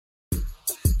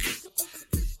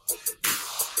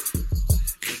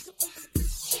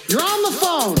You're on the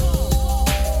phone.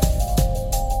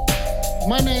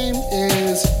 My name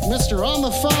is Mr. On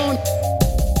the Phone.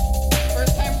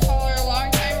 First time caller, long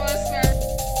time listener.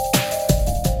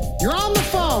 You're on the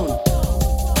phone.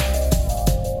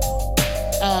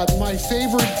 My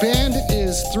favorite band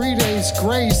is 3 Days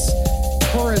Grace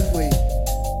currently.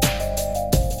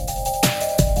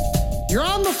 You're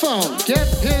on the phone. Get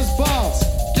his balls.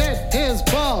 Get his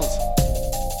balls.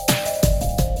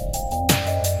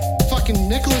 Fucking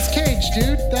Nicolas Cage,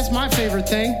 dude. That's my favorite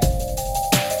thing.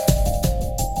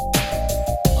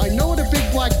 I know what a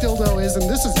big black dildo is, and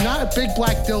this is not a big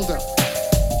black dildo.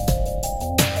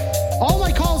 All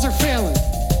my calls are failing.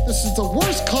 This is the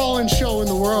worst call-in show in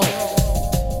the world.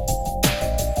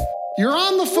 You're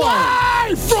on the phone.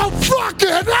 Live from fucking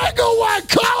Englewood,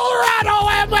 Colorado,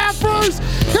 MFers.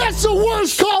 It's the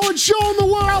worst call-in show in the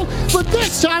world, but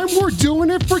this time we're doing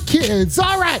it for kids.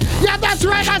 All right. Yeah, that's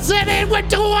right. I said it. We're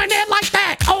doing it like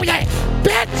that. Oh, yeah.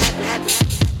 Bitch.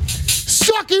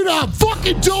 Suck it up.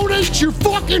 Fucking donate your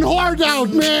fucking heart out,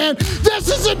 man. This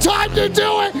is the time to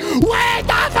do it. Wait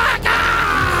the fuck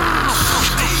up!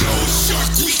 Hey, yo,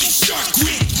 Shark Week is Shark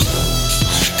Week.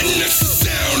 And that's the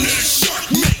sound of the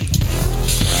shark make.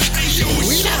 Hey, yo,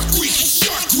 it's Shark Week is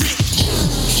Shark Week.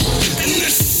 And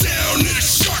that's the sound of the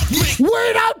shark make.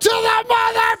 Wait up to the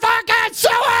motherfucking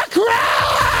sewer crew!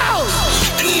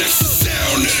 And that's the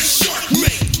sound of the shark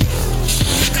make.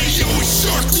 Hey, yo, it's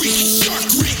Shark Week is Shark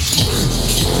Week.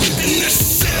 And that's the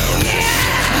sound of the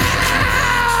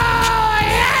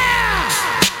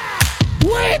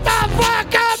Wait the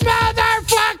fuck up,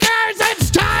 motherfuckers! It's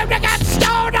time to get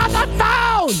stoned on the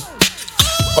phone!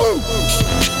 Ooh.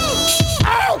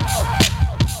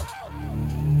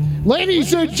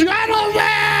 Ladies and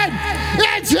gentlemen,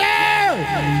 it's here!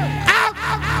 Out!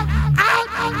 Out!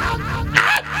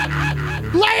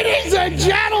 Ladies and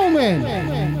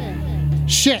gentlemen!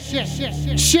 Shit! Shit!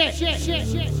 Shit! Shit!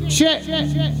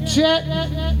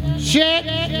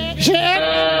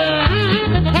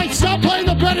 Hey, stop playing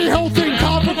the Benny Hill thing,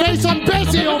 Copperface. I'm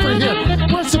busy over here.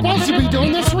 We're supposed to be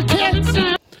doing this for kids.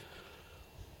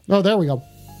 Oh, there we go.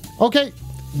 Okay,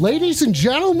 ladies and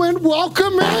gentlemen,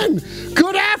 welcome in.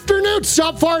 Good afternoon.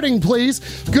 Stop farting, please.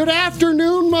 Good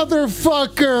afternoon,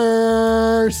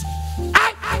 motherfuckers.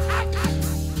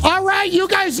 All right, you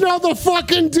guys know the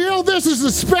fucking deal. This is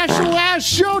a special ass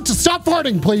show. To stop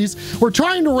farting, please. We're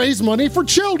trying to raise money for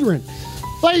children.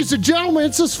 Ladies and gentlemen,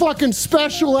 it's this fucking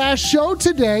special ass show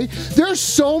today. There's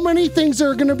so many things that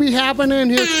are going to be happening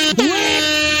here.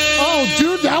 Oh,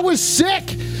 dude, that was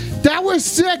sick. That was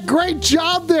sick. Great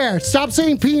job there. Stop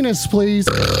saying penis, please.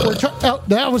 Stop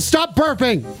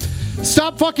burping.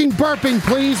 Stop fucking burping,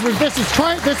 please. This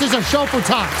is a show for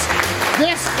tots.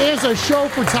 This is a show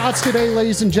for tots today,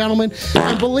 ladies and gentlemen.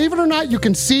 And believe it or not, you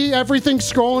can see everything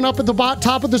scrolling up at the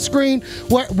top of the screen.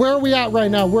 Where are we at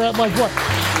right now? We're at like what?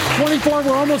 24.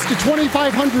 We're almost to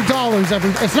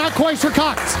 $2,500. It's not quite for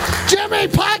cocks. Jimmy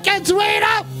Pockets, wait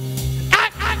up!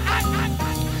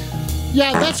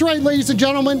 Yeah, that's right, ladies and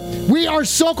gentlemen. We are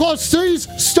so close. Please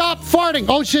stop farting.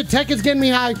 Oh, shit, Tech is getting me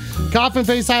high. Coffin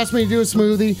Face asked me to do a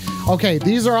smoothie. Okay,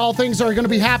 these are all things that are going to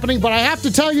be happening, but I have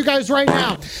to tell you guys right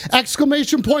now,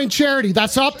 exclamation point charity.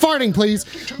 That's stop farting, please.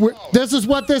 This is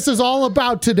what this is all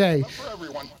about today.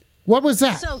 What was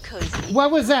that? So cozy.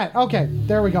 What was that? Okay,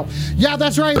 there we go. Yeah,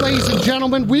 that's right, ladies and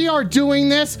gentlemen. We are doing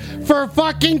this for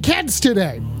fucking kids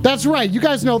today. That's right. You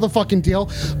guys know the fucking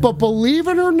deal. But believe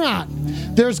it or not,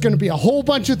 there's going to be a whole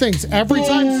bunch of things. Every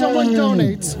time someone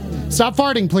donates, stop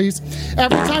farting, please.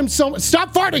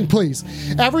 Stop farting, please.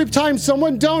 Every time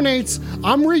someone donates,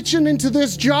 I'm reaching into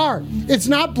this jar. It's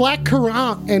not black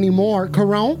currant anymore.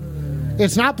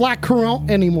 It's not black currant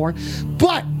anymore.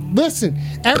 But listen,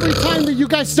 every time that you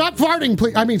guys stop farting,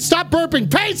 please. I mean, stop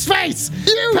burping. Pace face!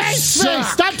 Pace face!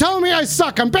 Stop telling me I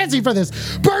suck. I'm busy for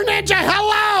this. Burn Ninja,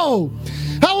 hello!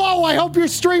 Hello, I hope your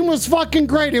stream was fucking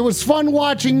great. It was fun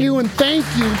watching you, and thank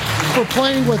you for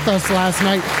playing with us last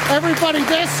night. Everybody,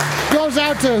 this goes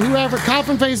out to whoever.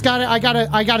 Coffin Face got it. I gotta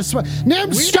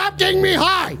Nim, stop getting me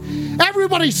high!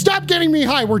 Everybody, stop getting me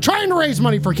high. We're trying to raise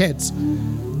money for kids.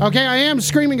 Okay, I am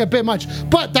screaming a bit much,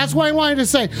 but that's what I wanted to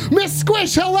say. Miss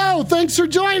Squish, hello! Thanks for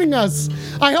joining us.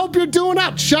 I hope you're doing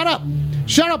up. Shut up.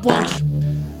 Shut up, Lunch.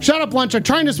 Shut up, Lunch. I'm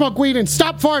trying to smoke weed and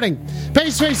stop farting.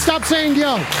 Face, stop saying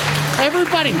yo.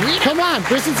 Everybody, come on.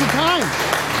 This is the time.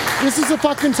 This is the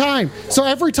fucking time. So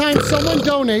every time someone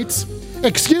donates,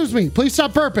 excuse me, please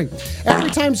stop burping.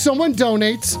 Every time someone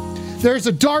donates, there's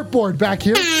a dartboard back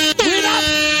here. Wait up,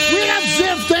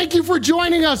 Ziv. Thank you for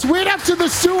joining us. Wait up to the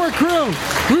sewer crew.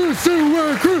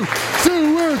 Sewer crew.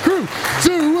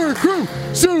 crew.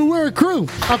 So we're a crew.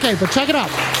 Okay, but check it out.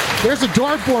 There's a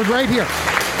dartboard right here.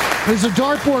 There's a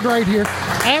dartboard right here.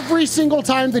 Every single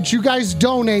time that you guys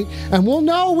donate, and we'll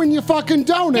know when you fucking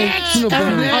donate.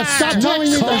 Stop telling me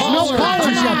there's no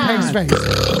callers yet, Pace Face.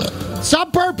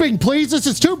 Stop burping, please. This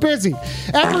is too busy.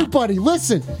 Everybody,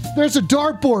 listen. There's a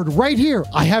dartboard right here.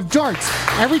 I have darts.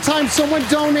 Every time someone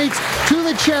donates to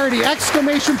the charity,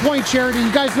 exclamation point charity,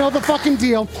 you guys know the fucking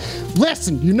deal.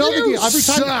 Listen, you know the deal. Every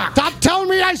time. Stop telling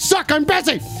me I suck. I'm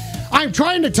busy. I'm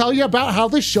trying to tell you about how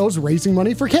this show's raising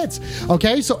money for kids.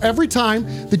 Okay, so every time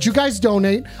that you guys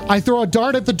donate, I throw a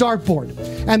dart at the dartboard.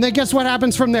 And then guess what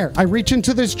happens from there? I reach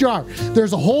into this jar.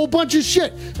 There's a whole bunch of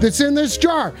shit that's in this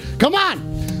jar. Come on.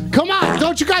 Come on.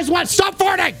 Don't you guys want... Stop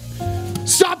farting.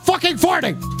 Stop fucking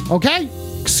farting. Okay?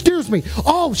 Excuse me.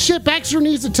 Oh, shit. Baxter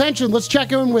needs attention. Let's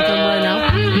check in with him right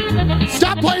now.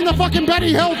 Stop playing the fucking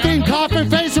Benny Hill theme, Coffin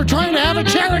Face. We're trying to have a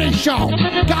charity show.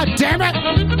 God damn it.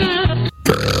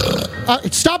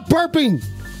 Stop burping.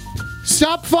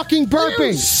 Stop fucking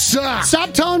burping.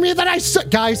 Stop telling me that I suck.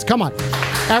 Guys, come on.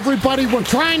 Everybody, we're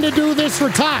trying to do this for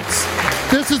tots.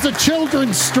 This is a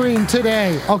children's stream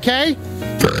today, okay?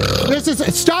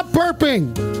 Stop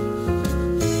burping.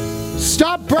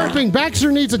 Stop burping.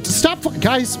 Baxter needs it. Stop.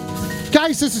 Guys,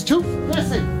 this is too.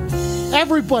 Listen.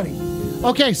 Everybody.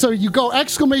 Okay, so you go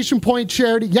exclamation point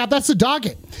charity. Yeah, that's a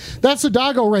doggo. That's a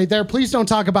doggo right there. Please don't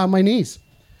talk about my knees.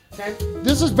 Okay.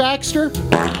 This is Baxter.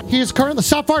 He is currently,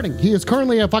 stop farting. He is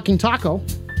currently a fucking taco.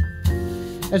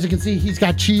 As you can see, he's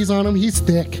got cheese on him. He's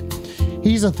thick.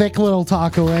 He's a thick little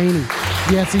taco, ain't he?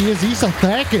 Yes, he is. He's the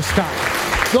thickest taco.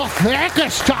 The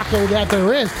thickest taco that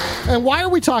there is. And why are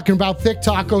we talking about thick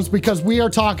tacos? Because we are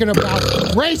talking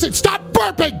about raising. Stop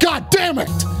burping, god damn it.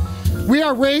 We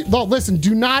are well, listen,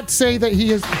 do not say that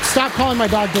he is. Stop calling my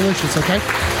dog delicious, okay?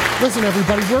 Listen,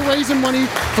 everybody, we're raising money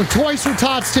for Toys for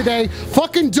Tots today.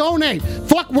 Fucking donate.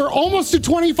 Fuck, we're almost to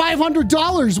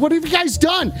 $2,500. What have you guys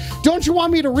done? Don't you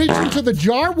want me to reach into the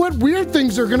jar? What weird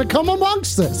things are going to come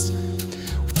amongst this?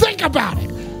 Think about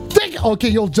it. Okay,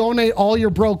 you'll donate all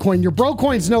your bro coin. Your bro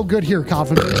coin's no good here,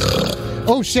 Coffin.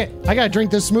 Oh, shit. I got to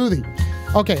drink this smoothie.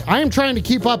 Okay, I am trying to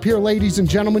keep up here, ladies and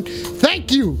gentlemen.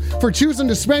 Thank you for choosing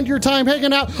to spend your time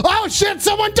hanging out. Oh, shit,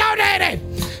 someone donated.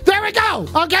 There we go.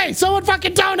 Okay, someone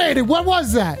fucking donated. What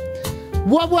was that?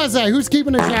 What was that? Who's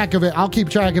keeping a track of it? I'll keep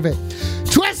track of it.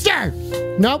 Twister.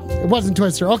 Nope, it wasn't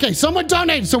Twister. Okay, someone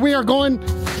donated. So we are going,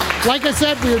 like I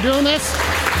said, we are doing this.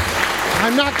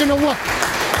 I'm not going to look.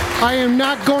 I am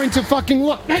not going to fucking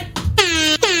look. Ooh,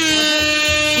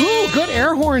 good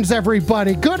air horns,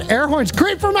 everybody. Good air horns.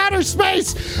 Creep from outer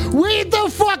space. Weed the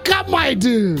fuck up, my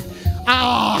dude.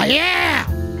 Oh, yeah.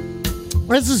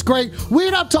 This is great.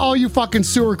 Weed up to all you fucking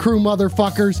sewer crew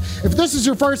motherfuckers. If this is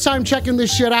your first time checking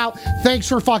this shit out, thanks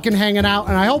for fucking hanging out.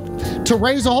 And I hope to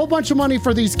raise a whole bunch of money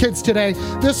for these kids today.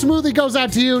 This smoothie goes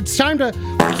out to you. It's time to...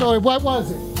 So what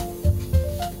was it?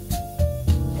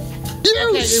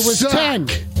 It was 10.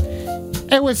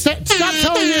 It was... Stop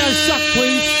telling me I suck,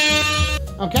 please.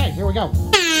 Okay, here we go.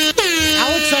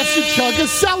 Alex has to chug a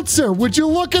seltzer. Would you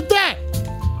look at that?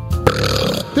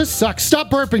 This sucks. Stop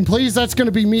burping, please. That's going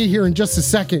to be me here in just a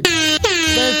second.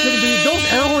 That's going to be... Those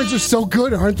air horns are so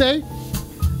good, aren't they?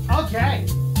 Okay.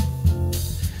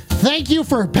 Thank you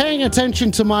for paying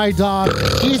attention to my dog.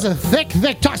 He's a thick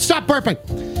taco. Stop burping.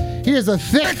 He is a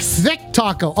thick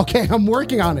taco. Okay, I'm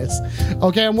working on this.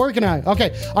 Okay, I'm working on it.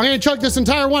 Okay, I'm going to chug this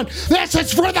entire one. This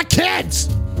is for the kids.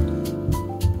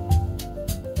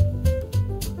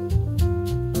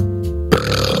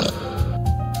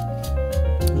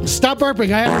 Stop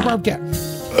burping. I haven't burped yet.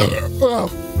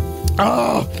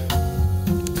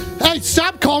 Hey,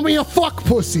 stop calling me a fuck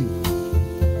pussy.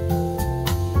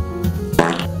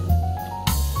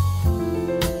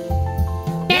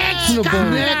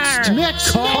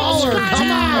 Next caller.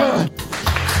 Come on.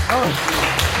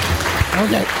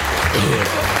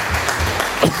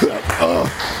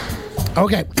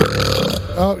 Okay.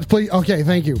 Please. Okay,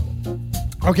 thank you.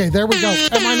 Okay, there we go.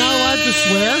 Am I not allowed to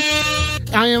swear?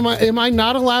 Am I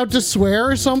not allowed to swear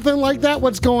or something like that?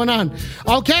 What's going on?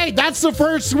 Okay, that's the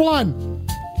first one.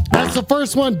 That's the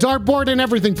first one. Dartboard and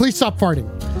everything. Please stop farting.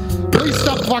 Please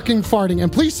stop fucking farting.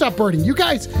 And please stop birding. You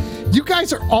guys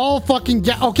are all fucking...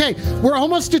 Okay, we're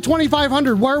almost to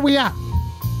 2,500. Where are we at?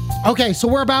 Okay, so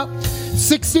we're about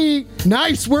 60...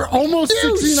 Nice, we're almost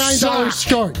 $69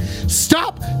 short.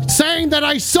 Stop saying that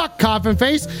I suck, Coffin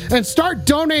Face, and start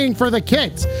donating for the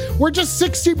kids. We're just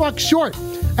 $60 short.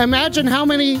 Imagine how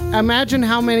many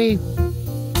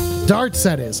darts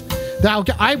that is.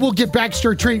 I will give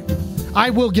Baxter a treat. I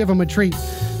will give him a treat.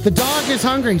 The dog is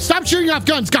hungry. Stop shooting off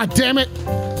guns, god damn it.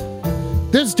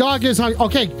 This dog is hungry.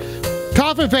 Okay,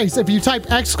 Coffin Face, if you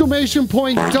type exclamation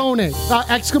point donate,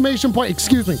 exclamation point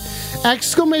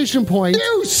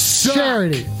You suck.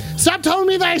 charity. Stop telling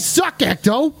me that I suck,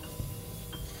 Ecto.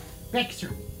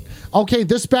 Baxter. Okay,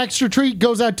 this Baxter treat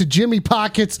goes out to Jimmy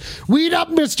Pockets. Weed up,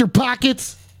 Mr.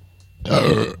 Pockets.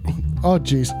 Oh,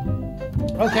 jeez.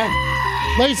 Okay.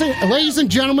 Ladies and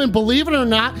gentlemen, believe it or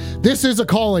not, this is a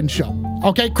call-in show.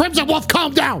 Okay, Crimson Wolf,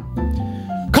 calm down.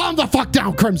 Calm the fuck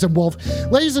down, Crimson Wolf.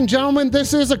 Ladies and gentlemen,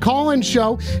 this is a call-in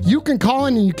show. You can call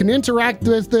in and you can interact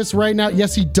with this right now.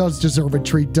 Yes, he does deserve a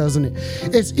treat, doesn't it?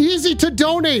 It's easy to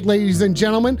donate, ladies and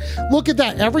gentlemen. Look at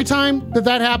that. Every time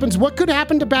that happens, what could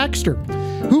happen to Baxter?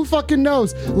 Who fucking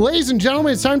knows? Ladies and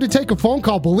gentlemen, it's time to take a phone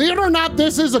call. Believe it or not,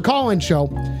 this is a call-in show.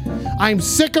 I'm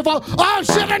sick of all... Oh,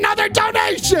 shit, another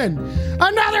donation!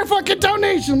 Another fucking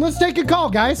donation! Let's take a call,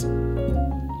 guys.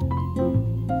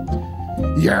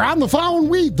 You're on the phone.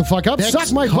 Weed the fuck up. Next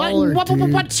Suck my caller, button.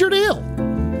 dude. What's your deal?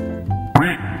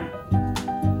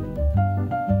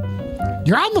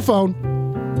 You're on the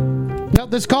phone. No,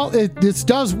 this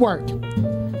does work.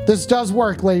 This does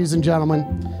work, ladies and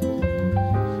gentlemen.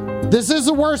 This is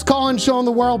the worst call-in show in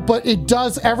the world, but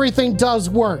everything does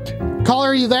work. Caller,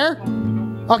 are you there?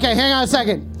 Okay, hang on a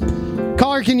second.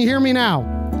 Caller, can you hear me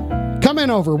now? Come in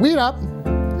over. Weed up.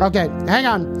 Okay, hang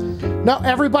on. No,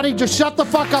 everybody just shut the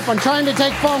fuck up. I'm trying to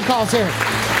take phone calls here.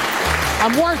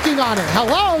 I'm working on it.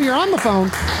 Hello, you're on the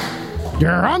phone.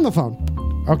 You're on the phone.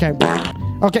 Okay.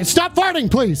 Okay, stop farting,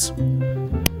 please.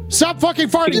 Stop fucking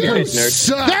farting, please.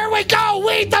 Suck. There we go.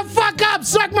 Weed the fuck up.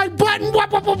 Suck my button.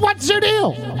 What's your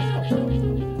deal?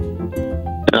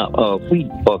 We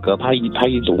fuck up. How you doing? How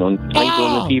you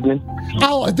doing this evening?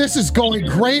 Oh, this is going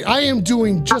great. I am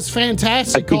doing just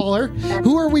fantastic, caller.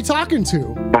 Who are we talking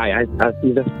to? Hi,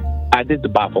 I did the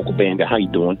bifocal bandit. How you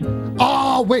doing?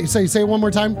 Oh, wait. Say it one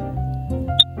more time.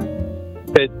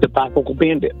 The bifocal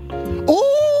bandit.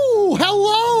 Oh,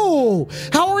 hello.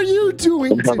 How are you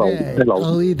doing Hello. today? Hello.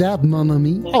 I'll eat that, Mamma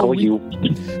Mia. How are you?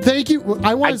 Thank you.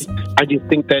 I just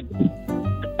think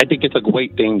it's a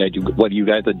great thing that what you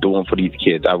guys are doing for these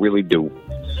kids. I really do.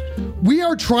 We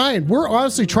are trying. We're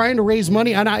honestly trying to raise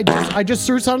money, and I just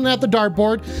threw something at the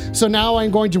dartboard. So now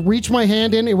I'm going to reach my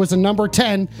hand in. It was a number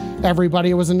 10.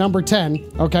 Everybody, it was a number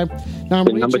 10. Okay. Now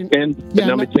I'm Number 10. Yeah,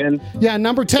 Number 10. Yeah,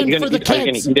 number 10 for the Are you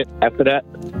kids. gonna eat it after that?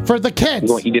 For the kids. You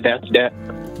gonna eat it after that?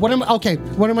 What am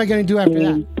I going to do after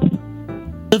that?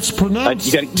 It's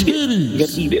pronounced You gotta eat it. You titties.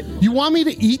 gotta eat it. You want me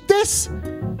to eat this?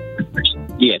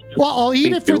 Yes. Well, I'll eat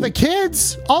Please it for do. the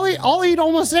kids. I'll eat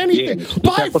almost anything. Yeah, that's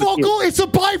what it Bifocal, it's a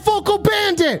bifocal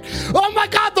bandit. Oh my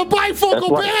God, the bifocal That's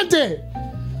what- bandit.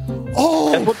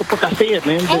 Oh, That's what the fuck I said,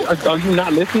 man. Oh. Are you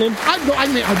not listening? do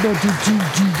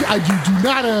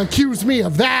not accuse me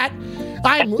of that.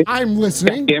 I'm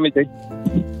listening. Damn it.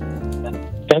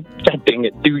 God dang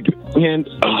it, dude. Man.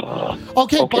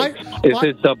 Okay, Is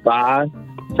this a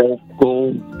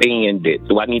bifocal bandit?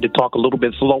 Do I need to talk a little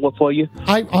bit slower for you?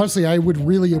 I would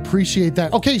really appreciate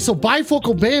that. Okay, so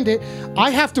bifocal bandit, I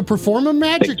have to perform a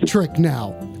magic trick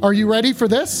now. Are you ready for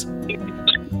this?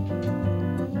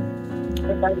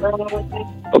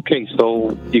 Okay,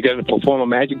 so you got to perform a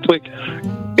magic trick.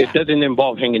 It doesn't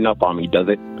involve hanging up on me, does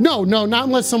it? No, not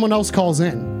unless someone else calls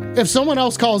in. If someone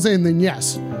else calls in, then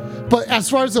yes. But as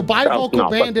far as the bivocal No,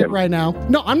 fuck bandit him. right now,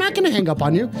 no, I'm not going to hang up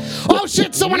on you. Oh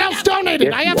shit, someone else donated.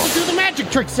 Yes, I have you to do the magic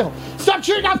trick still. Stop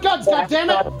shooting off guns,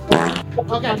 goddammit.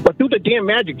 Okay. But do the damn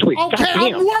magic trick. Okay,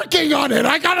 Goddamn. I'm working on it.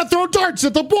 I got to throw darts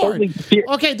at the board. Holy shit.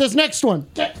 Okay, this next one.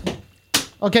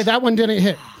 Okay, that one didn't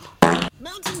hit.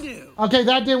 Okay,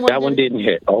 that one didn't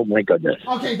hit. Oh my goodness.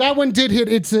 Okay, that one did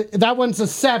hit. That one's a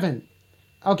 7.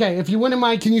 Okay, if you wouldn't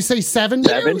mind, can you say 7?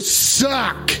 7? You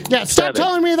suck. Yeah, stop 7.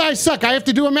 telling me that I suck. I have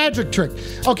to do a magic trick.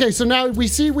 Okay, so now we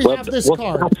have this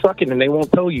card. Stop sucking and they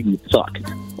won't tell you suck.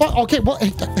 Well, okay,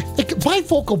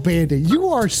 bifocal bandit, you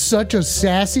are such a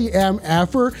sassy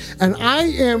MFer, and I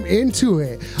am into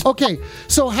it. Okay,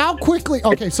 so how quickly?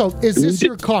 Okay, so is this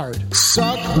your card?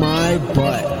 Suck my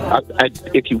butt.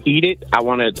 If you eat it, I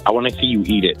want to see you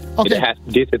eat it. Okay. It has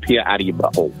to disappear out of your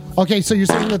butthole. Okay, so you're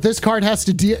saying that this card has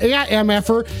to yeah,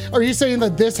 MFer. Are you saying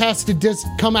that this has to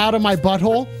come out of my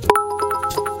butthole?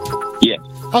 Yes.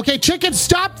 Okay, chicken,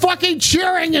 stop fucking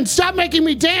cheering and stop making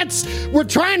me dance. We're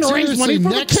trying to raise money Seriously, for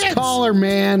the next kids. caller,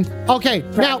 man. Okay,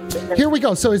 now here we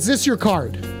go. So is this your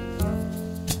card?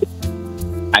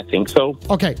 I think so.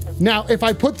 Okay, now if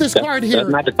I put this card here, That's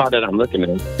not the card that I'm looking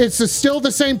at. it's still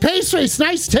the same pace race.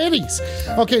 Nice titties.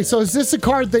 Okay, so is this a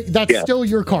card that's Yeah. still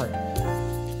your card?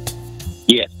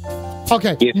 Yes.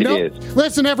 Okay. Yes, no, it is.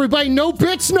 Listen, everybody, no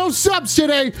bits, no subs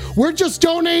today. We're just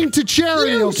donating to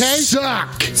charity, You okay?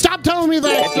 suck. Stop telling me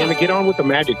that. Damn it, get on with the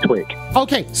magic trick.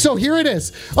 Okay, so here it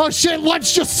is. Oh shit,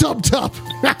 Lunch just subbed up.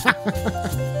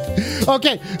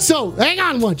 Okay, so hang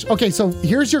on, Lunch. Okay, so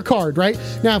here's your card, right?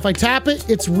 Now, if I tap it,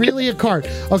 it's really a card.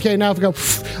 Okay, now if I go,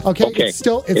 okay, Okay. it's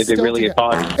still. Is it really a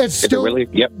card? It's Is it still. really?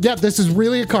 Yep. Yeah, this is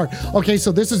really a card. Okay,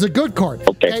 so this is a good card.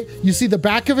 Okay. You see the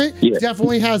back of it? Yeah.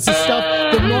 Definitely has the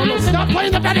stuff, the normal. Stop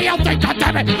playing the video thing,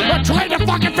 goddammit! I'm trying to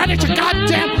fucking finish a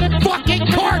goddamn fucking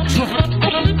card trick.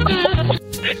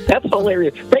 That's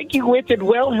hilarious. Thank you, Richard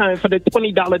Wellheim, for the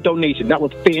 $20 donation. That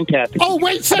was fantastic. Oh,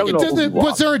 wait a I don't second. know who you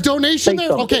Was are. there a donation Say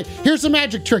there? something. Okay, here's the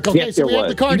magic trick. Okay, Yes, so there we have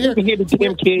was. the card You here. didn't hear the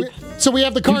damn kids. So we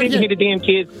have the You card didn't here. hear the damn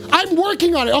kids. I'm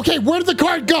working on it. Okay, where did the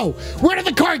card go? Where did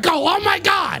the card go? Oh my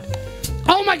god!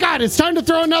 Oh my god, it's time to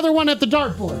throw another one at the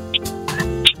dartboard.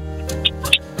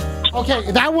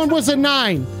 Okay, that one was a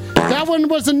 9. That one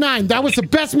was a 9. That was the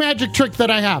best magic trick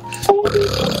that I have.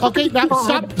 Okay, now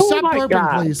stop my burping,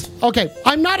 God. please. Okay,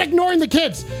 I'm not ignoring the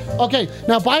kids. Okay,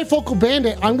 now Bifocal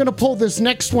Bandit, I'm gonna pull this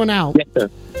next one out. Yes, sir.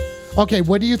 Okay,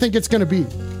 what do you think it's gonna be?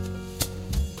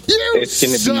 You It's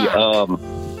gonna suck. be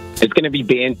it's gonna be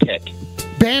Band Tech.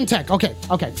 Band Tech. Okay,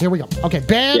 here we go. Okay,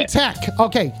 Band Yeah. Tech.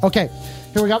 Okay,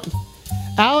 here we go.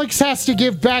 Alex has to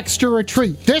give Baxter a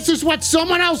treat. This is what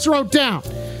someone else wrote down.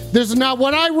 This is not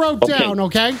what I wrote Okay. down,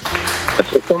 okay? That's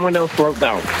what someone else wrote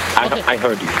down. Okay. I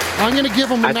heard you. I'm going to give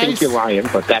him a I nice... think you're lying,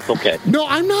 but that's okay. No,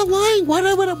 I'm not lying. What?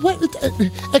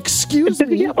 Excuse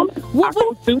me. What?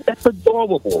 Dude, that's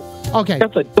adorable. Okay.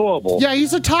 That's adorable. Yeah,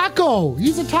 he's a taco.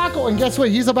 He's a taco. And guess what?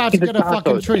 He's about to He's a get a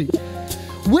fucking taco. treat.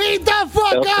 Weed the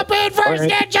fuck Okay. up, Inverse All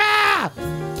right. Ninja!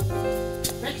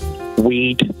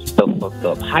 Weed the fuck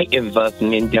up. Hi, Inverse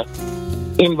Ninja.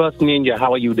 Inverse Ninja,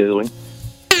 how are you doing?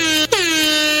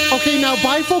 Okay, now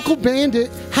Bifocal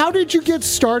Bandit, how did you get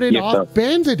started Yes, off sir.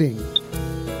 banditing?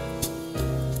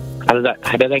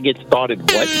 How did I get started?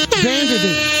 What?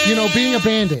 Banditing. You know, being a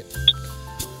bandit.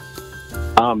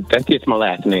 That's just my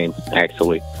last name,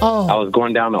 actually. Oh. I was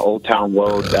going down the Old Town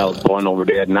Road. I was going over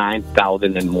there,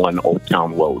 9001 Old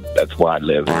Town Road. That's where I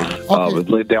live. I've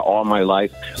lived there all my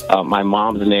life. My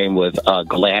mom's name was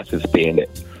Glasses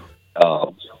Bandit.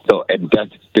 And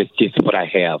that's just what I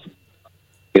have.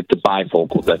 It's the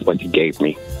bifocal. That's what you gave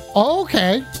me.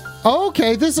 Okay.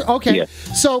 Okay. Okay. Yeah.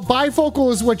 So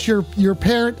bifocal is what your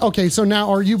parent. Okay. So now,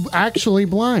 are you actually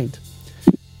blind?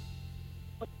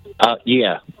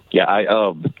 Yeah.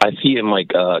 I see in like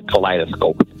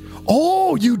kaleidoscope.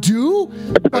 Oh, you do?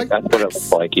 That's what it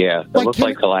looks like. Yeah, it like looks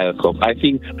like kaleidoscope. I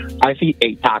see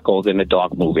 8 tacos in the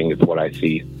dog moving. Is what I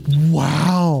see.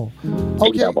 Wow. Eight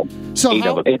Okay. of them. So Eight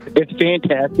how? of them. It's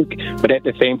fantastic, but at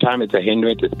the same time, it's a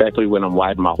hindrance, especially when I'm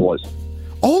riding my horse.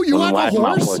 Oh, you When have I'm a riding my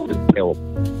horse? horse, it's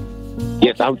terrible.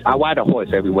 Yes, I ride a horse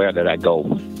everywhere that I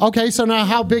go. Okay. So now,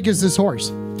 how big is this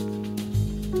horse?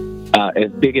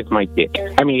 As big as my dick.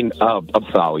 I mean, I'm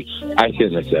sorry. I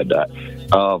shouldn't have said that.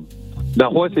 The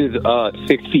horse is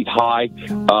 6 feet high,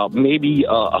 maybe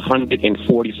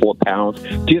 144 pounds,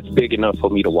 just big enough for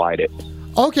me to ride it.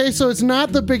 Okay, so it's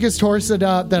not the biggest horse that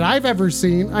I've ever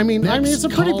seen. I mean, it's a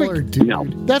pretty Caller, big. dude. No.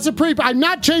 That's a pretty. I'm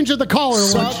not changing the collar.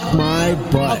 Suck my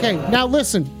butt. Okay, now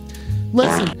listen.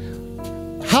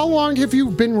 How long have you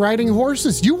been riding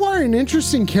horses? You are an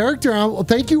interesting character.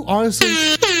 Thank you, honestly.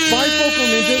 Bifocal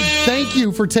Ninja, thank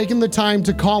you for taking the time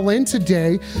to call in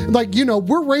today. Like,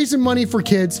 we're raising money for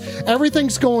kids.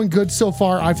 Everything's going good so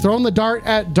far. I've thrown the darts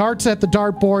at the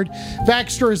dartboard.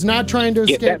 Baxter is not trying to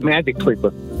Yeah, escape. that magic trick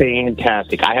was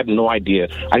fantastic. I have no idea.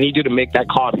 I need you to make that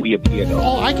card reappear, though.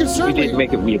 Oh, I can You certainly. didn't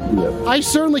make it reappear. I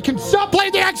certainly can. Stop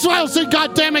playing the X-Files,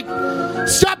 God damn it!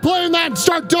 Stop playing that and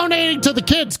start donating to the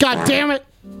kids, God damn it!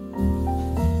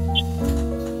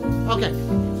 Okay.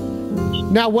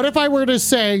 Now, what if I were to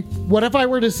say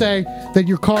that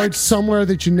your card's somewhere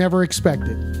that you never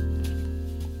expected?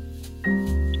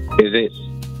 Is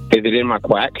it in my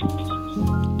quack?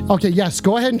 Okay, yes.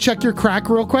 Go ahead and check your crack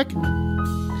real quick.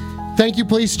 Thank you.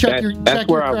 Please check your That's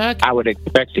where crack. I would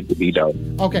expect it to be, though.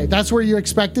 Okay, that's where you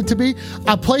expect it to be.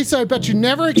 A place I bet you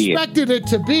never expected it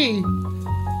to be.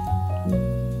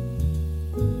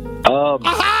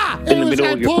 Aha! In the middle I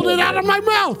of your pulled it forehead. out of my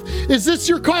mouth. Is this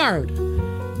your card?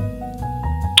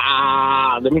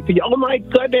 Let me see. Oh my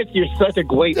goodness, you're such a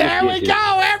great There we magician. go,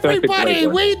 Such a everybody. great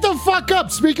one. Weed the fuck up.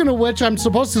 Speaking of which, I'm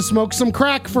supposed to smoke some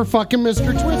crack for fucking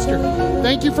Mr. Twister.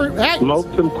 Thank you for. Hey, Smoke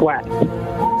some quack.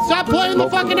 stop playing the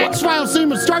smoke some fucking crack. X-Files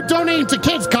theme and start donating to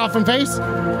kids, coffin face.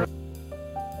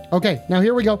 Okay, now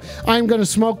here we go. I'm going to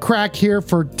smoke crack here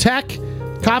for Tech.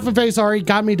 Coffin Face already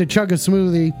got me to chug a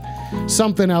smoothie.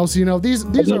 Something else, you know. These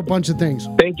are a bunch of things.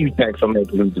 Thank you, Tex, for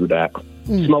making him do that.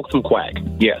 Smoke some quack.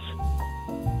 Yes.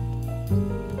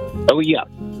 Oh, yeah.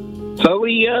 Oh,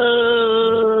 yeah.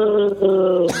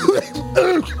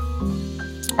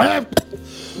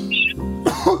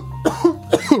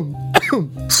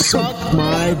 Suck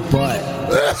my butt.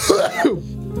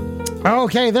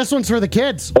 Okay, this one's for the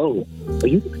kids. Oh.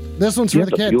 This one's for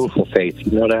the kids. Beautiful face.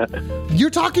 You know that? You're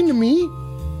talking to me?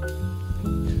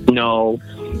 No.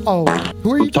 Oh,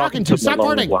 who are you talking to? Stop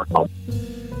Malone farting. Brown.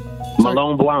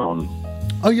 Malone Brown.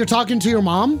 Oh, you're talking to your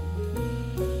mom?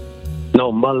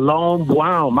 No, Malone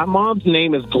Brown. My mom's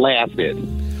name is Glasses.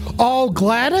 Oh,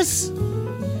 Gladys?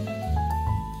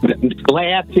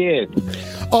 Glasses.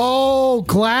 Oh,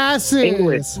 Glasses.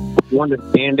 English. You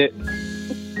understand it?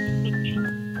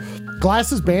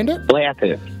 Glasses Bandit?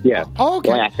 Glasses. Yeah. Oh, okay.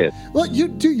 Glasses. Well,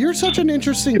 you're such an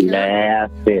interesting character.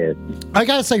 Glasses. I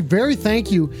gotta say, very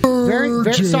thank you.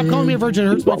 Very, stop calling me a virgin. It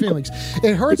hurts my feelings.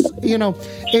 It hurts, you know.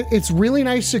 It's really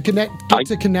nice to get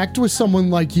to connect with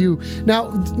someone like you. Now,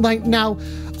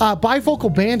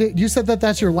 Bifocal Bandit. You said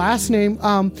that's your last name.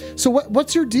 So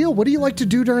what's your deal? What do you like to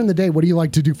do during the day? What do you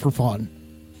like to do for fun?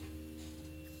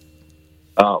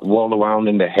 Roll around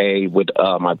in the hay with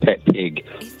my pet pig.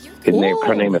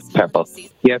 Her name is Pepper.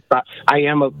 Yes, I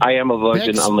am a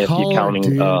virgin unless you're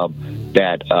counting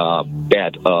that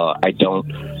I don't.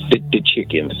 The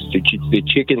chickens. The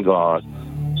chickens are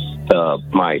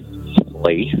my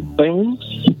playthings.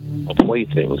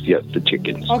 Yes, the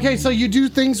chickens. Okay, so you do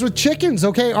things with chickens.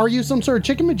 Okay, are you some sort of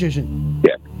chicken magician?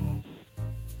 Yeah.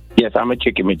 Yes, I'm a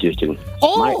chicken magician.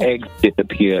 Oh. My eggs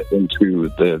disappear into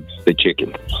the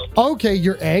chicken. Okay,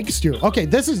 your eggs do. Okay,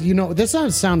 this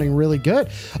is sounding really good.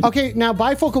 Okay, now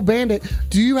Bifocal Bandit,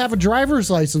 do you have a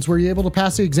driver's license? Were you able to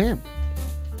pass the exam?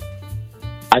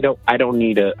 I don't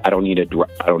need a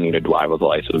driver's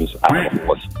license. I have a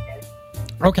horse.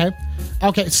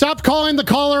 Okay, stop calling the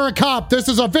caller a cop. This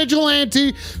is a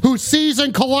vigilante who sees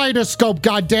in kaleidoscope,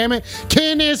 goddammit.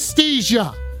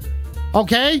 Kinesthesia.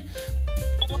 Okay?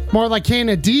 More like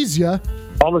Canadisia.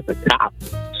 Call us the cop.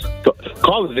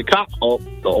 Call us the cop. Oh,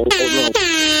 no.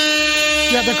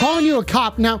 Yeah, they're calling you a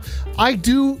cop. Now,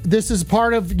 this is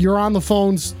part of you're on the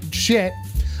phone's shit.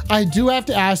 I do have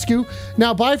to ask you.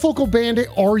 Now, Bifocal Bandit,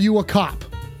 are you a cop?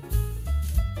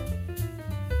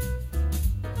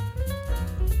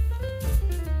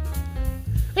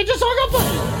 It just hung up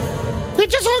on me. It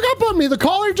just hung up on me. The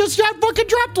caller just got fucking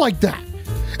dropped like that.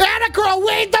 Anacro,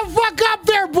 wait the fuck up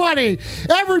there, buddy.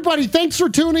 Everybody, thanks for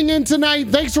tuning in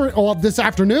tonight. This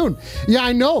afternoon. Yeah,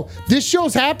 I know. This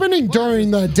show's happening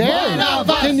during the day.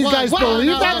 Can you guys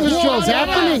believe that? This show's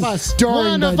happening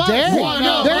during the day.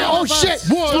 Oh, shit.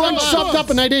 One subbed up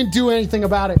and I didn't do anything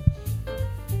about it.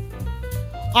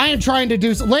 I am trying to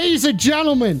do... Ladies and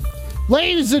gentlemen.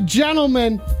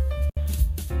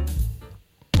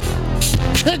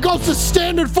 Here goes the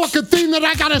standard fucking theme that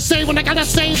I gotta say when I gotta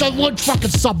say the lunch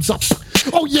fucking subs up.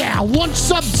 Oh yeah, lunch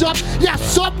subs up. Yeah,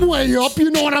 Subway up.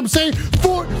 You know what I'm saying?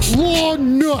 Foot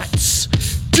long nuts.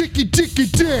 Dicky dick.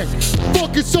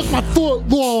 Fucking suck my foot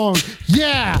long.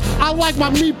 Yeah, I like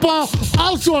my meatball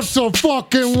all sorts of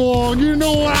fucking long. You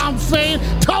know what I'm saying?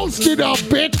 Toast it up,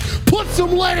 bitch. Put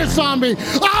some lettuce on me.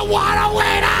 I wanna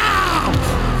wait out.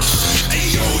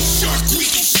 Hey yo, Shark Week.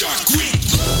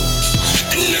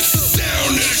 And that's the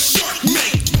sound that a shark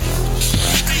make.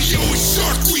 Hey yo, it's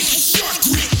Shark Week.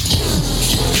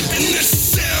 And that's the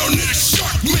sound that a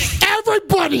shark make.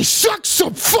 Everybody suck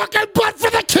some fucking butt for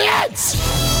the kids.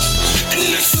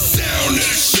 And that's the sound that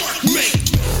a shark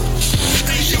make.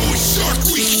 Hey yo, it's Shark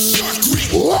Week.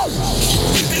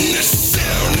 And that's the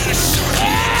sound that a shark make.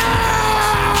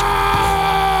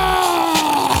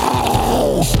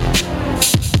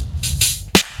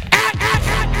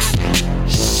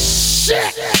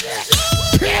 Shit!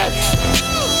 Piss!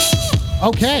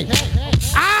 Okay.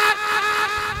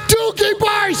 Dookie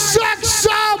Bar sucks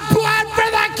some blood for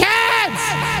the kids!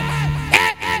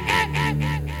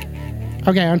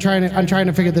 Okay, I'm trying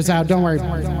to figure this out. Don't worry.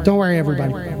 Don't worry,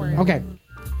 everybody. Okay.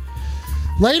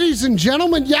 Ladies and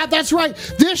gentlemen, yeah, that's right.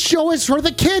 This show is for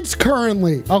the kids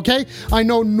currently, okay? I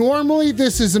know normally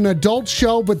this is an adult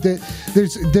show, but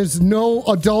there's no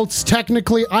adults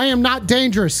technically. I am not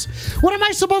dangerous. What am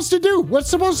I supposed to do? What's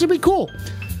supposed to be cool?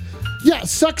 Yeah,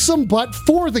 suck some butt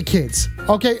for the kids.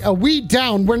 Okay, a weed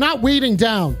down. We're not weeding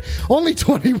down. Only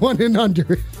 21 and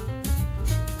under.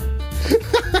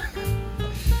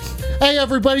 Hey,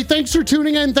 everybody, thanks for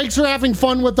tuning in. Thanks for having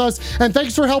fun with us. And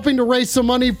thanks for helping to raise some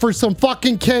money for some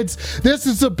fucking kids. This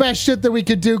is the best shit that we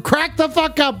could do. Crack the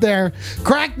fuck up there.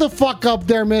 Crack the fuck up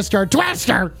there, Mr.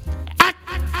 Twister.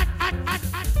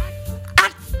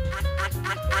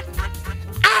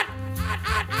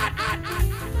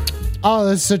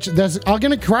 Oh, I'm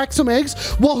gonna crack some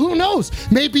eggs. Well, who knows?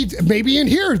 Maybe in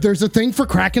here there's a thing for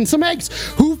cracking some eggs.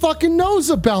 Who fucking knows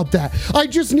about that? I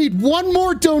just need one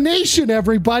more donation,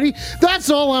 everybody. That's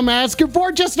all I'm asking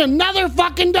for. Just another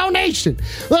fucking donation.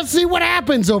 Let's see what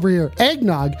happens over here.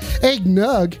 Eggnog.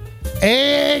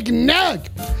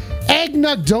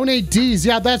 Eggnog, donate D's.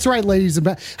 Yeah, that's right, ladies.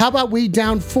 How about we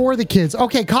down for the kids?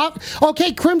 Okay,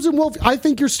 Crimson Wolf, I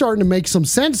think you're starting to make some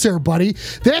sense there, buddy.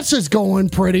 This is going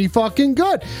pretty fucking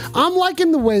good. I'm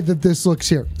liking the way that this looks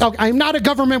here. Okay, I'm not a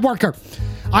government worker.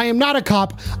 I am not a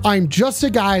cop. I'm just a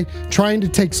guy trying to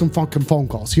take some fucking phone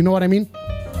calls. You know what I mean?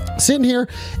 Sitting here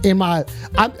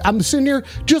I'm sitting here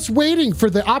just waiting for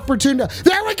the opportunity.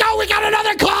 There we go. We got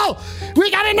another call.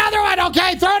 We got another one.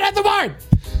 Okay, throw it at the board.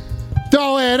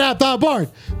 Throw it at the board.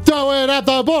 Throw it at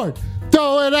the board.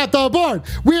 Throw it at the board.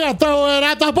 We are throwing it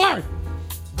at the board.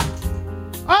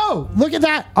 Oh, look at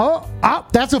that. Oh,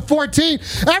 that's a 14.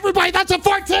 Everybody, that's a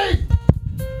 14.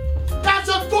 That's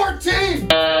a 14.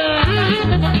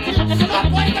 Stop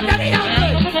playing the Benny Hill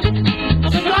thing.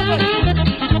 Stop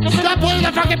it. Stop playing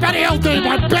the fucking Benny Hill thing.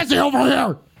 I'm busy over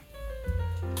here.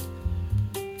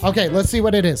 Okay, let's see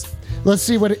what it is. Let's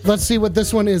see what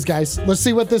this one is, guys. Let's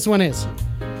see what this one is.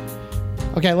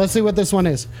 Okay, let's see what this one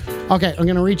is. Okay, I'm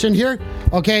gonna reach in here.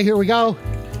 Okay, here we go.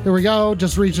 Here we go.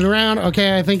 Just reaching around.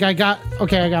 Okay, I think I got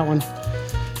one.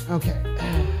 Okay.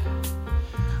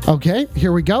 Okay,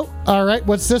 here we go. All right,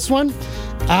 what's this one?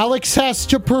 Alex has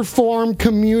to perform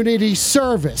community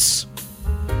service.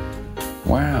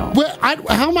 Wow. Well,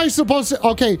 how am I supposed to?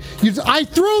 Okay, I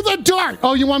threw the dart.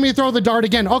 Oh, you want me to throw the dart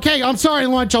again? Okay, I'm sorry,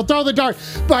 Lunch. I'll throw the dart.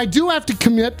 But I do have to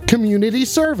commit community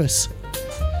service.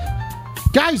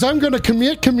 Guys, I'm going to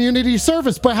commit community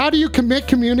service, but how do you commit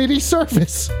community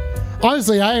service?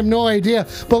 Honestly, I have no idea,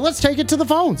 but let's take it to the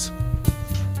phones.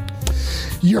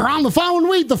 You're on the phone,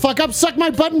 weed the fuck up, suck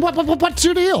my button, what's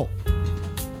your deal?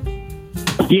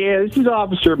 Yeah, this is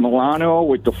Officer Milano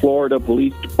with the Florida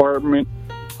Police Department.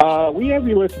 We have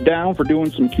you listed down for doing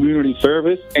some community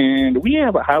service, and we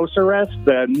have a house arrest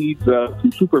that needs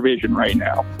some supervision right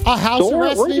now. A house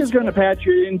arrest? We're just going to patch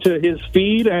you into his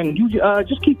feed, and you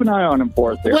just keep an eye on him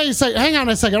for us there. Wait a second. Hang on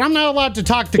a second. I'm not allowed to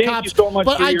talk to Thank cops. you so much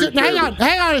but for your hang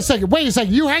on a second. Wait a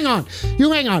second. You hang on.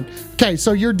 Okay,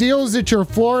 so your deal is that you're a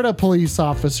Florida police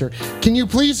officer. Can you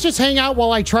please just hang out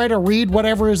while I try to read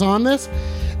whatever is on this?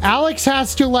 Alex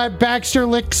has to let Baxter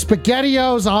lick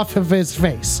SpaghettiOs off of his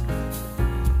face.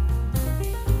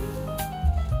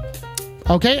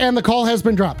 Okay, and the call has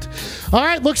been dropped. All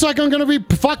right, looks like I'm going to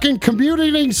be fucking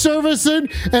commuting servicing,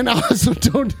 and I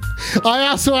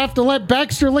also have to let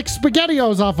Baxter lick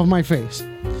SpaghettiOs off of my face.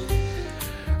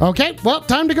 Okay, well,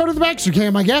 time to go to the Baxter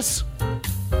cam, I guess.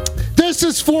 This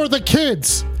is for the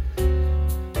kids.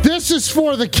 This is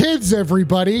for the kids,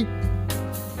 everybody.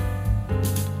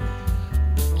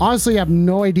 Honestly, I have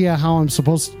no idea how I'm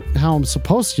supposed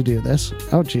to do this.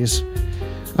 Oh, jeez.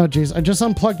 I just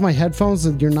unplugged my headphones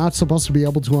that you're not supposed to be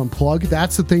able to unplug.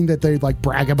 That's the thing that they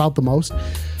brag about the most.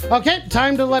 Okay,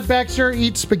 time to let Baxter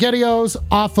eat SpaghettiOs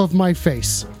off of my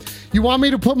face. You want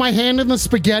me to put my hand in the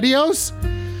SpaghettiOs?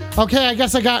 Okay, I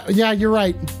guess yeah, you're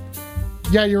right.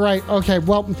 Okay,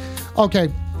 well,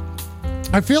 okay.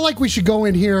 I feel like we should go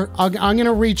in here. I'm going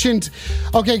to reach into...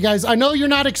 Okay, guys, I know you're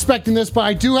not expecting this, but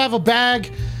I do have a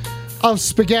bag of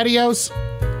SpaghettiOs.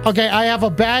 Okay, I have a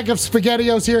bag of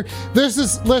SpaghettiOs here.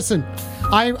 Listen,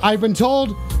 I've been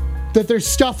told that there's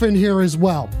stuff in here as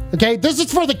well. Okay, this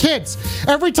is for the kids.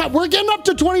 Every time, we're getting up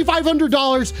to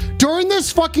 $2,500 during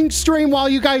this fucking stream, while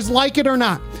you guys like it or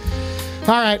not. All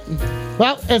right,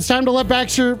 well, it's time to let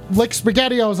Baxter lick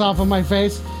SpaghettiOs off of my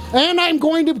face. And I'm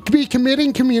going to be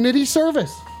committing community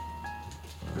service.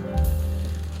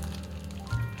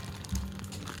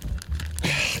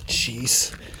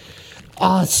 Jeez.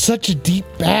 Oh, it's such a deep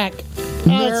bag.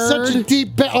 Oh, it's such a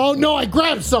deep bag. Oh, no, I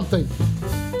grabbed something.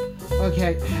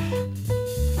 Okay.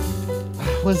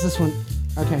 What's this one?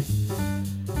 Okay.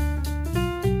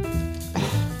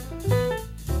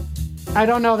 I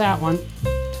don't know that one.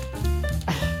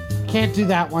 Can't do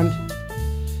that one.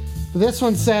 This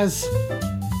one says...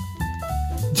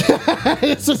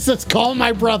 This one says, call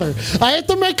my brother. I have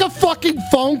to make a fucking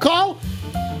phone call?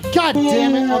 God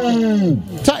damn it.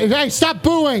 Okay. Hey, stop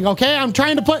booing, okay? I'm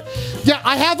trying to put... Yeah,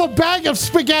 I have a bag of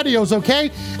SpaghettiOs,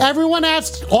 okay? Everyone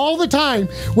asks all the time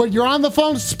what you're on the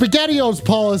phone SpaghettiOs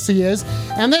policy is,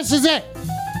 and this is it.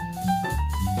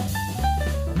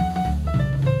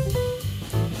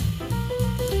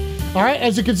 All right,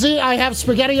 as you can see, I have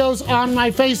SpaghettiOs on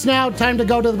my face now. Time to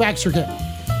go to the Baxter kit.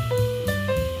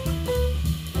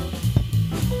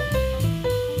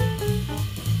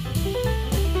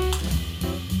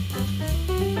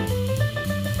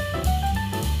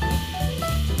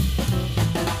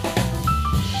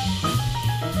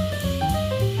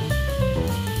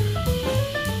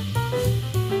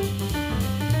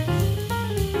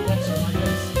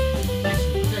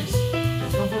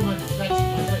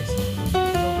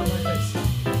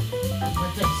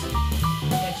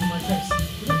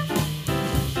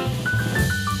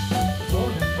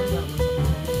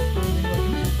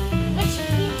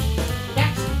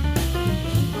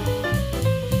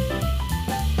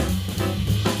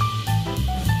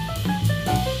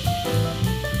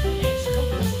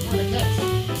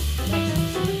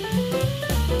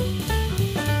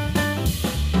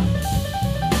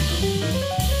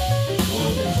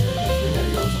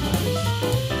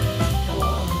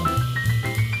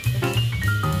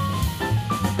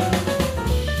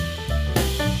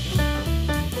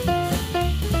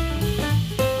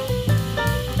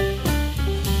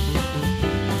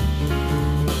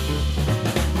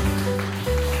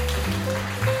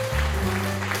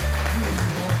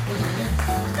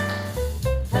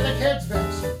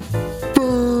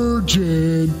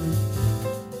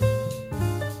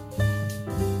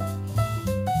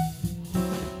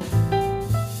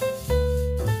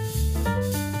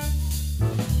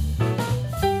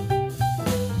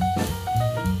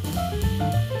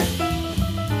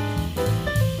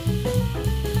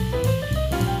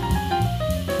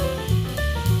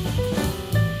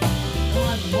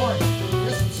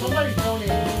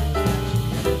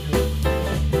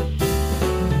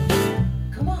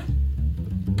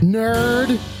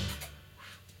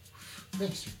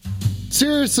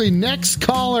 Seriously, next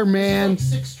caller, man.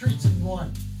 It's like 6 treats in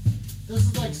one. This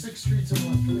is like 6 treats in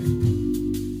one.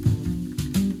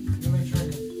 Come here. Let me try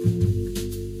it.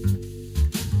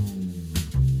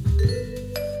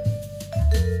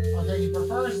 Okay, he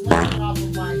prefers licking off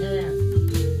of my hand.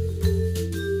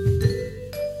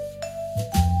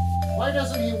 Why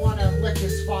doesn't he want to lick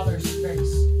his father's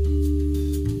face?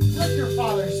 Lick your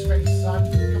father's face, son.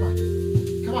 Come on.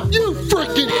 Come on. You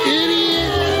freaking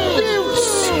idiot! You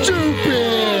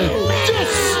stupid!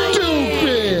 Just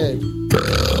stupid!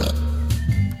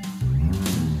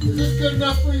 Is this good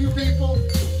enough for you people?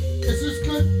 Is this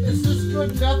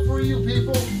good enough for you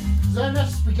people? Is that enough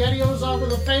SpaghettiOs over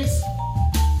the face?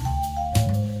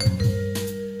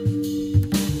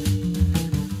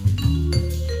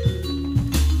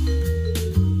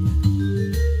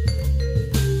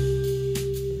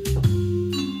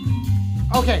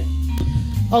 Okay.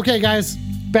 Okay, guys.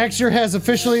 Baxter has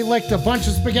officially licked a bunch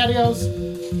of SpaghettiOs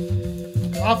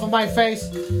off of my face.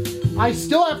 I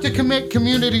still have to commit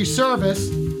community service.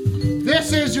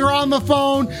 This is You're on the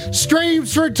Phone,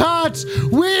 Streams for Tots,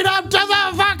 Weed Up to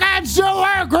the fucking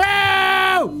Sewer Crew!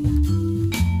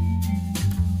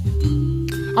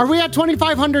 Are we at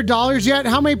 $2,500 yet?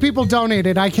 How many people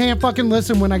donated? I can't fucking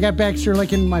listen when I get Baxter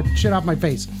licking my shit off my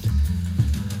face.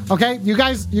 Okay, you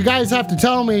guys have to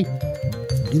tell me.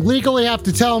 You legally have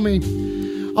to tell me.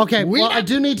 Okay, well, I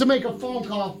do need to make a phone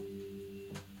call.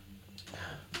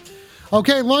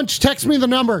 Okay, Lunch, text me the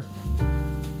number.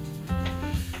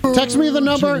 Text me the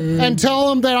number and tell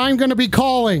them that I'm going to be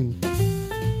calling.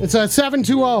 It's a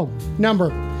 720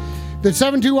 number. The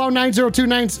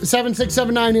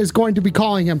 720-902-7679 is going to be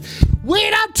calling him.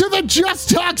 Lead up to the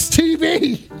Just Dogs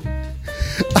TV.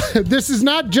 This is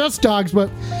not Just Dogs, but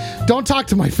don't talk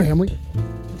to my family.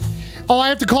 Oh, I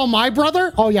have to call my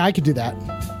brother? Oh, yeah, I could do that.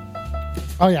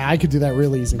 Oh, yeah, I could do that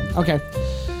real easy. Okay.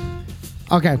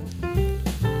 Okay.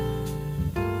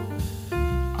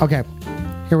 Okay.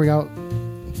 Here we go.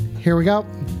 Here we go.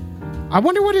 I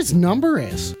wonder what his number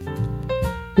is.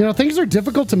 You know, things are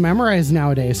difficult to memorize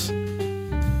nowadays.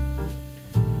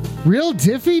 Real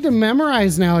diffy to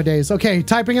memorize nowadays. Okay,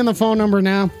 typing in the phone number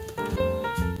now.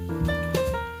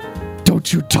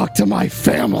 Don't you talk to my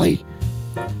family.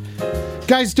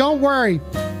 Guys, don't worry.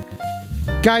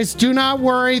 Guys, do not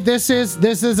worry. This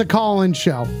is a call-in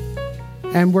show.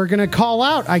 And we're going to call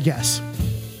out, I guess.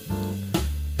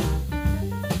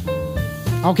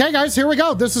 Okay, guys, here we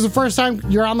go. This is the first time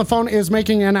You're on the Phone is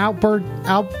making an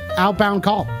outbound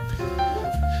call.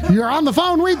 You're on the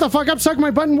phone. Wait the fuck up. Suck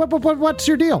my button. What's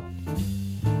your deal?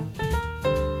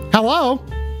 Hello?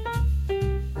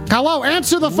 Hello?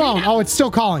 Answer the phone. Oh, it's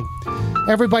still calling.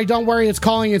 Everybody, don't worry. It's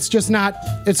calling. It's just not.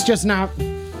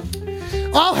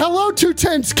 Oh, hello,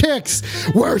 210's Kicks.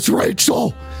 Where's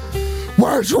Rachel?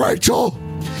 Where's Rachel?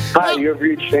 Hi, you've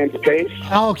reached Vance Pace.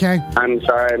 Oh, okay. I'm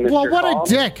sorry I missed your call. Well, what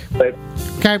a dick. But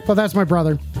okay, well, that's my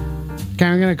brother. Okay,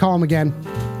 I'm going to call him again.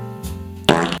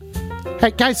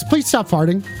 Hey, guys, please stop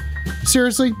farting.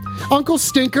 Seriously? Uncle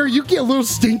Stinker, you get a little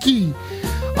stinky.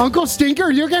 Uncle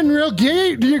Stinker, you're getting real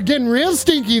gay. You're getting real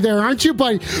stinky there, aren't you,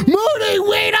 buddy? Moody,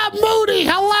 wait up, Moody.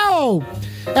 Hello.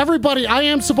 Everybody, I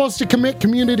am supposed to commit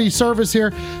community service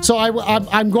here, so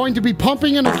I'm going to be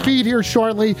pumping in a feed here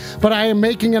shortly, but I am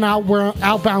making an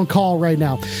outbound call right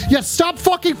now. Yes, stop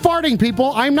fucking farting,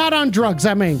 people. I'm not on drugs,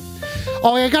 I mean.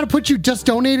 Oh, I gotta put you just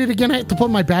donated again. I have to put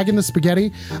my bag in the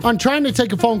spaghetti. I'm trying to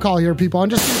take a phone call here, people.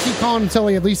 I'm just gonna keep calling until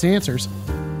he at least answers.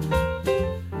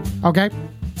 Okay?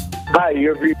 Hi,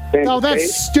 you've reached Vance No, that's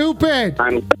Pace. stupid.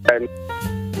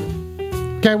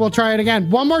 Okay, we'll try it again.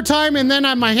 One more time, and then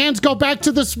my hands go back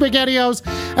to the SpaghettiOs,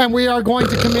 and we are going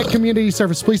to commit community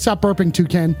service. Please stop burping,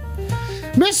 Toucan.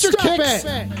 Mr. Kicks!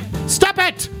 Stop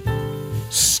it!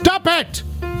 Stop it!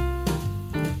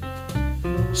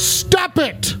 Stop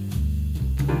it!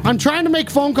 I'm trying to make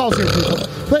phone calls here, people.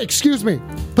 But, excuse me.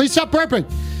 Please stop burping.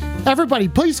 Everybody,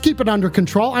 please keep it under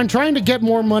control. I'm trying to get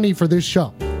more money for this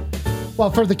show. Well,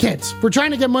 for the kids. We're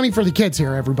trying to get money for the kids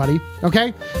here, everybody.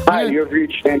 Okay? Hi, you've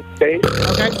reached Vance Pace.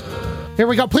 Okay. Here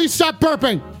we go. Please stop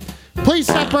burping. Please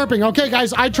stop burping. Okay,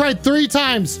 guys, I tried 3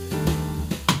 times.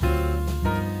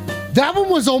 That one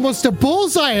was almost a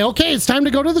bullseye. Okay, it's time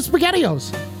to go to the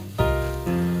SpaghettiOs.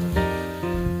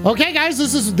 Okay, guys,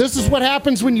 this is what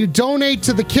happens when you donate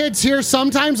to the kids here.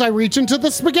 Sometimes I reach into the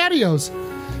SpaghettiOs.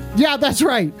 Yeah, that's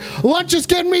right. Lunch is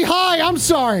getting me high. I'm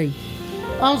sorry.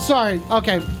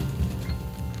 Okay.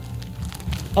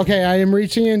 Okay, I am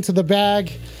reaching into the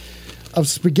bag of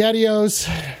SpaghettiOs.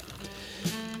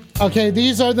 Okay,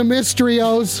 these are the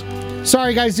Mystery-Os.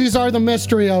 Sorry, guys, these are the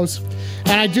Mystery-Os.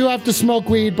 And I do have to smoke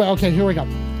weed, but okay, here we go.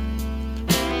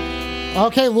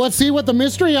 Okay, let's see what the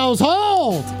mystery O's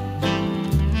hold.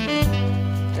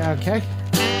 Okay.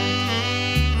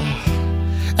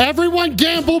 Everyone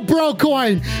gamble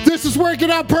Brocoin. This is working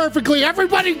out perfectly.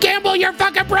 Everybody gamble your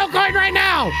fucking Brocoin right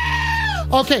now.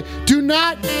 Okay, do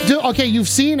not do. Okay, you've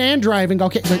seen and driving.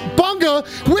 Okay, bunga,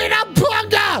 win up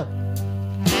bunga.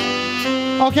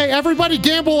 Okay, everybody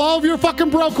gamble all of your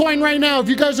fucking Brocoin right now. If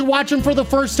you guys are watching for the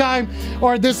first time,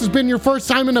 or this has been your first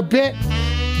time in a bit,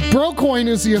 Brocoin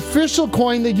is the official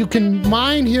coin that you can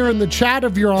mine here in the chat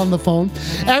if you're on the phone.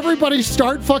 Everybody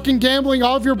start fucking gambling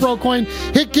all of your Brocoin.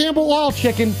 Hit gamble all,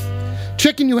 chicken.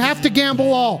 Chicken, you have to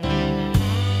gamble all.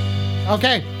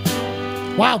 Okay.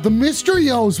 Wow, the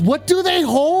Mysterios, what do they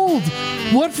hold?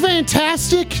 What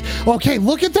fantastic. Okay,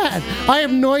 look at that. I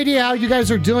have no idea how you guys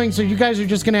are doing, so you guys are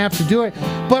just going to have to do it.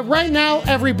 But right now,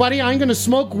 everybody, I'm going to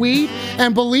smoke weed,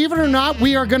 and believe it or not,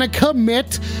 we are going to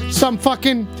commit some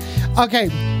fucking... Okay,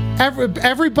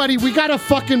 everybody, we gotta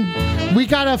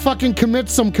fucking commit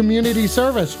some community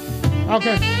service.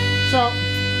 Okay, so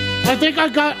I think I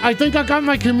got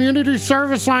my community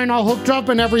service line all hooked up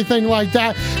and everything like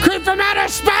that. Creep from outer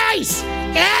space!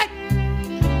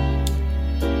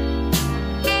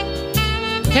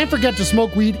 Can't forget to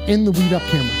smoke weed in the weed up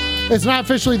camera. It's not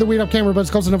officially the weed up camera, but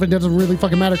it's close enough. It doesn't really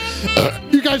fucking matter.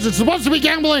 You guys are supposed to be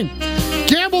gambling.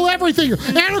 Gamble everything.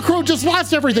 Anacro just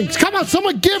lost everything. Come on,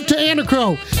 someone give to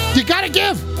Anacro. You gotta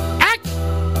give. Act.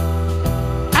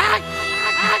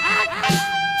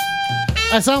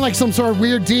 I sound like some sort of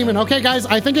weird demon. Okay, guys,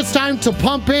 I think it's time to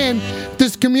pump in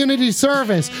this community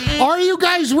service. Are you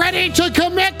guys ready to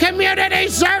commit community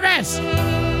service?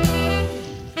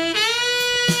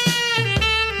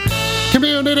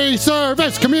 Community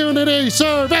service, community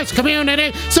service,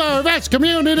 community service,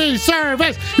 community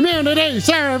service, community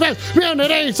service,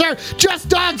 community service. Just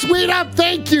Dogs, weed up.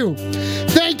 Thank you.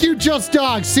 Thank you, Just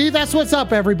Dogs. See, that's what's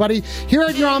up, everybody. Here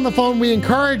at You're on the Phone, we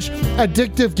encourage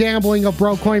addictive gambling of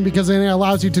Brocoin because it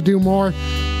allows you to do more.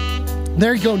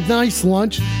 There you go. Nice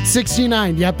lunch.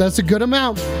 69. Yep, that's a good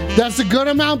amount. That's a good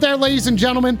amount there, ladies and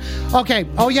gentlemen. Okay.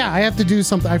 Oh, yeah, I have to do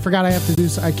something. I forgot I have to do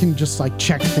so. I can just, like,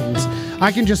 check things. I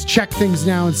can just check things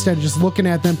now instead of just looking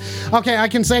at them. Okay, I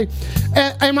can say,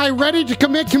 am I ready to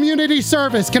commit community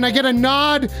service? Can I get a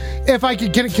nod? If I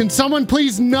could get it, can someone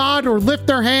please nod or lift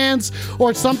their hands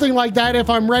or something like that if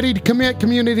I'm ready to commit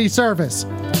community service?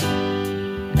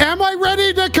 Am I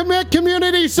ready to commit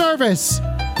community service?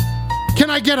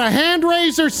 Can I get a hand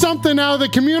raise or something out of the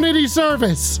community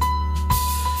service?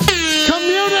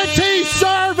 Community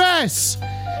service!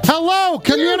 Hello,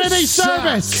 community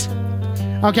service!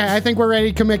 Okay, I think we're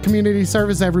ready to commit community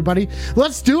service, everybody.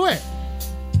 Let's do it.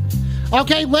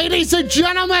 Okay, ladies and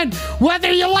gentlemen,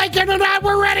 whether you like it or not,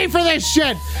 we're ready for this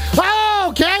shit. Oh,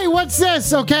 okay, what's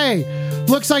this? Okay,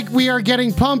 looks like we are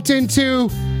getting pumped into...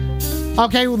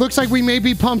 Okay, looks like we may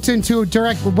be pumped into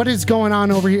direct... What is going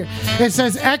on over here? It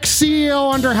says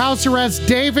ex-CEO under house arrest,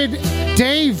 Dave...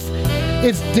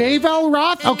 It's Dave L.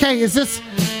 Roth? Okay, is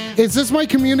this my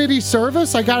community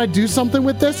service? I gotta do something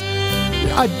with this?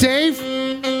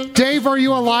 Dave, are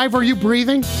you alive? Are you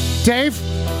breathing? Dave?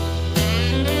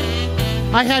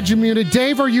 I had you muted.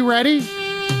 Dave, are you ready?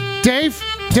 Dave,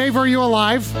 are you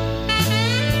alive?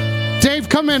 Dave,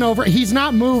 come in over. He's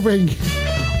not moving.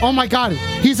 Oh my God,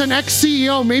 he's an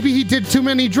ex-CEO. Maybe he did too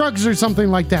many drugs or something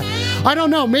like that. I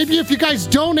don't know. Maybe if you guys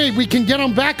donate, we can get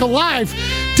him back alive.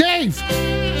 Dave,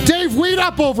 weed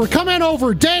up over. Come in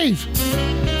over. Dave,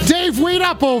 weed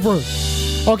up over.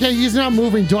 Okay, he's not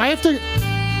moving. Do I have to...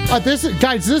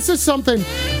 this is something...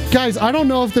 Guys, I don't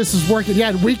know if this is working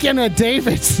yet. Weekend at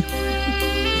David's.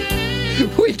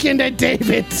 Weekend at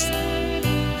David's.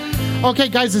 Okay,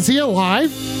 guys, is he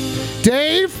alive?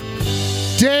 Dave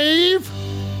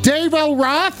L.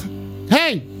 Roth?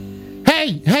 Hey,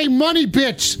 money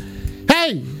bitch.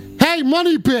 Hey,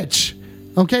 money bitch.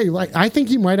 Okay, I think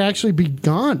he might actually be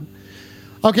gone.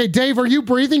 Okay, Dave, are you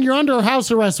breathing? You're under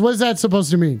house arrest. What is that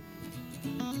supposed to mean?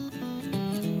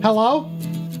 Hello?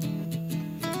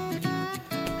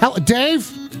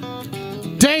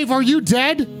 Dave, are you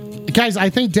dead? Guys, I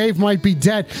think Dave might be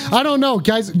dead. I don't know,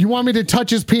 guys. You want me to touch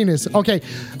his penis? Okay,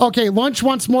 Lunch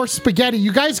wants more spaghetti.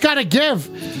 You guys gotta give.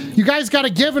 You guys gotta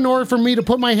give in order for me to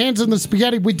put my hands in the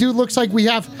spaghetti. Looks like we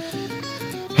have...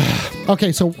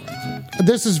 Okay, so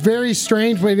this is very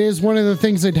strange, but it is one of the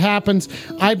things that happens.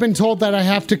 I've been told that I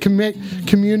have to commit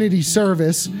community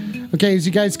service. Okay, as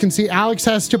you guys can see, Alex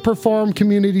has to perform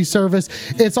community service.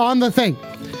 It's on the thing.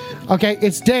 Okay,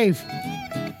 it's Dave.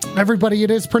 Everybody,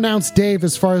 it is pronounced Dave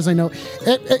as far as I know.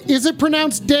 Is it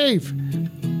pronounced Dave?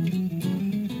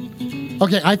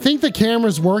 Okay, I think the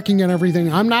camera's working and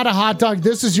everything. I'm not a hot dog.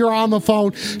 This is your on the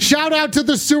phone. Shout out to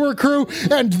the sewer crew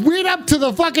and weed up to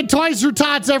the fucking Toys for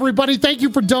Tots, everybody. Thank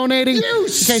you for donating.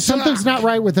 Okay, something's not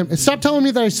right with him. Stop telling me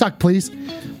that I suck, please.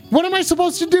 What am I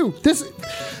supposed to do?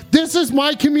 This is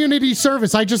my community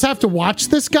service. I just have to watch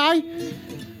this guy?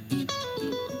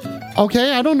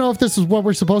 Okay, I don't know if this is what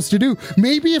we're supposed to do.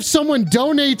 Maybe if someone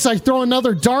donates, I throw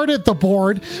another dart at the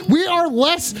board. We are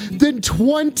less than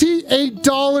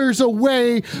 $28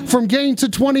 away from getting to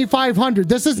 $2,500.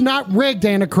 This is not rigged,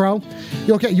 Anna Crow.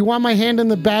 Okay, you want my hand in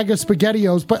the bag of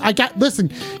SpaghettiOs, but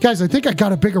listen, guys, I think I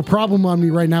got a bigger problem on me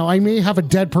right now. I may have a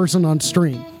dead person on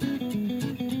stream.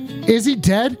 Is he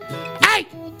dead? Hey!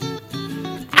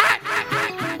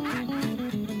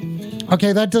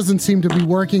 Okay, that doesn't seem to be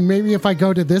working. Maybe if I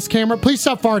go to this camera. Please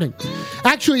stop farting.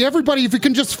 Actually, everybody, if you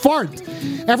can just fart.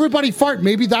 Everybody fart.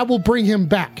 Maybe that will bring him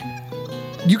back.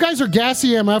 You guys are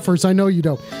gassy MFers. I know you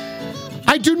don't.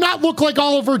 I do not look like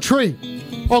Oliver Tree.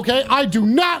 Okay? I do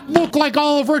not look like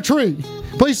Oliver Tree.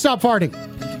 Please stop farting.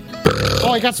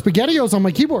 Oh, I got SpaghettiOs on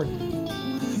my keyboard.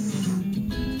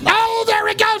 Oh, there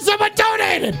we go. Someone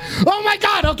donated. Oh, my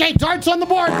God. Okay, darts on the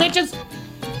board, bitches.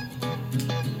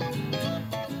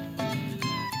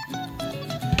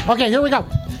 Okay, here we go.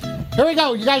 Here we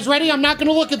go. You guys ready? I'm not going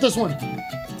to look at this one.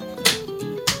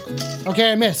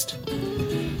 Okay, I missed.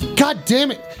 God damn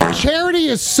it. Charity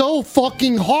is so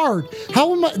fucking hard.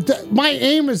 How am I? My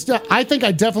aim is to, I think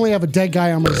I definitely have a dead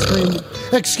guy on my screen.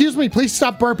 Excuse me, please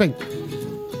stop burping.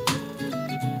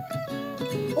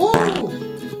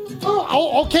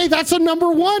 Oh, okay, that's a number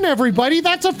one, everybody.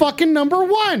 That's a fucking number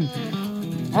one.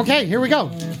 Okay, here we go.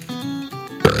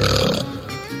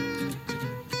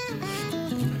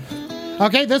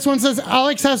 Okay, this one says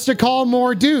Alex has to call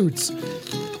more dudes.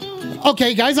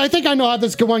 Okay, guys, I think I know how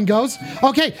this one goes.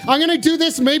 Okay, I'm gonna do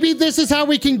this. Maybe this is how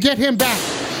we can get him back.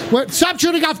 Stop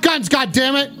shooting off guns,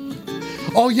 goddammit!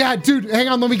 Oh yeah, dude, hang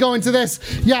on, let me go into this.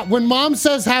 Yeah, when mom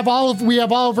says we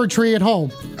have Oliver Tree at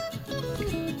home.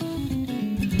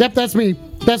 Yep, that's me.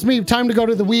 That's me. Time to go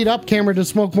to the weed up camera to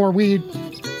smoke more weed.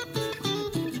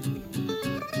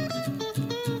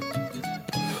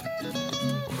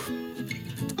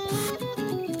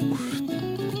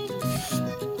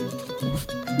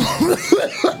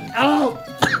 Oh.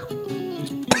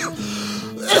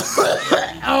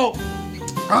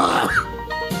 Oh.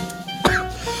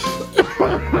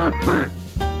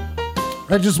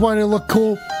 I just wanted to look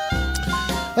cool.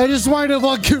 I just wanted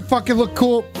to fucking look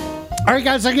cool. All right,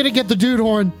 guys, I'm gonna get the dude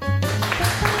horn.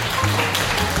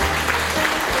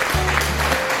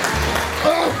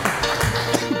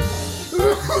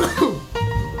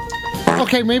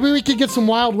 Okay, maybe we could get some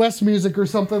Wild West music or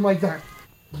something like that.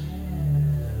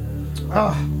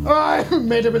 I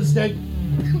made a mistake.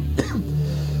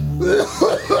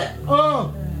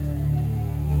 Oh.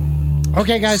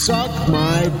 Okay, guys. Suck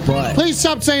my butt. Please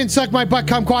stop saying suck my butt,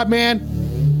 kumquat man.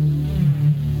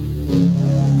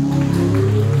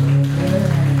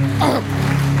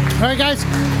 All right, guys.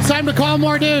 It's time to call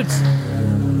more dudes.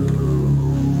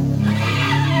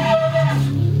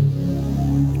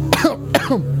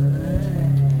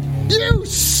 You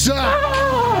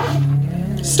suck.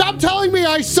 Stop telling me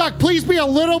I suck. Please be a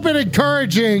little bit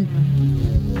encouraging.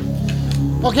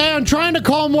 Okay, I'm trying to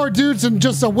call more dudes and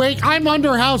just awake. I'm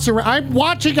under house arrest. I'm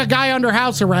watching a guy under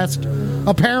house arrest,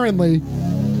 apparently.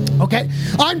 Okay,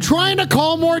 I'm trying to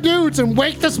call more dudes and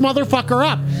wake this motherfucker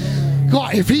up.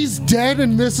 God, if he's dead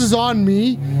and this is on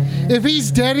me,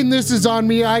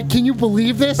 can you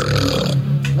believe this?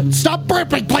 Stop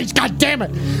burping, please,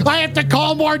 goddammit. I have to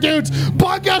call more dudes.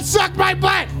 Bunga, suck my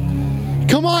butt.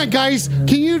 Come on, guys.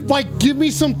 Can you, give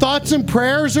me some thoughts and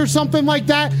prayers or something like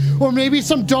that? Or maybe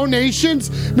some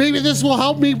donations? Maybe this will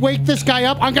help me wake this guy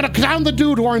up. I'm going to down the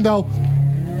dude horn, though.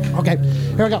 Okay,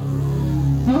 here we go.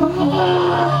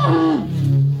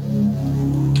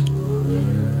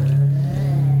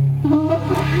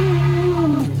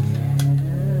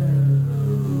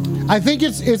 I think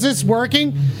is this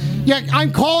working? Yeah,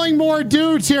 I'm calling more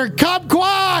dudes here.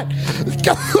 Kumquat!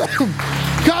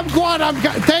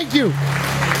 Kumquat, thank you.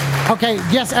 Okay,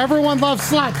 yes, everyone loves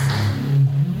sluts.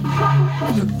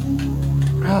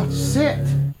 Oh, shit.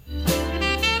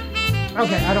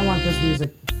 Okay, I don't want this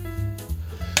music.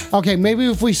 Okay, maybe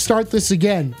if we start this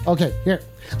again. Okay, here.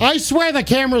 I swear the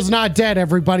camera's not dead,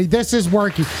 everybody. This is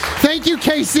working. Thank you,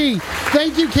 KC.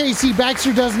 Thank you, KC.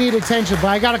 Baxter does need attention, but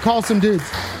I gotta call some dudes.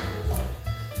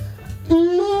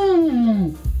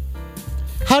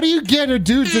 How do you get a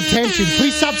dude's attention?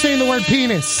 Please stop saying the word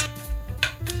penis.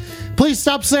 Please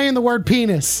stop saying the word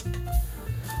penis.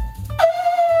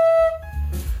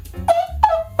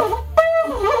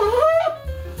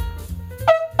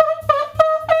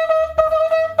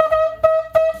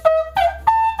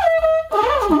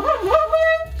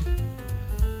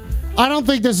 don't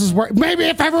think this is where. Maybe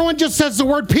if everyone just says the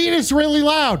word penis really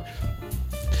loud.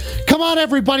 Come on,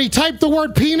 everybody. Type the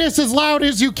word penis as loud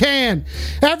as you can.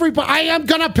 Everybody, I am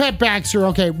gonna pet Baxter.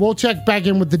 Okay, we'll check back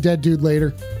in with the dead dude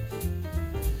later.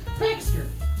 Baxter.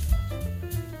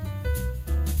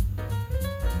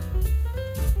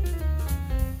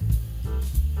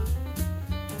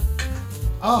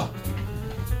 Oh.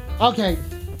 Okay.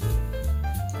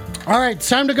 All right, it's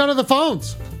time to go to the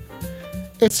phones.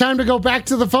 It's time to go back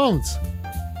to the phones.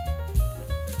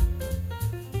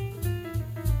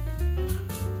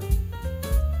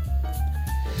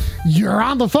 You're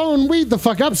on the phone. Weed the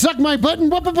fuck up. Suck my button.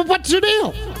 What's your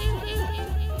deal?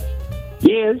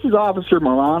 Yeah, this is Officer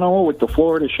Milano with the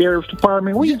Florida Sheriff's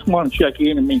Department. We just want to check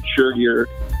in and make sure your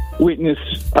witness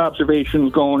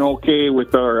observation's going okay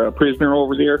with our prisoner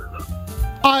over there.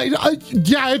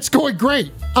 Yeah, it's going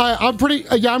great. I'm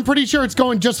pretty sure it's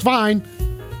going just fine.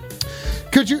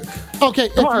 Could you? Okay.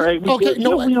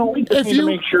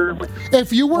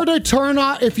 If you were to turn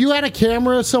off, if you had a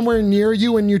camera somewhere near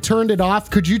you and you turned it off,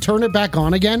 could you turn it back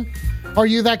on again? Are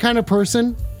you that kind of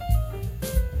person?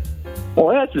 Well,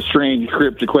 that's a strange,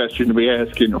 cryptic question to be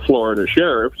asking a Florida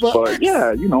sheriff, but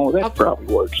yeah, that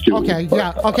probably works too. Okay,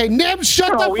 yeah, okay. Nib,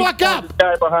 shut the fuck up!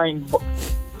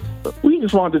 We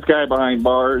just want this guy behind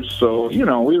bars, so we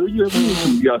need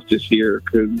some justice here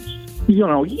because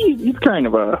he's kind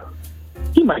of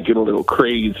he might get a little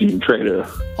crazy and try to.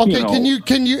 Okay,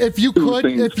 can you if you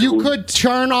could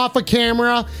turn off a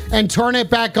camera and turn it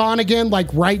back on again,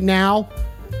 like right now?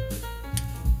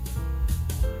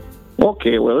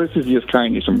 Okay, well, this is just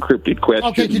kind of some cryptid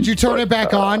questions. Okay, could you turn it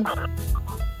back on?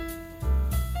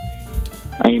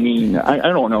 I mean, I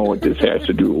don't know what this has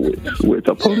to do with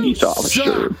a police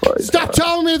officer. But, stop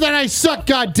telling me that I suck,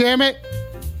 goddammit!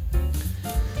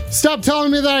 Stop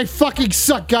telling me that I fucking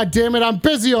suck, goddammit! I'm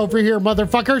busy over here,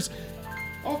 motherfuckers!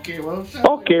 Okay, well,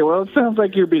 it sounds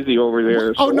like you're busy over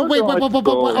there. Oh, no, wait,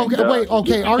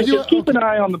 okay, are you... Just keep an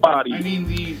eye on the body. I mean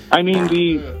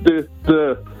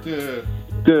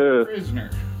the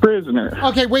prisoner.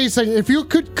 Okay, wait a second. If you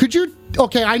could you...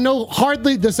 Okay, I know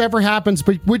hardly this ever happens,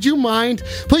 but would you mind...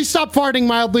 Please stop farting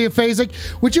mildly aphasic.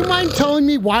 Would you mind telling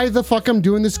me why the fuck I'm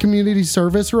doing this community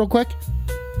service real quick?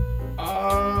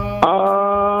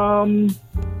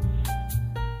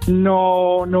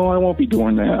 No, I won't be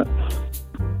doing that.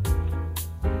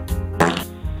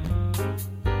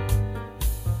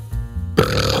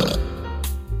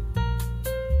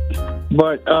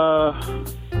 But,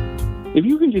 if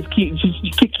you can just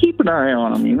keep an eye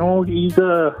on him, he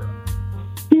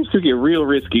seems to get real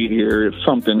risky here if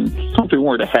something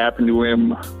were to happen to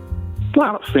him. A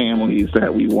lot of families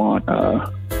that we want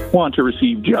to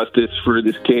receive justice for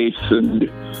this case, and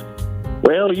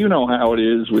well, you know how it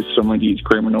is with some of these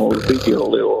criminals. They get a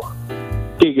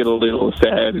little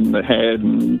sad in the head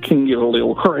and can get a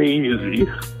little crazy.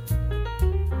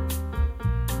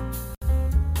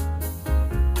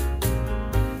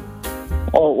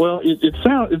 Oh, well, it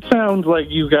sounds like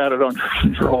you got it under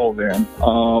control then.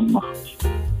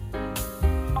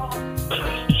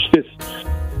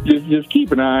 Just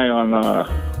keep an eye on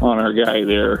our guy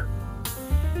there.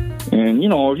 And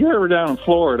if you're ever down in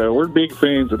Florida, we're big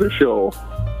fans of the show.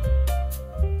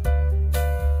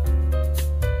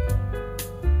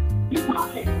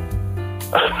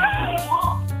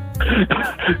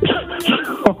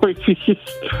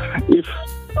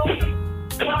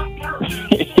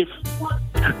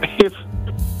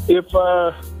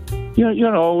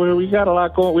 We got a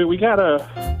lot going.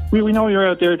 We know you're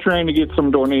out there trying to get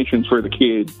some donations for the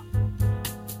kids.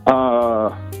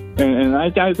 And I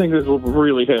think this will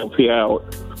really help you out.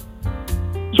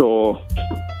 So,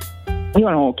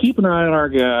 keep an eye on our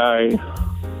guy.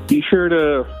 Be sure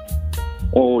to,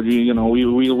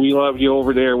 we love you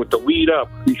over there with the weed up.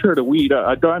 Be sure to weed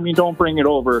up. Don't bring it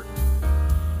over.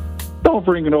 Don't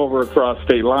bring it over across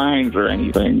state lines or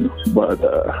anything. But,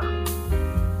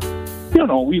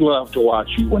 we love to watch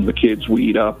you when the kids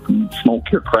weed up and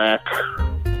smoke your crack.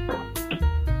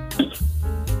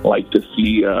 Like to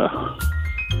see,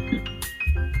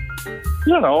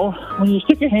 when you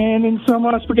stick a hand in some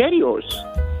SpaghettiOs.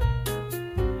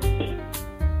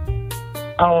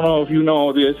 I don't know if you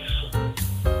know this.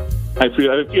 I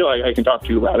feel like I can talk to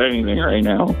you about anything right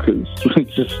now because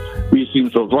we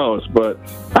seem so close. But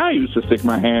I used to stick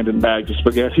my hand in bags of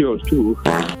SpaghettiOs too.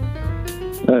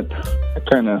 That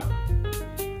kind of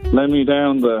led me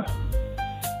down the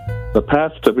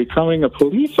path to becoming a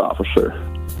police officer.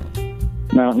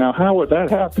 Now, how would that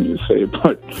happen, you say?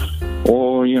 But,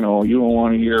 you don't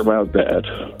want to hear about that.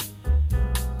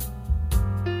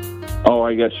 Oh,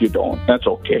 I guess you don't. That's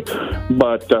okay.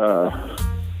 But,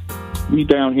 me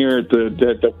down here at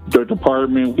the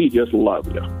department, we just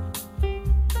love you.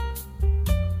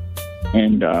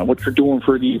 And what you're doing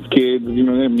for these kids,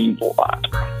 that means a lot.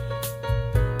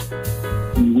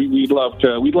 We'd love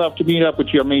to meet up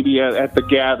with you maybe at the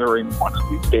gathering one of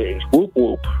these days. Whoop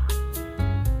whoop.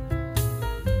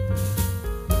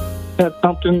 That's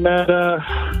something that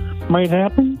might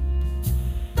happen?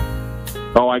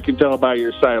 Oh, I can tell by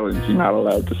your silence you're not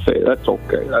allowed to say. That's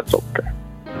okay.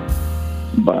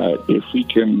 But if we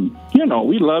can,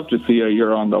 we'd love to see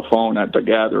you're on the phone at the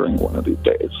gathering one of these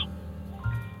days.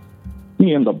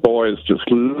 Me and the boys just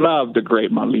love the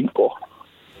great Malenko.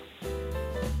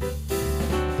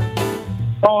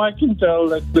 Oh, I can tell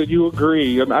that you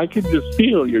agree, and I can just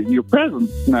feel your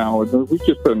presence now. We've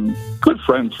just been good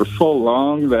friends for so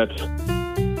long that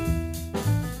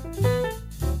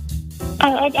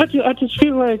I just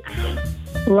feel like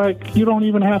you don't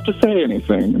even have to say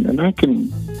anything, and I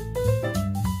can.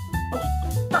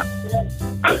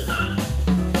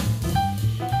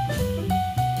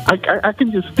 I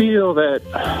can just feel that.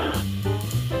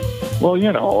 Well,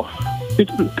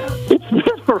 it's been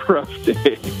a rough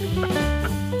day.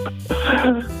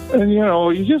 And,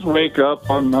 you just wake up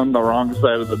on the wrong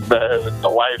side of the bed and the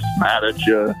wife's mad at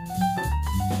you.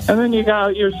 And then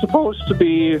you're supposed to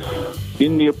be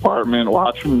in the apartment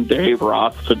watching Dave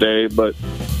Roth today, but,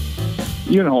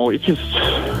 it just,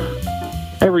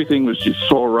 everything was just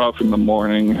so rough in the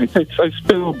morning. I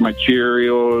spilled my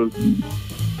Cheerios.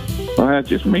 Well, that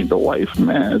just made the wife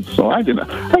mad. So I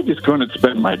just couldn't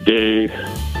spend my day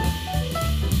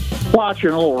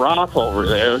watching old Roth over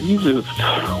there. He's just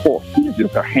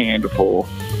a handful.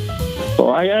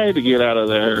 So I had to get out of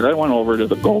there. I went over to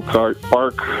the go-kart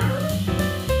park.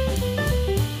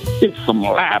 Did some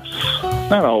laps.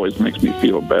 That always makes me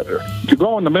feel better. To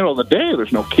go in the middle of the day,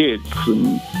 there's no kids.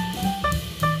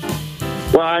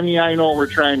 I know we're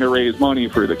trying to raise money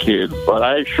for the kids, but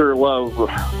I sure love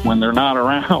when they're not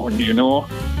around,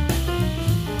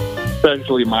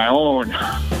 Especially my own.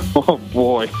 Oh,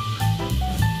 boy.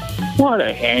 What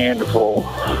a handful.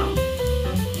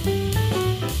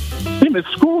 They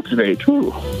missed school today,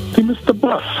 too. They missed the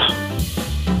bus.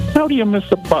 How do you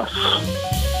miss a bus?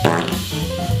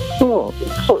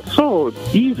 So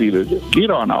easy to just get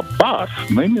on a bus,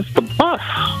 and they missed the bus.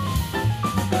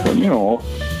 Well,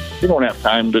 you don't have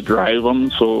time to drive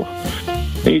them, so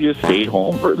they just stayed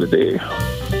home for the day.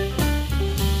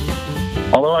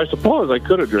 Although I suppose I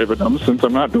could have driven them since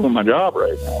I'm not doing my job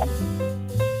right now.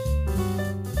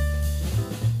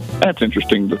 That's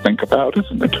interesting to think about,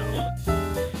 isn't it?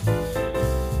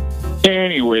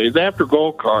 Anyways, after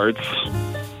go-karts,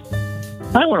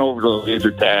 I went over to the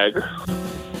laser tag.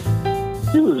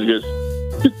 It was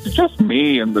just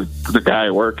me and the guy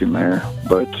working there,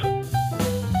 but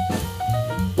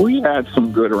we had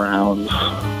some good rounds.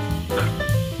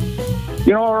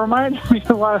 It reminded me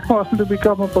of why I wanted to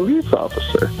become a police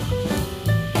officer.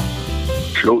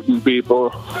 Shooting people.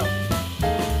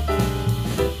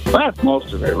 That's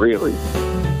most of it, really.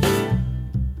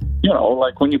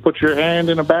 Like when you put your hand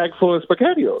in a bag full of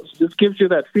SpaghettiOs. It just gives you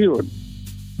that feeling.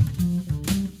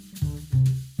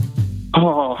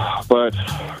 Oh, but,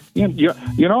 I'm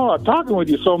talking with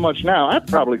you so much now, I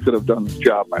probably could have done this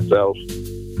job myself.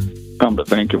 Come to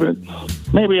think of it.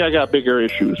 Maybe I got bigger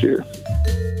issues here.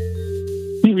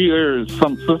 Maybe there's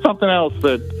something else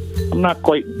that I'm not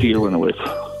quite dealing with.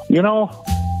 Oh,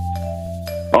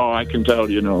 I can tell,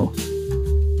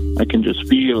 I can just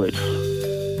feel it.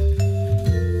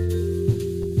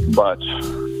 But,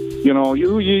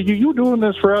 you doing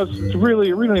this for us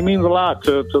really, really means a lot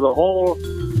to the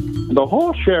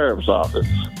whole sheriff's office.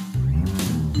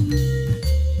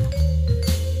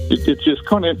 It just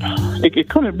couldn't. It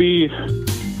couldn't be.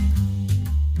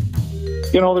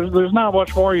 There's not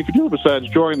much more you can do besides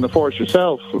join the force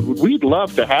yourself. We'd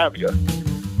love to have you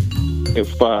if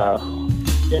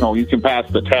you can pass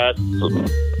the test.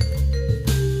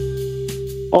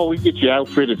 We get you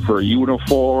outfitted for a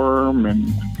uniform,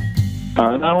 and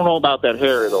I don't know about that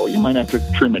hair though. You might have to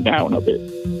trim it down a bit.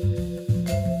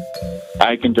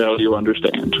 I can tell you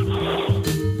understand.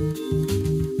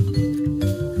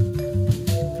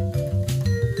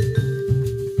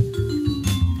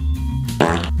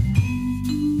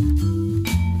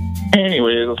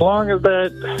 Anyways, as long as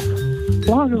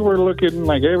we're looking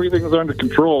like everything's under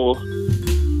control,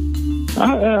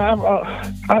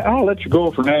 I'll let you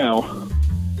go for now.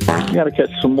 You got to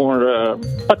catch some more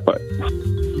putt-putt.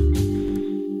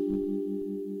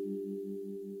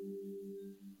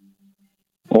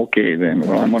 Okay, then.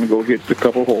 Well, I'm going to go hit a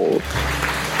couple holes.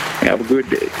 Have a good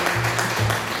day.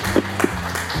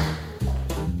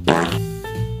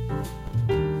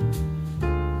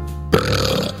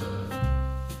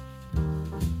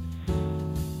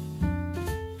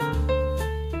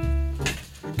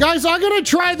 Guys, I'm gonna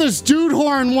try this dude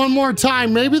horn one more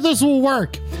time. Maybe this will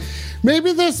work.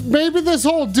 Maybe this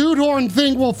whole dude horn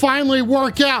thing will finally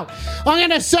work out. I'm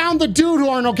gonna sound the dude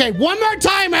horn. Okay, one more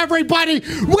time, everybody.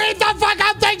 Wait the fuck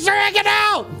up! Thanks for hanging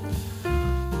out.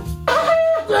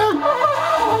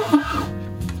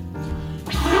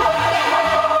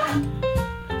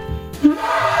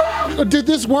 Did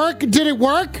this work? Did it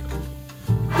work?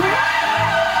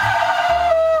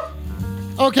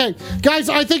 Okay, guys,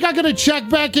 I think I'm gonna check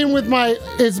back in with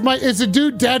is the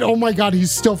dude dead? Oh my god, he's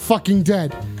still fucking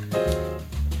dead.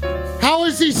 How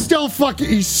is he still fucking?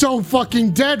 He's so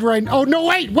fucking dead right now. Oh no,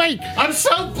 wait. I'm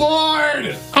so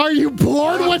bored. Are you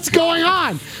bored? What's going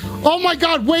on? Oh my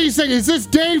god, wait a second. Is this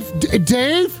Dave?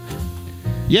 Dave?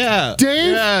 Yeah.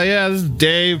 Dave? Yeah, this is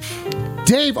Dave.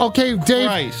 Dave, okay, Dave.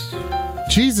 Christ.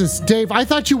 Jesus, Dave, I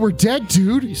thought you were dead,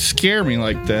 dude. You scare me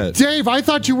like that. Dave, I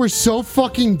thought you were so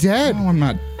fucking dead. No, I'm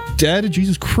not dead.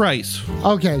 Jesus Christ.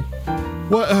 Okay.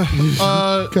 What?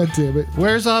 God damn it.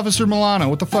 Where's Officer Milano?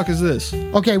 What the fuck is this?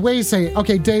 Okay, wait a second.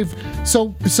 Okay, Dave.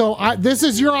 So this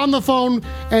is you're on the phone,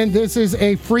 and this is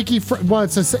a freaky.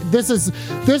 This is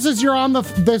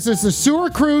the Sewer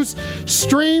Cruise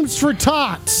Streams for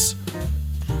Tots.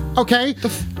 Okay,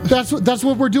 that's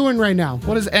what we're doing right now.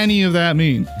 What does any of that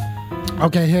mean?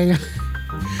 Okay, hey.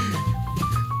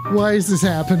 Why is this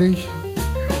happening?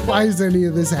 Why is any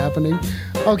of this happening?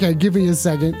 Okay, give me a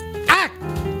second.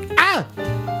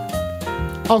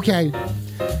 Okay.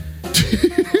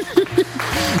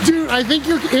 Dude, I think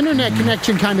your internet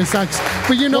connection kind of sucks.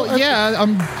 But you know... Well, yeah,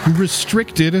 I'm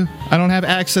restricted. I don't have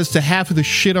access to half of the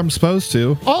shit I'm supposed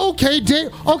to. Okay, Dave.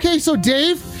 Okay, so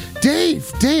Dave,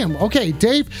 damn. Okay,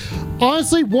 Dave,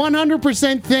 honestly,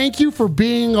 100% thank you for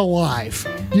being alive.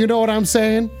 You know what I'm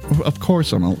saying? Of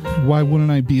course I'm alive. Why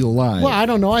wouldn't I be alive? Well, I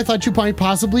don't know. I thought you might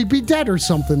possibly be dead or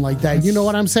something like that. You know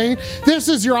what I'm saying? This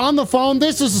is You're on the Phone.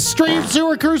 This is a Stream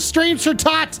Sewer Cruise Streams for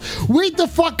Tots. Wake the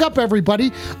fuck up,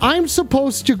 everybody. I'm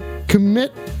supposed to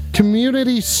commit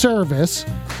community service.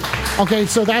 Okay,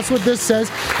 so that's what this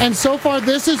says. And so far,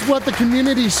 this is what the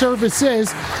community service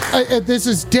is. This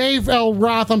is Dave L.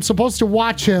 Roth. I'm supposed to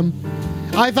watch him.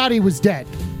 I thought he was dead.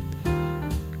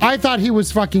 I thought he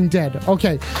was fucking dead.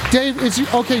 Okay, Dave,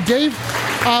 Dave,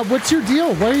 what's your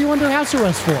deal? What are you under house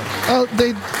arrest for?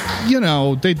 They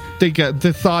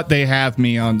thought they have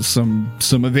me on some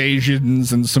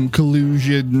evasions and some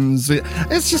collusions.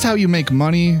 It's just how you make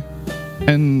money,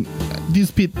 and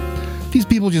these people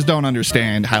just don't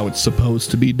understand how it's supposed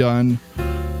to be done.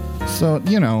 So,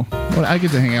 I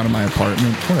get to hang out in my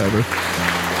apartment, whatever.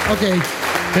 Okay.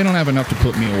 They don't have enough to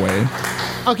put me away.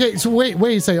 Okay, so wait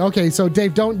a second. Okay, so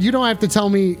Dave, you don't have to tell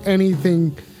me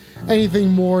anything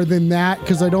more than that,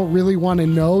 because I don't really want to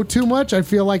know too much. I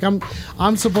feel like I'm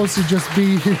supposed to just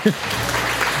be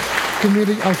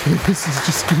committing. Okay, this is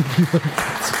just gonna be like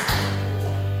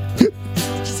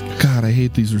God, I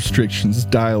hate these restrictions.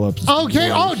 Dial-ups. Okay.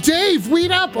 Oh, Dave,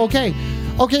 weed up. Okay,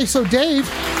 so Dave,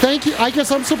 thank you. I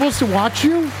guess I'm supposed to watch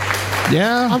you.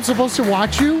 Yeah. I'm supposed to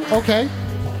watch you. Okay.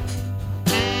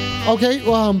 Okay.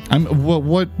 What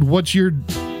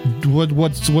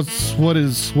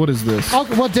is this?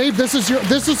 Okay, well, Dave, this is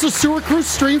the Sewer Cruise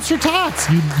Streams for Tots.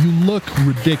 You look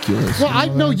ridiculous. Well, I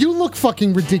know you look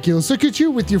fucking ridiculous. Look at you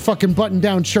with your fucking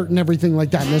button-down shirt and everything like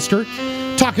that, mister.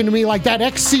 Talking to me like that,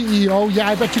 ex-CEO. Yeah,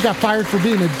 I bet you got fired for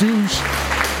being a douche.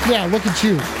 Yeah, look at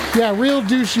you. Yeah, real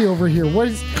douchey over here. What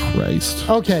is... Christ.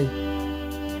 Okay,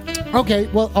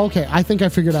 I think I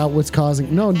figured out what's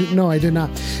causing... No, I did not.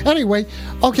 Anyway,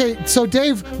 okay, so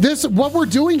Dave, what we're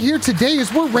doing here today is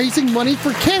we're raising money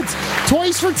for kids.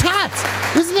 Toys for Tots.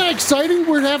 Isn't that exciting?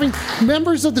 We're having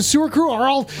members of the sewer crew are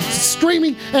all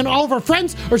streaming, and all of our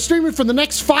friends are streaming for the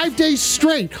next 5 days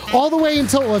straight, all the way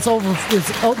until until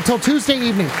Tuesday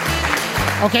evening.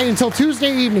 Okay, until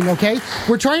Tuesday evening, okay?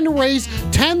 We're trying to raise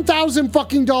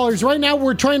 $10,000 right now.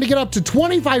 We're trying to get up to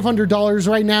 $2,500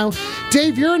 right now.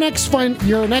 Dave, you're an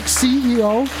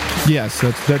ex-CEO. Yes,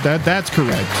 that's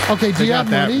correct. Okay, do you have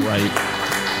money? That right.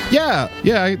 Yeah.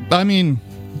 I mean,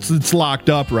 it's locked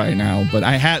up right now, but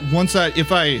I had once I'm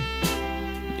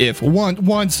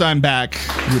back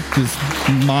with this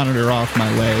monitor off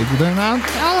my leg, then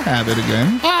I'll have it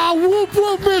again. Ah, whoop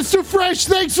whoop, Mr. Fresh.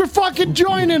 Thanks for fucking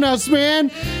joining us,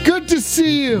 man. Good to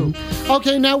see you.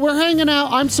 Okay, now we're hanging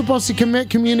out. I'm supposed to commit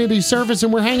community service,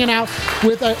 and we're hanging out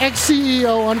with an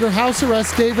ex-CEO under house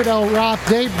arrest, David L. Roth.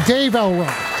 Dave L.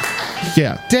 Roth.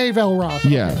 Yeah. Dave L. Roth.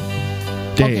 Yeah.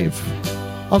 Dave.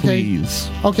 Okay. Please.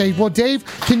 Okay, well, Dave,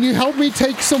 can you help me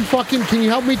take phone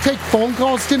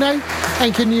calls tonight?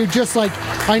 And can you just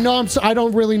I know I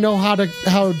don't really know how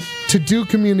to do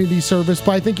community service,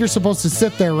 but I think you're supposed to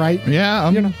sit there, right?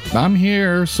 Yeah, I'm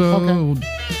here, so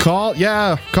calls.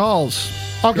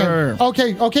 Okay. Sure.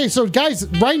 Okay. So, guys,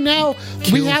 right now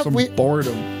we have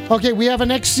boredom. Okay, we have an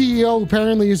ex-CEO who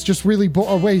apparently is just really bored.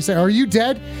 Oh, wait, are you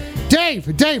dead, Dave?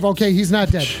 Okay, he's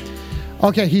not dead.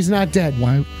 Okay, he's not dead.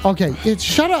 Why? Okay,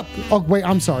 shut up. Oh, wait,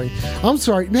 I'm sorry. Hey,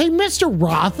 Mr.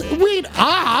 Roth, weed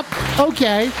up.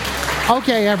 Okay,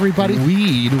 everybody.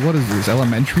 Weed? What is this?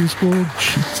 Elementary school?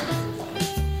 Jeez.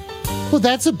 Well,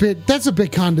 that's a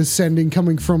bit condescending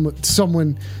coming from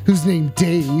someone who's named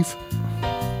Dave.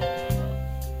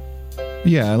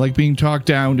 Yeah, like being talked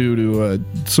down to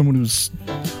someone who's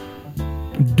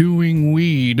doing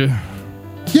weed.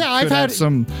 Yeah, I've had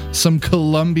some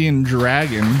Colombian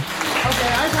dragon. Okay,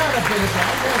 I've had a bit of that.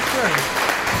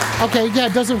 Yeah, sure. Okay, yeah,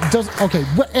 it doesn't. Okay,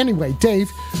 but anyway, Dave,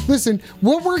 listen.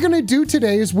 What we're gonna do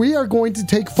today is we are going to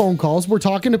take phone calls. We're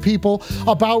talking to people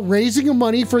about raising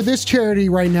money for this charity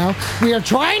right now. We are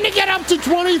trying to get up to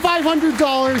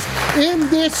 $2,500 in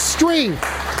this stream.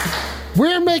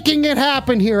 We're making it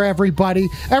happen here, everybody.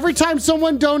 Every time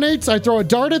someone donates, I throw a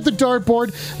dart at the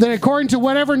dartboard. Then, according to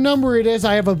whatever number it is,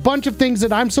 I have a bunch of things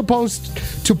that I'm supposed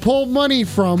to pull money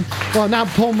from. Well, not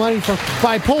pull money from, but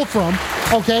I pull from.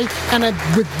 Okay? And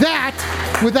with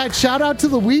that, shout out to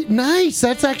the wheat. Nice.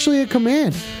 That's actually a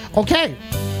command. Okay.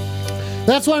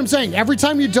 That's what I'm saying. Every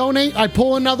time you donate, I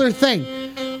pull another thing.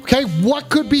 Okay? What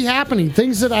could be happening?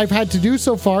 Things that I've had to do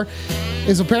so far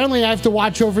is apparently I have to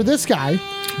watch over this guy.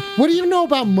 What do you know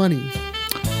about money?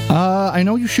 I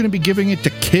know you shouldn't be giving it to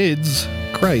kids.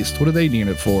 Christ, what do they need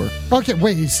it for? Okay,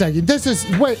 wait a second. This is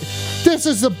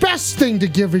the best thing to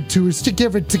give it to, is to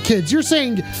give it to kids. You're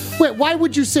saying, wait, why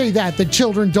would you say that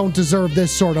children don't deserve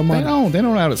this sort of money? They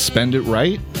don't know how to spend it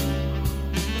right.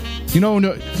 You know,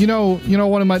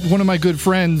 one of my good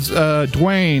friends,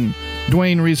 Dwayne.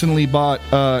 Dwayne recently bought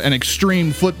an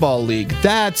extreme football league.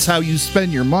 That's how you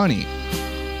spend your money.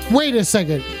 Wait a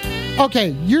second. Okay,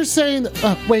 you're saying...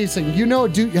 wait a second. You know a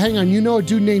dude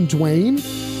named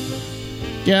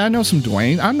Dwayne? Yeah, I know some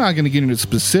Dwayne. I'm not going to get into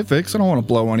specifics. I don't want to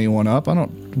blow anyone up.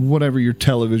 Whatever your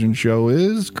television show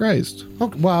is. Christ.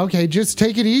 Okay, just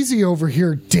take it easy over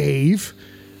here, Dave.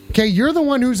 Okay, you're the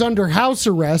one who's under house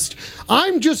arrest.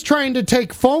 I'm just trying to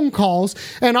take phone calls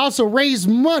and also raise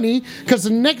money because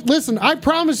listen, I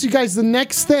promise you guys the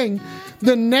next thing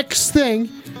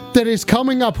that is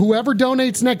coming up, whoever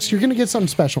donates next, you're going to get something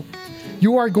special.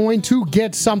 You are going to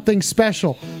get something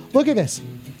special. Look at this.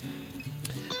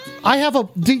 I have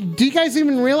do you guys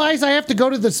even realize I have to go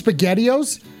to the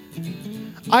SpaghettiOs?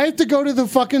 I have to go to the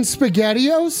fucking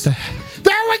SpaghettiOs?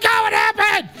 There we go, it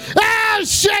happened! Oh,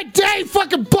 shit, Dave,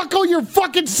 fucking buckle your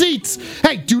fucking seats.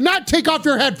 Hey, do not take off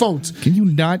your headphones. Can you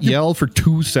not yell for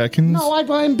 2 seconds? No,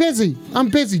 I'm busy.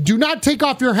 Do not take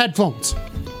off your headphones.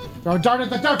 Throw a dart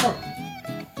at the dartboard.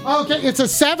 Okay, it's a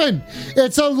 7.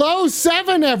 It's a low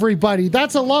 7, everybody.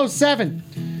 That's a low 7.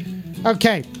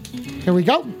 Okay, here we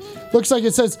go. Looks like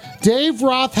it says, Dave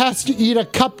Roth has to eat a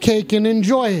cupcake and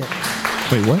enjoy it.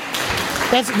 Wait, what?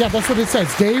 That's what it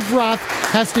says. Dave Roth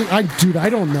has to... I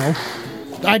don't know.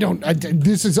 I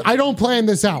don't plan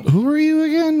this out. Who are you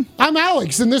again? I'm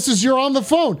Alex, and this is You're on the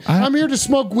Phone. I'm here to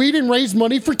smoke weed and raise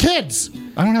money for kids.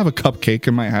 I don't have a cupcake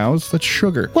in my house. That's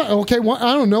sugar. Well, okay,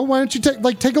 I don't know. Why don't you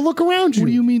take a look around you? What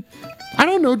do you mean? I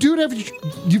don't know, dude.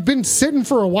 You've been sitting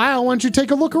for a while. Why don't you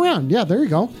take a look around? Yeah, there you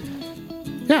go.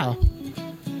 Yeah.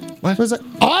 What was that?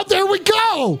 Oh, there we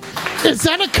go. Is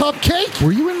that a cupcake?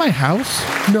 Were you in my house?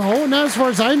 No, not as far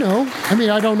as I know. I mean,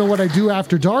 I don't know what I do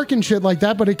after dark and shit like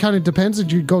that, but it kind of depends.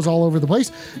 It goes all over the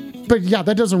place. But yeah,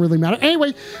 that doesn't really matter.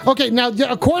 Anyway, okay, now,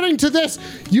 according to this,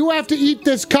 you have to eat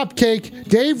this cupcake.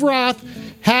 Dave Roth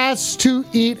has to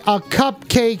eat a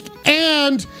cupcake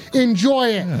and enjoy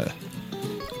it. Yeah.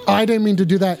 Oh, I didn't mean to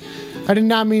do that. I did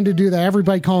not mean to do that.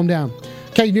 Everybody calm down.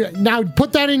 Okay, now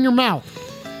put that in your mouth.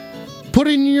 Put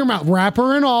it in your mouth.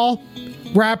 Wrapper and all.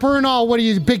 Wrapper and all. What are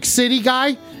you, big city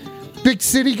guy? Big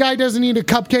city guy doesn't eat a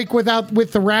cupcake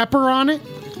with the wrapper on it?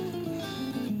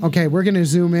 Okay, we're going to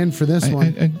zoom in for this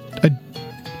one.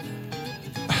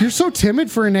 You're so timid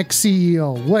for an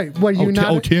ex-CEO. What are you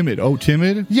not? Timid. Oh,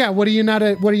 timid? Yeah, what are you not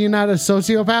a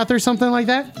sociopath or something like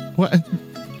that? What?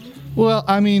 Well,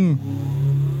 I mean,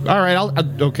 all right,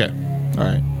 okay. All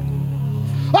right.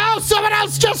 Oh, someone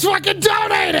else just fucking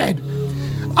donated!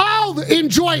 Oh,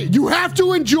 enjoy it. You have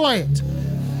to enjoy it.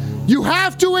 You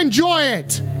have to enjoy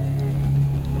it.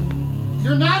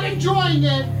 You're not enjoying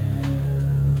it.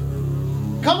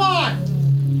 Come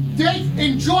on. Dave,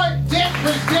 enjoy. Dave,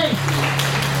 wait, Dave.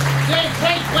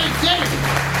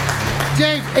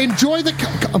 Dave, enjoy the.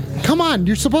 Come on,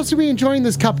 you're supposed to be enjoying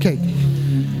this cupcake.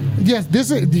 Yes,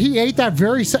 he ate that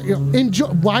very. Enjoy.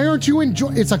 Why aren't you enjoy?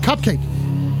 It's a cupcake.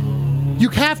 You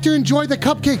have to enjoy the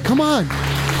cupcake. Come on.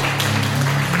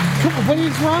 What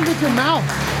is wrong with your mouth?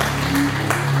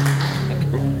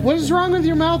 What is wrong with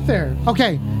your mouth there?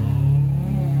 Okay.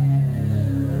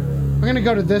 We're gonna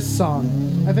go to this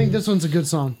song. I think this one's a good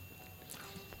song.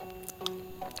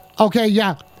 Okay,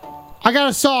 yeah. I got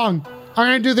a song. I'm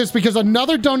gonna do this because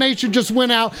another donation just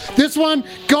went out. This one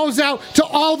goes out to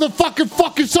all the fucking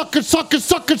sucker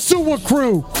sewer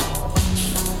crew.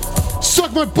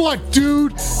 Suck my butt,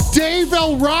 dude. Dave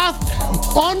L.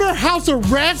 Roth, under house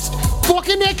arrest.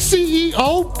 Fucking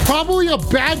ex-CEO, probably a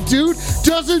bad dude,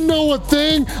 doesn't know a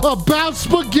thing about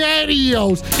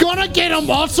SpaghettiOs. Gonna get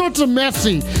him all sorts of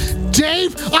messy.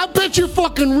 Dave, I bet you're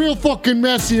fucking real fucking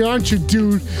messy, aren't you,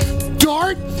 dude?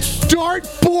 Dart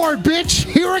board, bitch.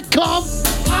 Here it comes.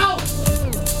 Ow!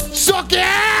 Suck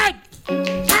it!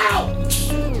 Ow!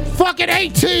 Fucking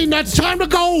 18. That's time to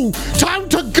go. Time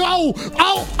to go.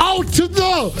 Out to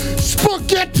the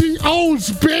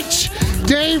SpaghettiOs, bitch.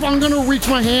 Dave, I'm gonna reach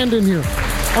my hand in here.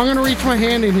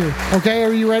 Okay,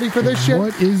 are you ready for this shit?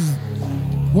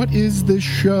 What is this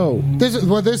show?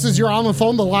 This is your On the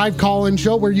Phone, the live call-in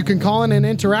show where you can call in and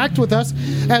interact with us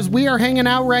as we are hanging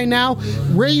out right now,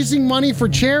 raising money for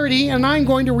charity, and I'm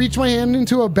going to reach my hand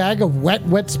into a bag of wet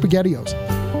SpaghettiOs.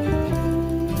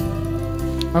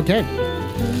 Okay.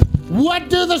 What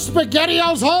do the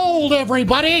SpaghettiOs hold,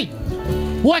 everybody?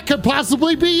 What could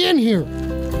possibly be in here?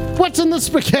 What's in the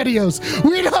SpaghettiOs?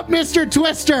 Read up, Mr.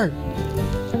 Twister.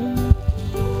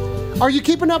 Are you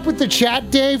keeping up with the chat,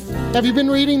 Dave? Have you been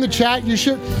reading the chat? You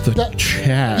should. The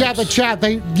chat. Yeah, the chat.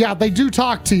 They do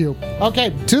talk to you.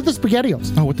 Okay, to the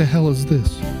SpaghettiOs. Oh, what the hell is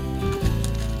this?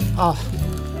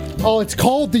 Oh, it's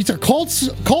cold. These are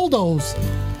coldos.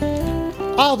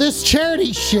 Oh, this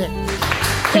charity shit.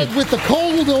 With the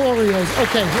cold Oreos.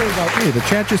 Okay, here we go. Hey, the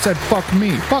chat just said fuck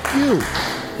me. Fuck you.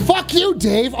 Fuck you,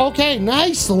 Dave. Okay,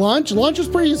 nice lunch. Lunch is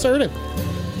pretty assertive.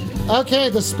 Okay,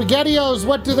 the SpaghettiOs,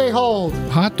 what do they hold?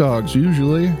 Hot dogs,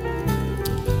 usually.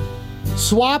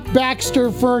 Swap Baxter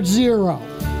for 0.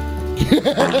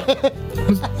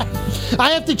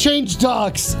 I have to change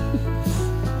dogs.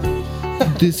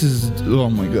 This is... Oh,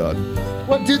 my God.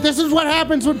 Well, dude, this is what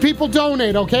happens when people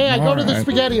donate, okay? I go to the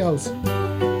SpaghettiOs.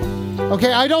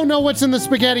 Okay, I don't know what's in the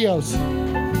SpaghettiOs.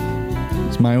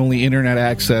 It's my only internet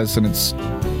access, and it's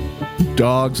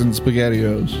dogs and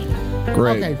SpaghettiOs.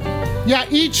 Great. Okay. Yeah,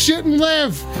 eat shit and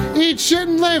live. Eat shit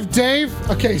and live, Dave.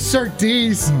 Okay, Cert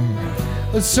D's.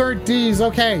 Cert D's,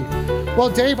 okay. Well,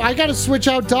 Dave, I gotta switch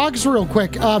out dogs real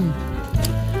quick. You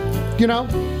know?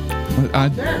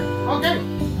 There. Okay.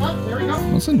 Oh, there we go.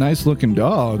 That's a nice looking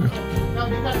dog. No,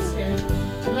 you gotta stand.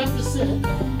 You have to sit.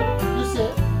 You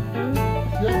sit.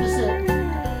 You have to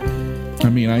sit. I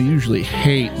mean, I usually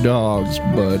hate dogs,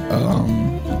 but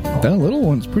that little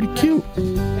one's pretty cute.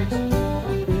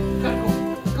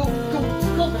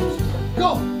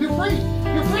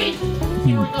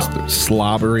 They're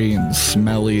slobbery and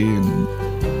smelly and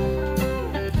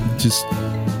just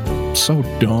so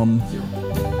dumb.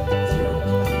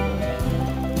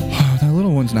 That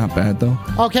little one's not bad though.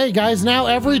 Okay, guys. Now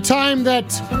every time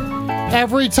that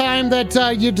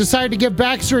you decide to give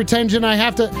Baxter attention, I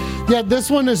have to. Yeah, this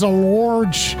one is a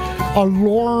large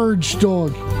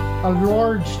dog. A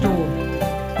large dog.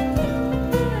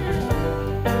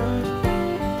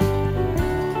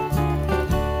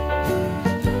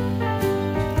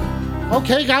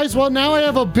 Okay, guys, well, now I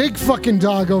have a big fucking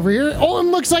dog over here. Oh,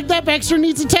 and looks like that Baxter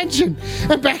needs attention.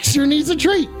 And Baxter needs a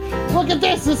treat. Look at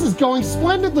this. This is going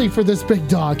splendidly for this big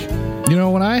dog. You know,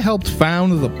 when I helped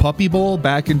found the Puppy Bowl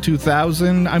back in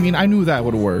 2000, I mean, I knew that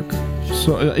would work.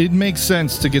 So it makes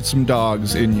sense to get some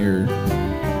dogs in your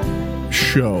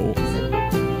show.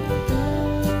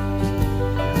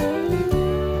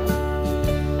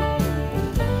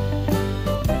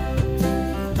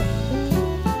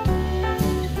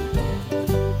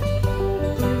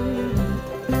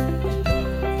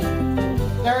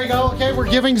 Okay, we're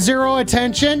giving 0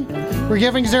 attention. We're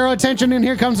giving 0 attention, and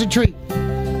here comes a treat.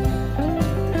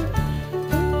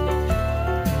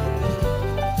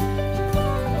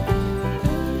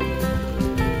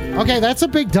 Okay, that's a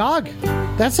big dog.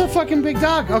 That's a fucking big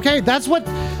dog. Okay, that's what...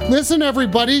 Listen,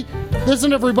 everybody.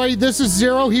 This is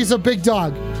 0. He's a big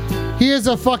dog. He is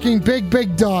a fucking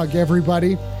big dog,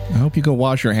 everybody. I hope you go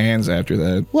wash your hands after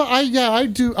that. Well, I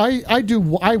do.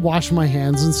 I wash my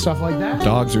hands and stuff like that.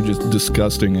 Dogs are just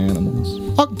disgusting animals.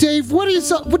 Dave,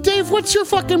 Dave, what's your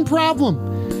fucking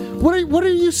problem? What are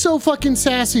you so fucking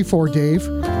sassy for, Dave?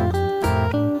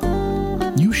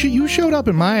 You showed up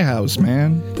in my house,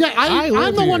 man. Yeah,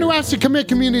 I'm the one who has to commit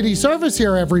community service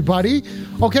here, everybody.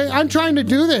 Okay, I'm trying to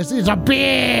do this. It's a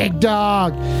big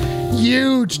dog.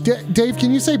 Huge. Dave,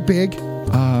 can you say big?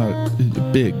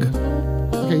 Big.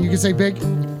 Okay, you can say big?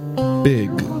 Big.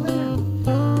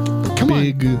 Come on.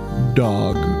 Big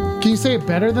dog. Can you say it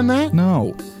better than that?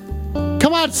 No.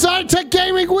 Come on, Scientech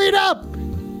Gaming, weed up!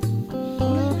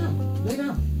 Lay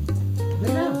down.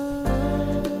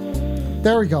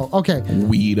 There we go. Okay.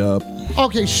 Weed up.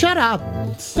 Okay, shut up.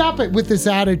 Stop it with this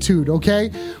attitude,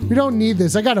 okay? We don't need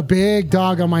this. I got a big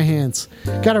dog on my hands.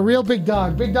 Got a real big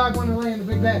dog. Big dog want to lay in the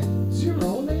big bed.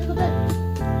 Zero, lay in the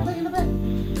bed. Lay in the bed.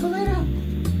 Go lay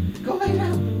down. Go lay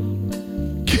down.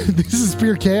 This is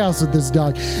pure chaos with this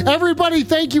dog. Everybody,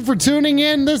 thank you for tuning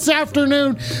in this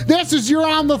afternoon. This is You're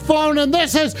on the Phone, and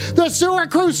this is the Sewer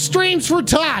Crew Streams for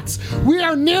Tots. We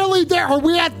are nearly there. Are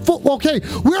we at okay,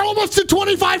 we're almost at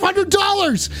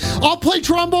 $2,500. I'll play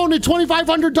trombone at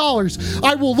 $2,500.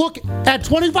 I will look at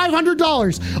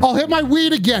 $2,500. I'll hit my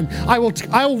weed again. I will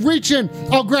reach in.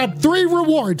 I'll grab 3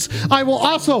 rewards. I will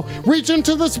also reach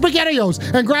into the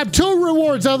SpaghettiOs and grab 2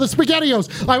 rewards out of the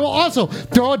SpaghettiOs. I will also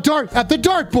throw a dart at the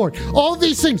dartboard. All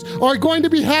these things are going to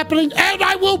be happening, and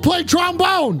I will play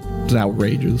trombone. It's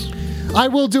outrageous. I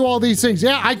will do all these things.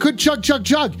 Yeah, I could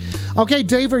chug. Okay,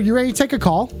 Dave, are you ready to take a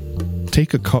call?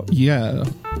 Take a call? Yeah.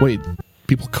 Wait,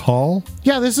 people call?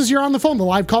 Yeah, this is You're on the Phone, the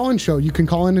live call-in show. You can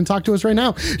call in and talk to us right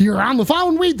now. You're on the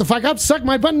phone. Weed the fuck up. Suck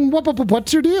my button.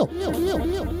 What's your deal?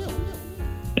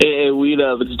 Hey, weed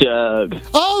up. It's Doug.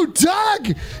 Oh,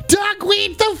 Doug! Doug,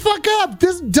 weed the fuck up.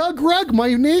 This is Doug Rugg,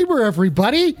 my neighbor,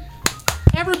 everybody.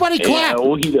 Everybody clap. Yeah,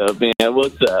 weed up, man.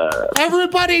 What's up?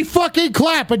 Everybody fucking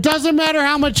clap. It doesn't matter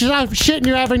how much shit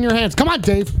you have in your hands. Come on,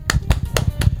 Dave.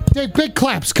 Dave, big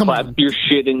claps. Come on. Clap your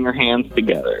shit in your hands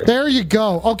together. There you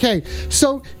go. Okay,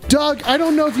 so, Doug, I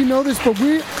don't know if you know this, but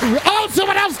oh,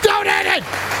 someone else donated!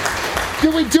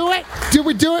 Did we do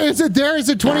it? Is it there? Is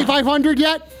it 2,500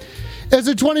 yet? Is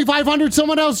it 2,500?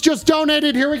 Someone else just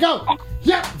donated. Here we go.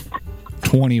 Yep.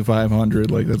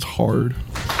 2,500. Like, that's hard.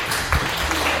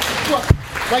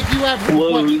 Like you have.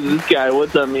 Whoa, who's this guy?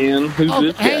 What's up, man? Who's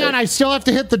this guy? Hang on, I still have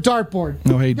to hit the dartboard.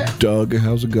 Oh, hey, Doug,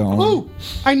 how's it going? Ooh,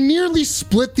 I nearly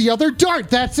split the other dart.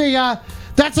 That's a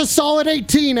solid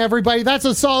 18, everybody. That's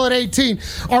a solid 18.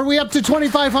 Are we up to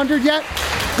 2,500 yet?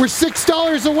 We're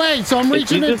 $6 away, so I'm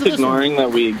reaching into this. Just ignoring that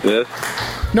we exist.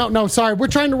 No, sorry. We're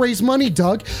trying to raise money,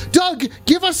 Doug. Doug,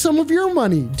 give us some of your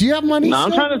money. Do you have money? No,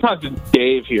 I'm trying to talk to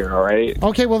Dave here, all right?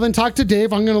 Okay, well then talk to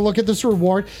Dave. I'm going to look at this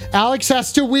reward. Alex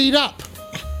has to weed up.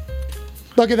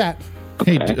 Look at that.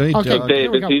 Hey, okay,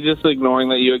 Dave, is he just ignoring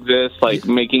that you exist, like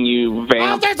making you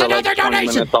vamp for like 20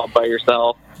 minutes all by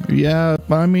yourself? Yeah,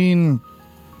 I mean,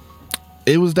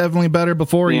 it was definitely better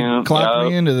before you clapped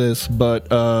me into this, but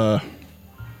I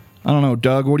don't know,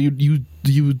 Doug. What do you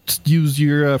use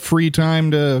your free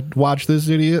time to watch this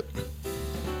idiot?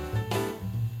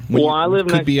 Well, I live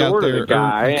next door to the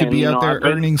guy. You could be out there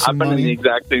earning some money. I've been in the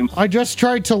exact same. I just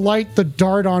tried to light the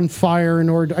dart on fire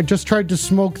I just tried to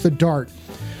smoke the dart.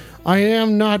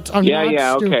 I'm not stupid.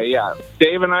 Okay, yeah.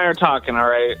 Dave and I are talking, all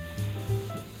right?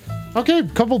 Okay, a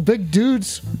couple big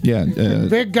dudes. Yeah.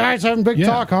 Big guys having big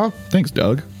talk, huh? Thanks,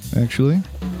 Doug, actually.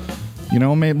 You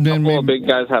know, maybe big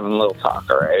guys having a little talk,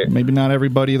 all right? Maybe not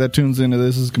everybody that tunes into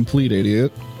this is a complete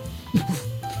idiot.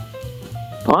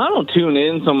 Well, I don't tune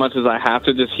in so much as I have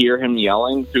to just hear him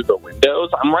yelling through the windows.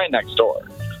 I'm right next door.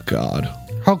 God.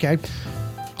 Okay.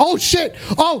 Oh shit!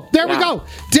 Oh, there we go.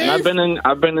 Dave, and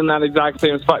I've been in that exact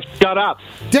same spot. Shut up.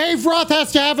 Dave Roth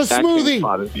has to have a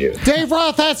smoothie. Dave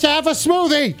Roth has to have a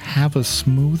smoothie. Have a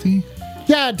smoothie?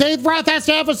 Yeah, Dave Roth has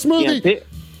to have a smoothie.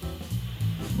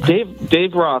 Yeah,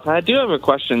 Dave Roth, I do have a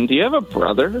question. Do you have a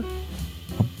brother?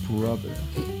 A brother?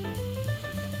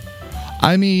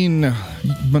 I mean,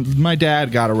 my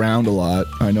dad got around a lot.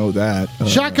 I know that.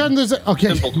 Shotgun is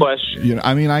okay. Simple question. You know,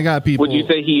 I mean, I got people. Would you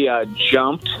say he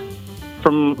jumped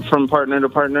from partner to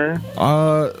partner?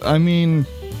 I mean,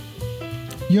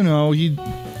 you know,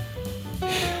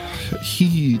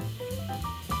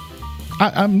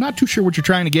 I'm not too sure what you're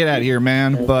trying to get at here,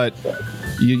 man. But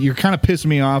you're kind of pissing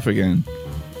me off again.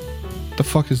 What the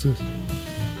fuck is this?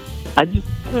 I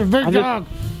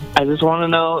just want to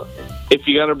know if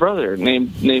you got a brother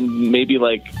named maybe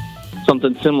like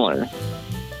something similar.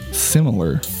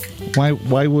 Similar? Why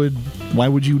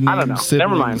would you name I don't know.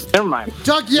 siblings? Never mind.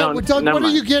 Doug, Doug, what are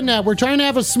you getting at? We're trying to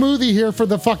have a smoothie here for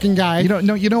the fucking guy. You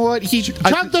know what?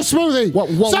 Chug the smoothie.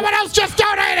 Someone else just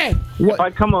donated. If I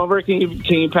come over, can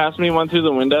you pass me one through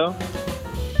the window?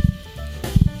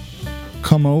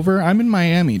 Come come over? I'm in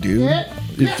Miami, dude.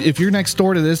 If you're next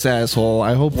door to this asshole,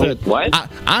 I hope that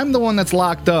I'm the one that's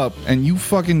locked up, and you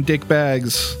fucking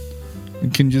dickbags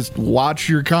can just watch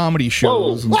your comedy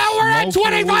shows. Well, we're at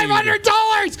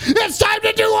 $2,500. It's time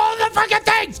to do all the fucking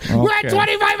things. Okay. We're at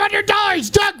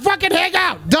 $2,500. Doug, fucking hang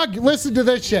out. Doug, listen to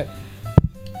this shit.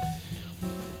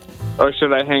 Or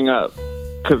should I hang up?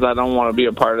 Because I don't want to be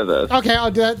a part of this. Okay,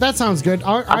 I'll do that. That sounds good.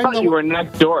 I thought you were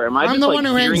next door. I'm the one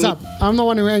who hangs up. I'm the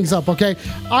one who hangs up, okay?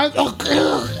 I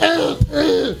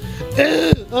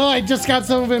just got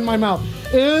some of it in my mouth.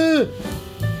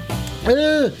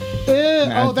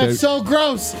 Oh, that's so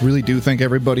gross. Really do think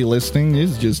everybody listening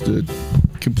is just a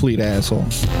complete asshole.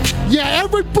 Yeah,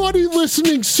 everybody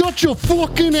listening, such a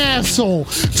fucking asshole.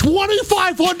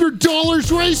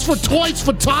 $2,500 race for Toys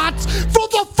for Tots for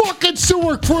the fucking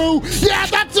sewer crew. Yeah,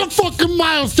 that's a fucking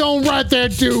milestone right there,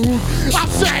 dude. I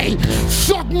say,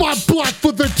 suck my butt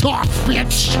for the tots,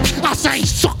 bitch. I say,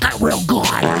 suck it real good.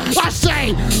 I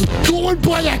say, go and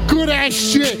buy that good ass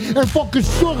shit and fucking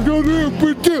suck it up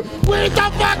and do. Wait the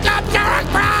fuck up, Derek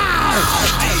Brown!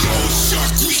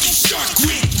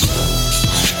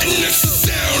 And that's the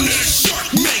sound that a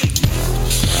shark make.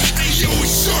 Hey yo,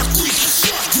 it's Shark Week,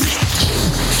 Shark Week.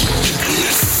 And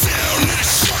that's the sound that a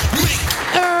shark make.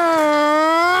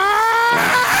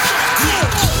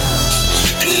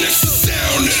 And that's the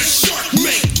sound that a shark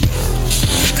make.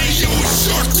 Hey yo, it's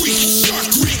Shark Week, Shark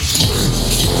Week.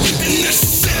 And that's the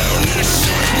sound that a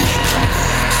shark make.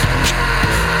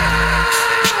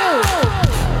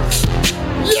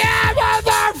 Yeah,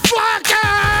 motherfucker!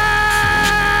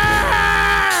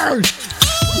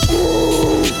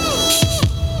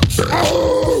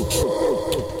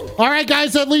 All right,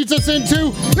 guys, that leads us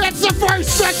into that's the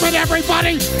first segment,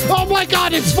 everybody. Oh my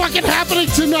God, it's fucking happening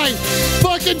tonight.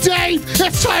 Fucking Dave,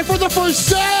 it's time for the first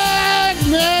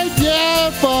segment. Yeah,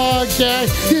 fuck yeah,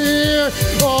 here.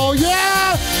 Oh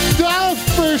yeah, the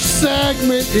first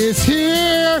segment is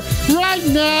here right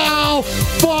now.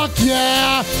 Fuck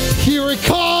yeah, here it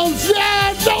comes.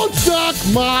 Yeah, don't suck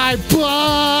my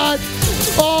butt.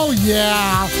 Oh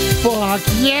yeah, fuck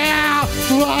yeah,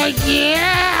 fuck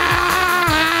yeah.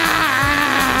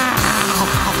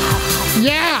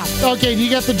 Yeah. Okay. Do you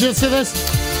get the gist of this?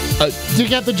 Do you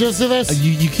get the gist of this?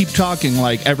 You keep talking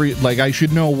like I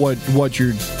should know what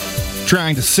you're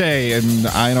trying to say, and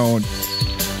I don't.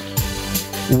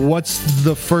 What's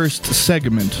the first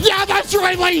segment? Yeah, that's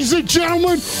right, ladies and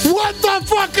gentlemen. What the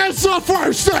fuck is the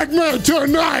first segment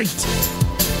tonight?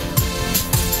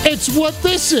 It's what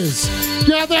this is.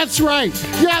 Yeah, that's right.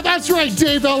 Yeah, that's right,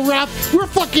 Dave L. Rap. We're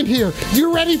fucking here.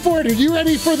 You ready for it? Are you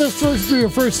ready for the first?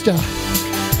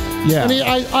 Yeah.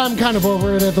 I'm kind of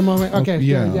over it at the moment. Okay.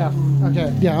 Yeah.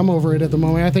 Okay. Yeah, I'm over it at the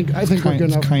moment. I think we're good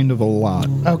enough. It's kind of a lot.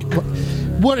 Okay.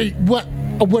 What are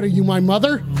you, my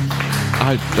mother?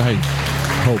 I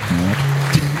hope not.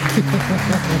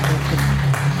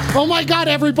 Oh my God,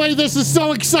 everybody, this is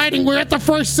so exciting. We're at the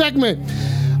first segment.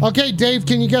 Okay, Dave,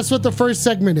 can you guess what the first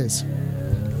segment is?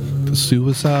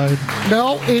 Suicide?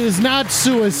 No, it is not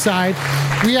suicide.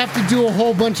 We have to do a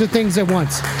whole bunch of things at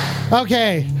once.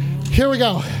 Okay, here we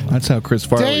go. That's how Chris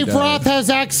Farley Dave died. Roth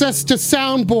has access to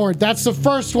soundboard. That's the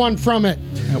first one from it.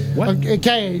 What?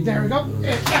 Okay, there we go.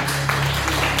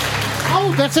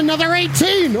 Oh, that's another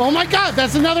 18. Oh my God,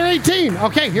 that's another 18.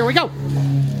 Okay, here we go.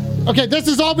 Okay, this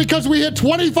is all because we hit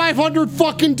 $2,500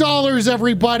 fucking dollars,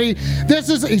 everybody.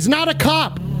 He's not a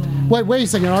cop. Wait a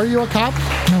second. Are you a cop?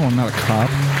 No, I'm not a cop.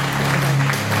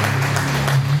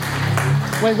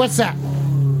 Wait, what's that?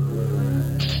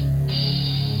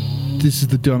 This is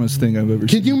the dumbest thing I've ever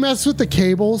seen. Can you mess with the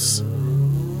cables?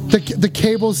 The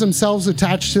cables themselves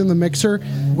attached to the mixer.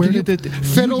 Where did it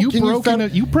fiddle? You broke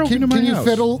into my house.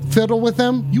 Can you fiddle with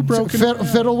them? You broke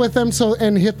fiddle with them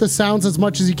and hit the sounds as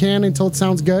much as you can until it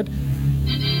sounds good.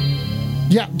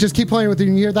 Yeah, just keep playing with it.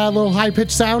 You hear that little high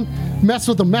pitched sound? Mess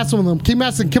with them. Keep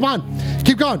messing. Come on,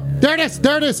 keep going. There it is.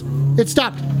 It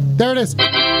stopped. There it is. There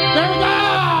we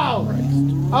go.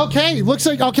 Okay, looks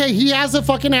like he has a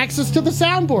fucking access to the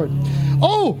soundboard.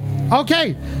 Oh,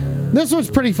 okay. This one's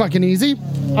pretty fucking easy.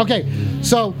 Okay,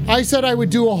 so I said I would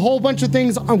do a whole bunch of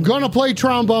things. I'm gonna play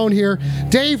trombone here.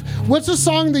 Dave, what's a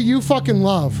song that you fucking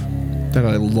love? That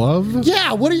I love?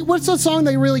 Yeah, what's the song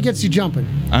that really gets you jumping?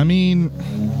 I mean,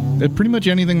 pretty much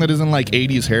anything that isn't like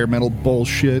 80s hair metal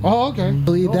bullshit. Oh, okay.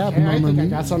 Believe that. I think I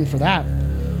got something for that.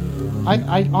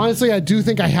 I honestly, I do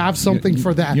think I have something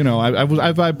for that. You know, I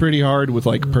vibe pretty hard with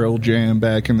like Pearl Jam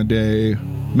back in the day.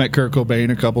 Met Kurt Cobain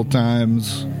a couple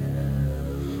times.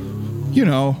 You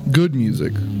know, good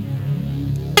music.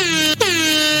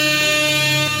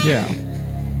 Yeah.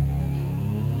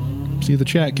 See, the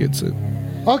chat gets it.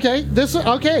 Okay,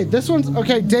 this one's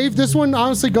okay, Dave. This one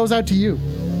honestly goes out to you.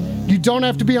 You don't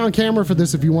have to be on camera for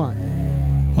this if you want.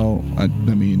 Oh, I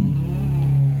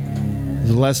mean,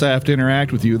 the less I have to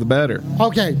interact with you, the better.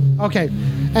 Okay.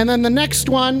 And then the next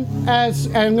one, as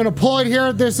I'm going to pull it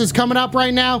here, this is coming up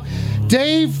right now.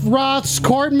 Dave Roth's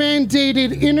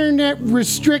court-mandated internet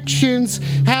restrictions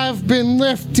have been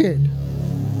lifted.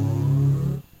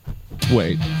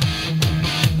 Wait.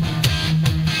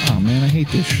 Oh, man, I hate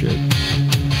this shit.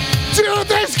 Dude,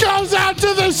 this goes out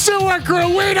to the sewer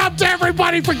crew. Wait up to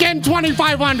everybody for getting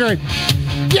 2,500.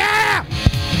 Yeah!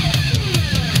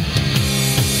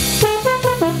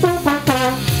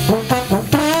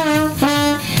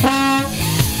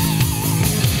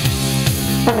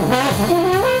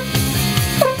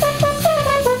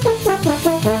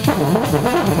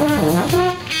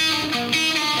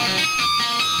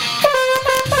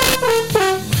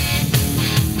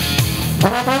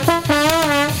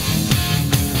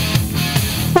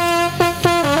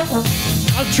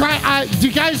 Do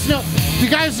you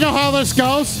guys know how this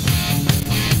goes?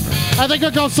 I think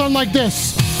it goes something like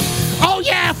this. Oh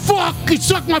yeah, fuck, you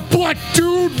suck my butt,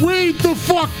 dude. Wait the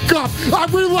fuck up. I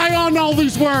rely on all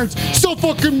these words so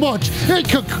fucking much. Hey,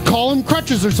 call them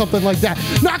crutches or something like that.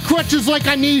 Not crutches like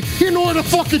I need in order to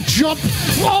fucking jump.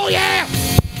 Oh yeah.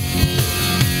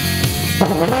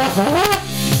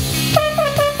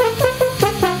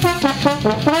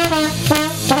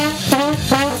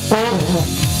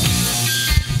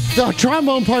 The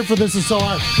trombone part for this is so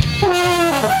hard.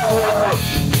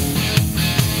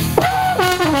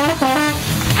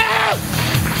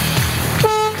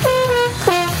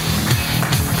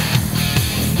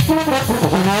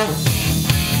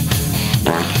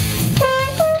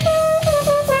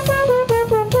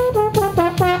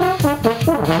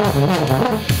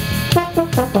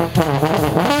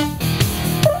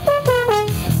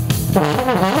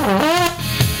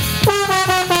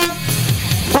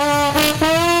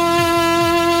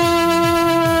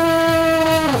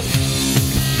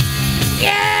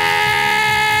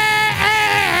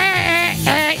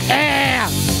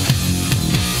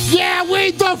 Yeah,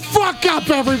 wait the fuck up,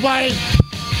 everybody.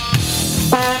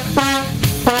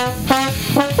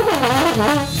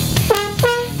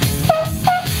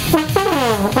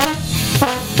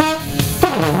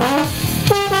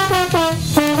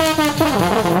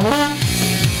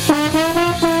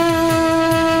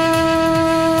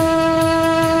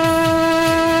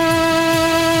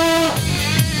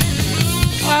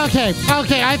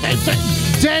 Okay,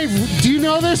 Dave, do you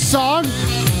know this song?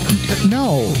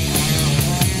 No.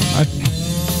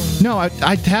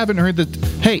 I haven't heard that.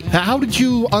 Hey, how did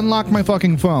you unlock my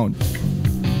fucking phone?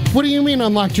 What do you mean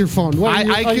unlocked your phone? What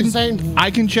are you saying?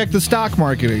 I can check the stock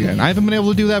market again. I haven't been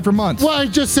able to do that for months. Well, I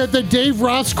just said that Dave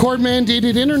Roth's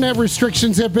court-mandated internet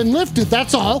restrictions have been lifted.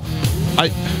 That's all.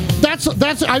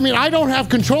 I mean, I don't have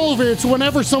control of it. It's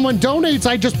whenever someone donates,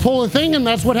 I just pull a thing, and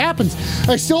that's what happens.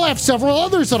 I still have several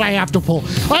others that I have to pull.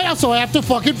 I also have to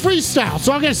fucking freestyle.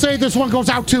 So I'm going to say this one goes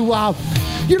out to,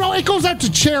 it goes out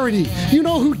to Charity. You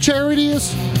know who Charity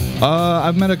is?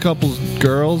 I've met a couple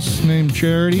girls named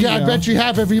Charity. Yeah, I bet you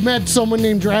have. Have you met someone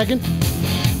named Dragon?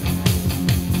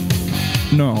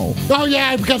 No. Oh,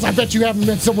 yeah, because I bet you haven't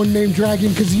met someone named Dragon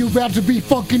because you're about to be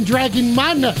fucking dragging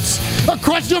my nuts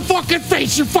across your fucking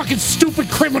face, you fucking stupid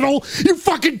criminal. You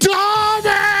fucking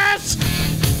dumbass!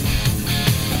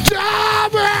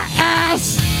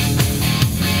 Dumbass!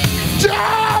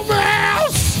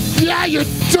 Dumbass! Yeah, you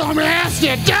dumbass!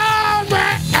 You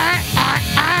dumbass!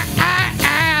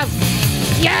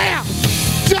 Yeah!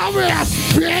 Dumbass,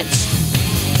 bitch!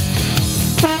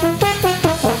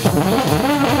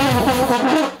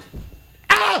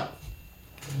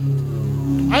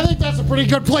 I think that's a pretty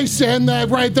good place to end that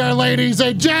right there, ladies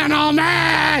and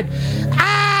gentlemen!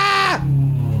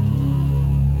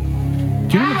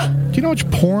 Do you know how much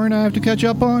porn I have to catch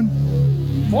up on?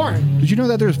 Porn? Did you know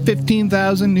that there's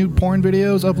 15,000 new porn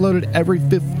videos uploaded every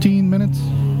 15 minutes?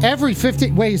 Every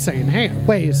 15... Wait a second.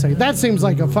 That seems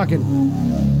like a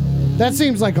fucking... That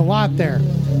seems like a lot there.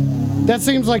 That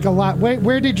seems like a lot.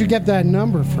 Where did you get that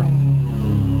number from?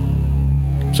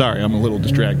 Sorry, I'm a little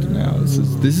distracted now.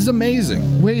 This is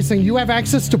amazing. Wait a second. You have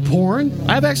access to porn?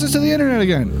 I have access to the internet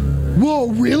again. Whoa,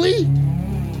 really?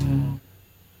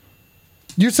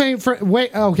 You're saying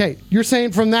You're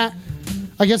saying from that...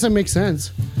 I guess it makes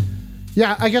sense.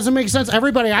 Yeah, I guess it makes sense.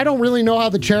 Everybody, I don't really know how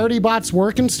the charity bots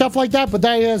work and stuff like that, but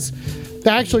that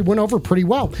actually went over pretty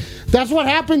well. That's what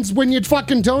happens when you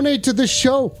fucking donate to this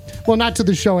show. Well, not to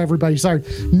the show, everybody. Sorry.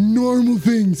 Normal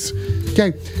things.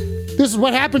 Okay. This is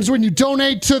what happens when you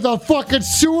donate to the fucking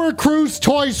Sewer Cruise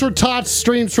Toys for Tots,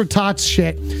 Streams for Tots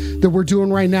shit that we're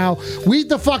doing right now. Weed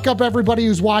the fuck up, everybody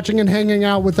who's watching and hanging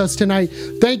out with us tonight.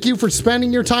 Thank you for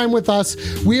spending your time with us.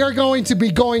 We are going to be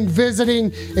going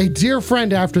visiting a dear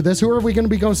friend after this. Who are we going to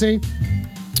be going seeing?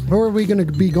 Who are we going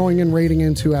to be going and raiding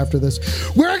into after this?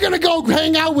 We're going to go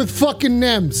hang out with fucking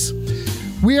Nems.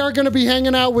 We are going to be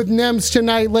hanging out with Nems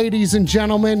tonight, ladies and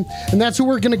gentlemen, and that's who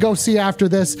we're going to go see after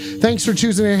this. Thanks for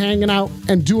choosing and hanging out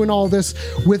and doing all this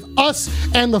with us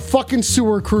and the fucking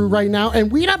sewer crew right now.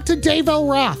 And weed up to Dave L.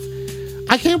 Roth.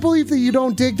 I can't believe that you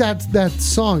don't dig that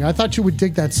song. I thought you would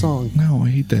dig that song. No, I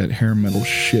hate that hair metal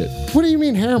shit. What do you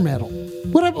mean hair metal?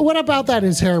 What about that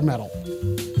is hair metal?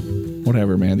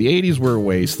 Whatever, man. The 80s were a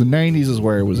waste. The 90s is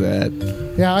where it was at.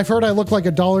 Yeah, I've heard I look like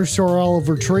a dollar store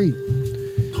Oliver Tree.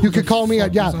 You could call me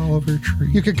Oliver Tree.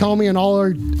 You could call me an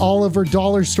Oliver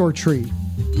dollar store tree.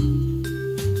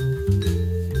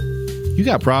 You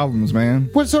got problems,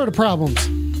 man. What sort of problems?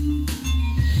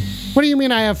 What do you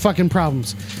mean I have fucking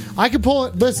problems? I could pull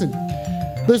it. Listen,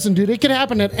 dude. It could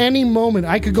happen at any moment.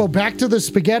 I could go back to the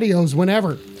SpaghettiOs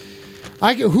whenever.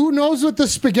 Who knows what the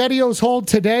SpaghettiOs hold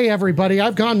today, everybody?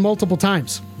 I've gone multiple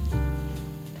times.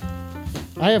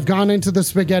 I have gone into the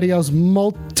SpaghettiOs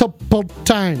multiple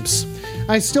times.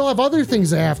 I still have other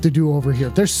things I have to do over here.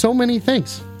 There's so many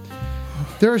things.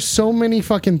 There are so many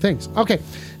fucking things. Okay,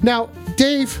 now,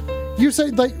 Dave, you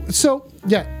said, like, so,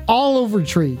 yeah, all over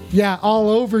tree. Yeah, all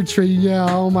over tree. Yeah,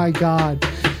 oh my God.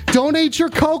 Donate your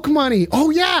Coke money.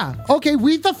 Oh, yeah. Okay,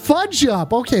 weed the fudge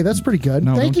up. Okay, that's pretty good.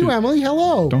 No, Thank you, Emily.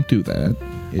 Hello. Don't do that,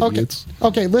 idiots.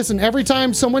 Okay, listen, every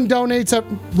time someone donates,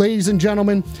 ladies and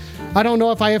gentlemen, I don't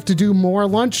know if I have to do more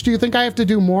lunch. Do you think I have to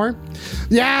do more?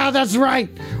 Yeah, that's right.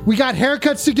 We got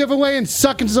haircuts to give away and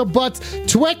sucking some butts.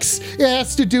 Twix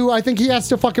has to do, I think he has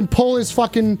to fucking pull his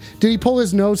fucking, did he pull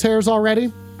his nose hairs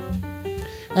already?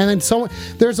 And then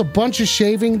there's a bunch of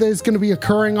shaving that is going to be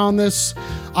occurring on this.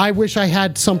 I wish I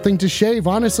had something to shave.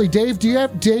 Honestly, Dave, do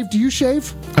you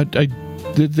shave?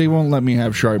 They won't let me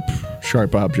have sharp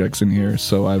objects in here,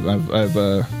 so I've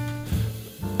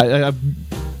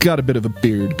got a bit of a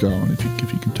beard going,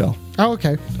 if you can tell. Oh,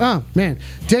 okay. Oh, man.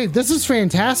 Dave, this is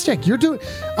fantastic. You're doing,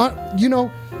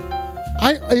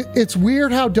 it's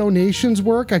weird how donations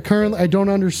work. I don't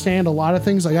understand a lot of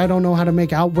things. Like, I don't know how to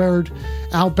make outbound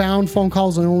phone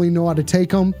calls. I only know how to take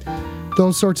them.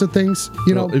 Those sorts of things.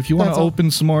 If you want to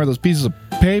open some more of those pieces of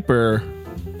paper,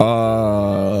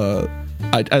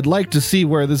 I'd like to see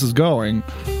where this is going.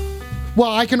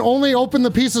 Well, I can only open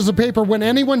the pieces of paper when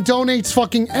anyone donates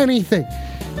fucking anything.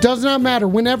 Does not matter.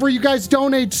 Whenever you guys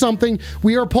donate something,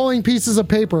 we are pulling pieces of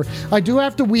paper. I do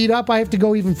have to weed up. I have to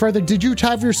go even further. Did you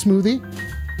have your smoothie?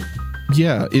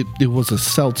 Yeah, it was a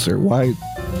seltzer. Why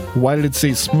did it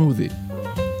say smoothie?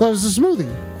 That was a smoothie.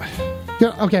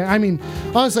 Yeah, okay, I mean,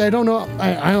 honestly, I don't know.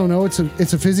 I don't know. It's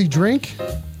a fizzy drink.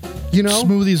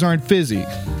 Smoothies aren't fizzy.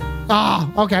 Ah,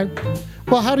 okay.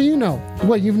 Well, how do you know?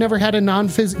 What, you've never had a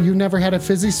fizzy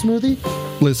smoothie?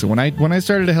 Listen, when I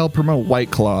started to help promote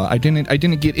White Claw, I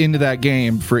didn't get into that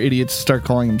game for idiots to start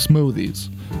calling them smoothies.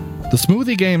 The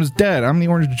smoothie game is dead. I'm the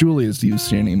Orange Julius you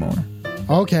see anymore.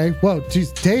 Okay, well,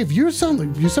 geez, Dave, you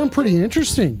sound pretty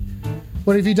interesting.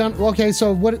 What have you done? Okay,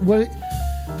 so what?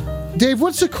 Dave,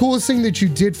 what's the coolest thing that you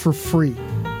did for free?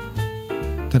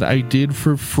 That I did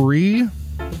for free?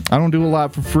 I don't do a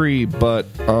lot for free, but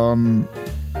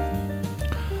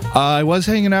I was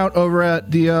hanging out over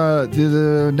at the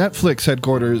Netflix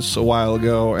headquarters a while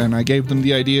ago, and I gave them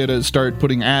the idea to start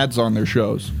putting ads on their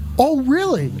shows. Oh,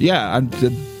 really? Yeah,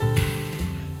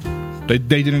 they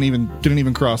didn't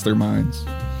even cross their minds.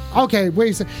 Okay,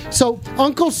 wait a second. So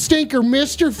Uncle Stinker,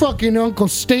 Mr. fucking Uncle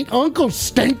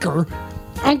Stinker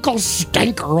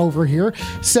over here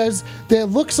says that it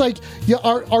looks like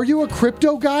are you a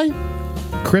crypto guy?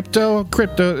 Crypto.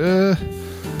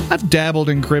 I've dabbled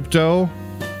in crypto.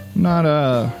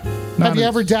 Have you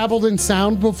ever dabbled in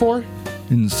sound before?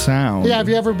 In sound? Yeah. Have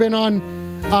you ever been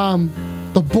on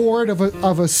the board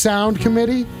of a sound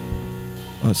committee?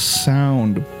 A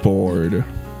sound board.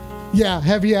 Yeah.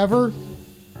 Have you ever?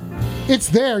 It's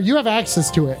there. You have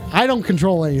access to it. I don't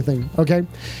control anything. Okay.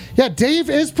 Yeah. Dave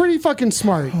is pretty fucking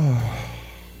smart.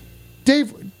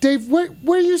 Dave, what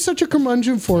are you such a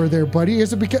curmudgeon for there, buddy?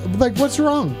 Is it because, like, what's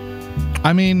wrong?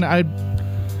 I mean,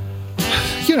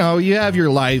 you have your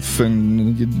life,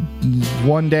 and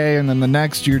one day and then the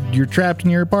next you're trapped in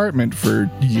your apartment for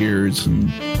years,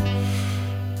 and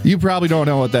you probably don't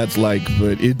know what that's like,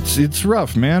 but it's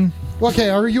rough, man. Okay,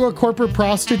 are you a corporate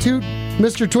prostitute?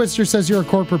 Mr. Twister says you're a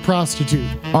corporate prostitute.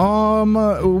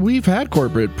 We've had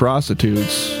corporate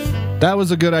prostitutes. that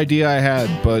was a good idea I had,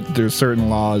 but there's certain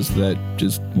laws that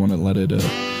just wouldn't let it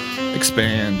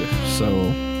expand. So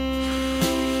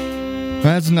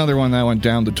that's another one that went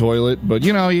down the toilet. But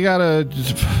you know, you gotta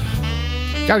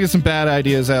get some bad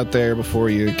ideas out there before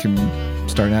you can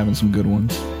start having some good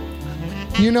ones.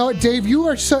 You know, Dave,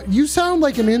 you sound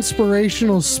like an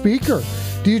inspirational speaker.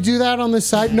 Do you do that on the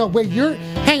side? No, wait,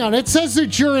 hang on. It says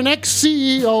that you're an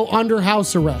ex-CEO under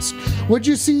house arrest. What'd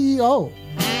you CEO?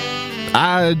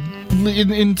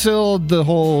 Until the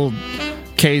whole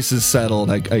case is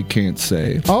settled, I can't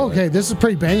say. Oh, okay. This is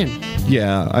pretty banging.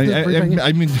 Yeah,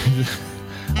 I mean,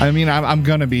 I'm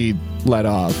gonna be let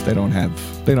off. They don't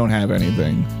have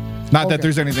anything. Not that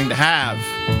there's anything to have,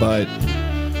 but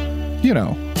you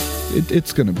know,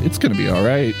 it's gonna be all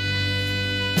right.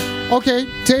 Okay,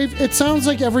 Dave, it sounds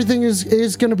like everything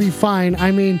is going to be fine.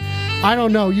 I mean, I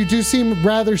don't know. You do seem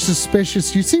rather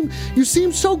suspicious. You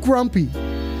seem so grumpy.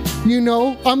 You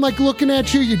know, I'm like looking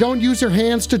at you. You don't use your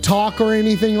hands to talk or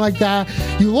anything like that.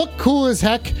 You look cool as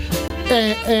heck.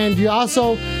 And you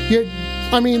also,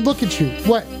 I mean, look at you.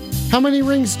 How many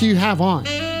rings do you have on?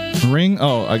 Ring?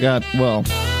 Oh,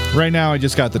 right now I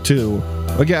just got the 2.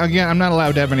 Again, I'm not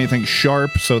allowed to have anything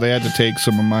sharp, so they had to take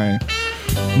some of my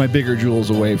bigger jewels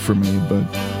away from me. But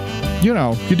you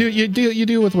know, you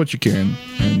do with what you can,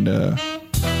 and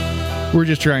we're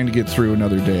just trying to get through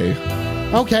another day.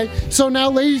 Okay, so now,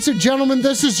 ladies and gentlemen,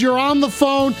 this is You're on the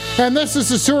Phone, and this is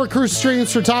the Sewer Crew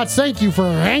Streams for Tots. Thank you for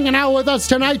hanging out with us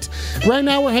tonight. Right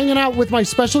now, we're hanging out with my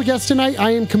special guest tonight.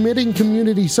 I am committing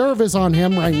community service on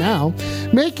him right now,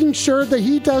 making sure that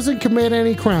he doesn't commit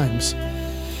any crimes.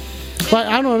 But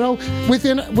I don't know,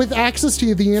 with access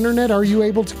to the internet, are you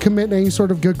able to commit any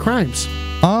sort of good crimes?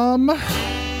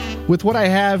 With what I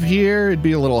have here, it'd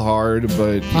be a little hard,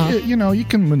 but you know, you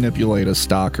can manipulate a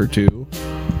stock or two.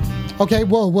 Okay,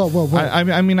 whoa.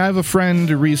 I mean, I have a friend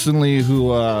recently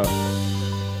who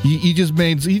he just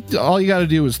made. All you got to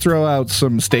do is throw out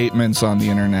some statements on the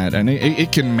internet, and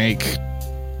it can make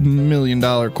 $1 million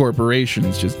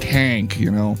corporations just tank.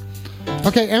 You know.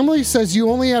 Okay, Emily says you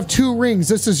only have 2 rings.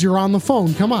 This is You're on the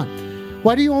Phone. Come on.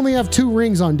 Why do you only have 2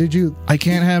 rings on? Did you? I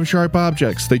can't have sharp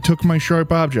objects. They took my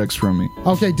sharp objects from me.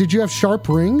 Okay, did you have sharp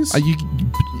rings?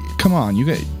 Come on,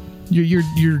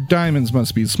 your diamonds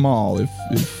must be small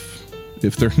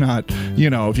if they're not,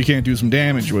 you know, if you can't do some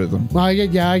damage with them. Well,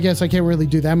 I guess I can't really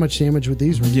do that much damage with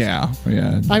these rings. Yeah.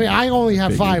 I mean, I only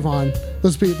have 5 on.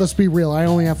 Let's be real. I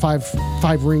only have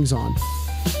five rings on.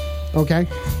 Okay.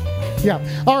 Yeah.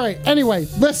 All right. Anyway,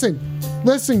 listen,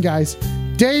 guys.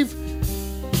 Dave,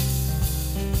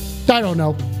 I don't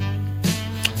know,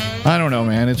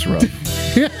 man. It's rough.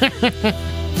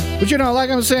 But you know, like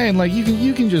I'm saying, like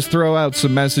you can just throw out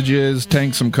some messages,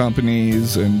 tank some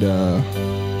companies, and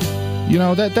you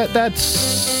know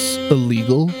that's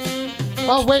illegal.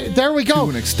 Oh wait, there we go. To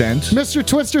an extent, Mr.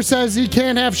 Twister says he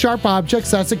can't have sharp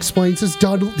objects. That explains his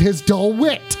dull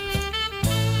wit.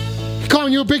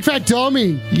 Calling you a big fat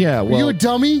dummy. Yeah, well, are you a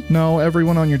dummy? No,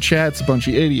 everyone on your chat's a bunch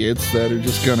of idiots that are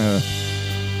just gonna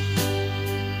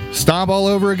stomp all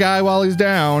over a guy while he's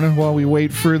down while we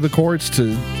wait for the courts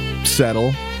to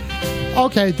settle.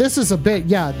 Okay, this is a bit,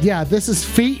 yeah, this is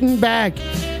feet in bag.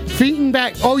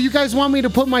 Oh, you guys want me to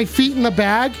put my feet in the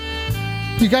bag?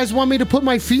 You guys want me to put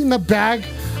my feet in the bag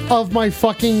of my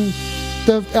fucking...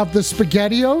 of the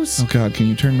SpaghettiOs? Oh god, can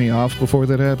you turn me off before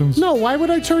that happens? No, why would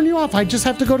I turn you off? I just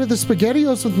have to go to the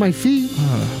SpaghettiOs with my feet.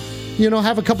 You know,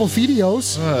 have a couple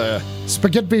feetios.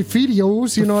 Spaghetti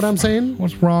feetios, you know what I'm saying?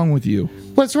 What's wrong with you?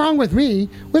 What's wrong with me?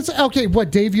 Okay,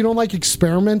 what, Dave, you don't like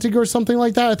experimenting or something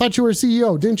like that? I thought you were a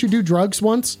CEO. Didn't you do drugs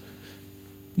once?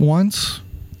 Once?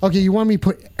 Okay, you want me to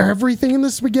put everything in the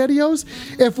SpaghettiOs?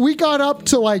 If we got up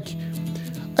to like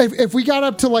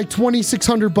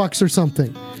 $2,600 or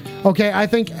something. Okay, I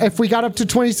think if we got up to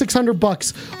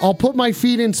 $2,600, I'll put my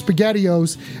feet in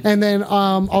SpaghettiOs, and then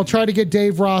I'll try to get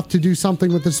Dave Roth to do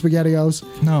something with the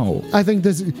SpaghettiOs. No. I think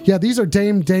these are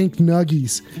damn dank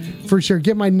nuggies. For sure.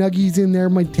 Get my nuggies in there,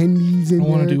 my tendies in there. I don't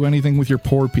want to do anything with your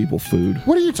poor people food.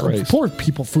 What are you talking? Poor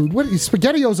people food? What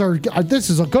SpaghettiOs are?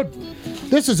 This is a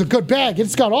good bag.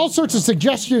 It's got all sorts of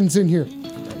suggestions in here.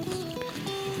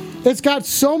 It's got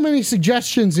so many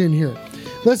suggestions in here.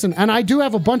 Listen, and I do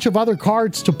have a bunch of other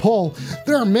cards to pull.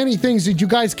 There are many things that you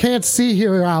guys can't see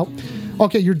here out.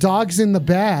 Okay, your dog's in the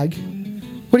bag.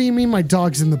 What do you mean my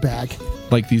dog's in the bag?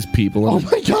 Like these people. Oh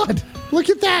my god, look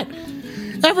at that.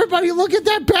 Everybody look at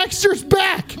that. Baxter's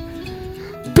back.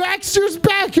 Baxter's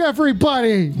back,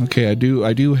 everybody. Okay, I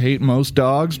do hate most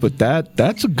dogs, but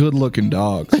that's a good looking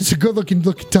dog. That's a good looking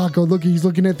taco. Look, he's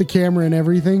looking at the camera and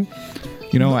everything.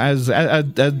 You know, as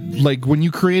like when you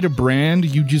create a brand,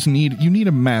 you need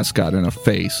a mascot and a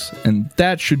face, and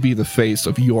that should be the face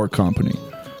of your company.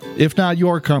 If not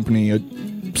your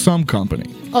company, some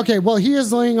company. Okay, well, he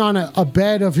is laying on a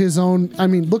bed of his own. I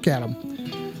mean, look at him.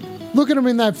 Look at him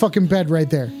in that fucking bed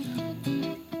right there.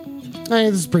 Hey,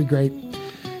 this is pretty great.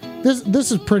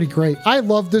 This is pretty great. I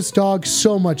love this dog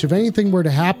so much. If anything were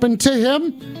to happen to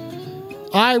him,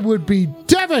 I would be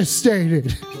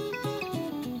devastated.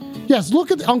 Yes,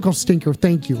 look at Uncle Stinker.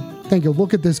 Thank you. Thank you.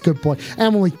 Look at this good boy.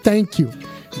 Emily, thank you.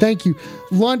 Thank you.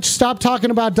 Lunch, stop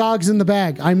talking about dogs in the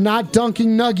bag. I'm not dunking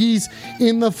nuggies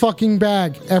in the fucking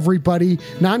bag, everybody.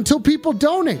 Not until people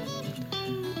donate.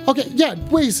 Okay, yeah,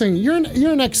 wait a second. You're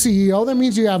an ex-CEO. That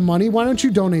means you have money. Why don't you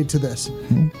donate to this?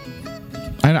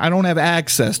 I don't have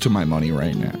access to my money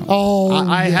right now. Oh,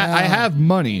 I have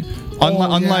money.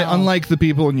 Unlike the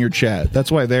people in your chat.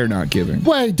 That's why they're not giving.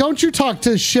 Wait, don't you talk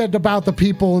to shit about the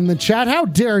people in the chat. How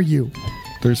dare you?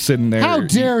 They're sitting there. How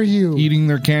dare you? Eating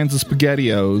their cans of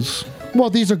SpaghettiOs.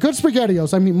 Well, these are good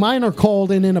SpaghettiOs. I mean, mine are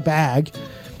cold and in a bag.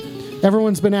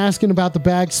 Everyone's been asking about the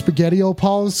bag SpaghettiO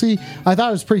policy. I thought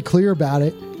I was pretty clear about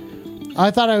it.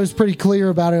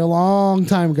 A long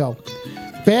time ago.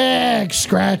 Big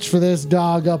scratch for this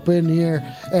dog up in here.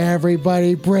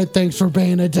 Everybody, Britt, thanks for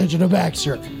paying attention to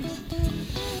Baxter.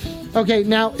 Okay,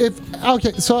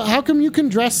 so how come you can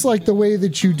dress like the way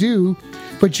that you do,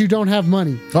 but you don't have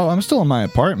money? Oh, I'm still in my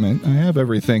apartment. I have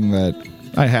everything that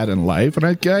I had in life, and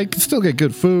I can still get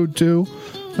good food, too.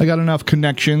 I got enough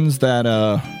connections that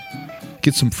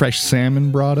get some fresh salmon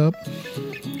brought up.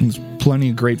 There's plenty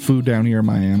of great food down here in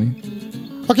Miami.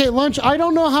 Okay, Lunch, I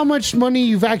don't know how much money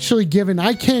you've actually given.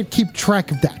 I can't keep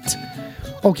track of that.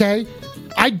 Okay?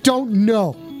 I don't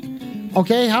know.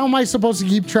 Okay? How am I supposed to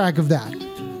keep track of that?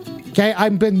 Okay?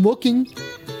 I've been looking.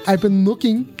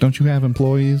 Don't you have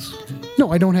employees?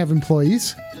 No, I don't have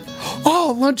employees.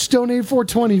 Oh, Lunch donated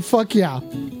 $4.20. Fuck yeah.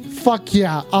 Fuck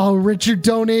yeah. Oh, Richard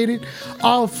donated.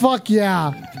 Oh, fuck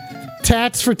yeah.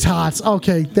 Tats for tots.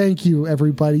 Okay, thank you,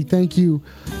 everybody. Thank you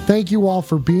all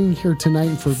for being here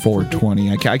tonight. For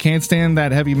 $4.20. I can't stand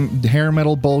that heavy hair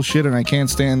metal bullshit, and I can't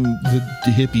stand the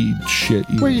hippie shit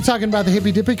either. What are you talking about? The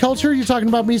hippie dippy culture? You talking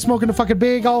about me smoking a fucking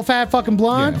big, all fat fucking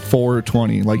blunt? Yeah,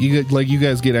 $4.20. Like you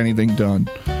guys get anything done?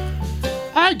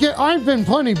 I've been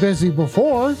plenty busy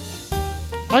before.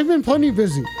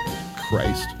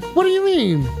 Christ. What do you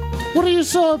mean? What are you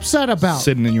so upset about?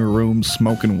 Sitting in your room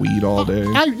smoking weed all day.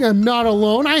 I am not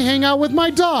alone. I hang out with my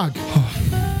dog.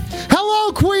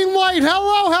 Hello, Queen Light.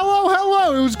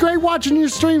 Hello. It was great watching your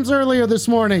streams earlier this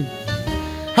morning.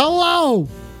 Hello.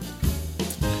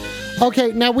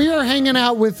 Okay, now we are hanging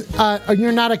out with,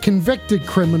 you're not a convicted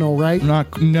criminal, right?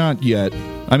 Not yet.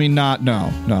 I mean, no,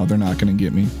 they're not going to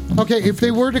get me. Okay, if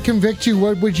they were to convict you,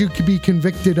 what would you be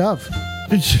convicted of?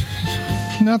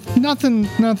 Nothing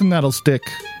that'll stick.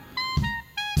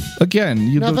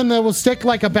 Again, nothing that will stick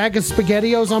like a bag of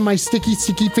SpaghettiOs on my sticky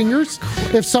fingers.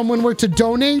 If someone were to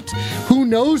donate, who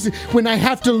knows when I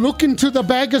have to look into the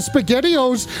bag of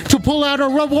SpaghettiOs to pull out a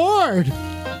reward.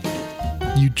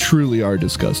 You truly are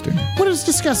disgusting. What is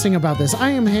disgusting about this?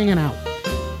 I am hanging out.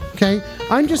 Okay?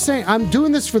 I'm just saying, I'm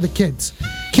doing this for the kids.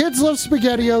 Kids love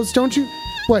SpaghettiOs, don't you?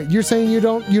 What, you're saying you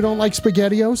don't like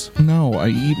SpaghettiOs? No, I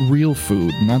eat real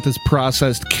food, not this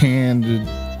processed canned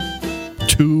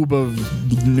tube of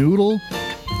noodle.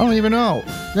 I don't even know.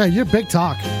 Yeah, you're big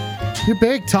talk. You're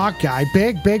big talk guy.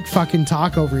 Big fucking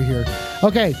talk over here.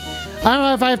 Okay. I don't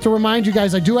know if I have to remind you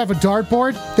guys, I do have a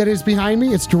dartboard that is behind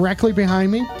me. It's directly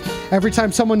behind me. Every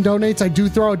time someone donates, I do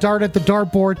throw a dart at the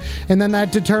dartboard, and then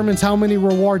that determines how many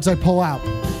rewards I pull out.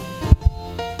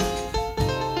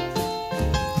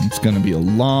 It's going to be a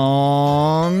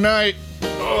long night.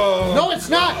 No, it's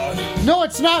not. No,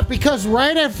 it's not, because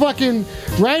right at fucking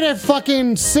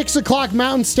 6 o'clock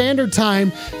Mountain Standard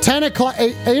Time,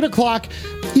 8 o'clock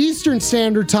Eastern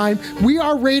Standard Time, we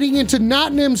are raiding into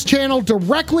Nottingham channel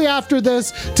directly after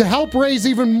this to help raise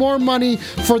even more money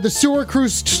for the Sewer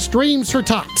Cruise Streams for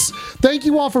Tots. Thank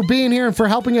you all for being here and for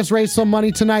helping us raise some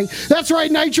money tonight. That's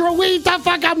right, Nitro. We eat the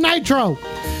fuck up Nitro.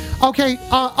 Okay,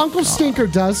 Uncle Stinker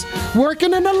does.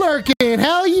 Working and a lurking.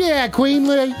 Hell yeah, Queen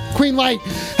Light.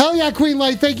 Hell yeah, Queen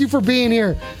Light. Thank you for being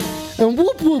here. And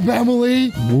whoop whoop,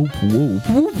 Emily. Whoop whoop.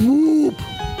 Whoop whoop.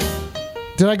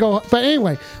 Did I go? But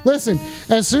anyway, listen,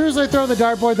 as soon as I throw the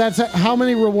dartboard, that's how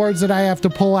many rewards that I have to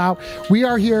pull out. We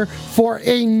are here for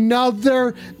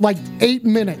another, 8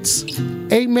 minutes.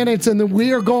 8 minutes, and then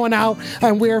we are going out,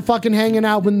 and we are fucking hanging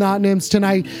out with Not Nims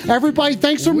tonight. Everybody,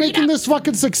 thanks for making this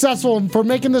fucking successful and for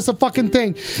making this a fucking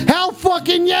thing. Hell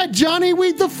fucking yeah, Johnny,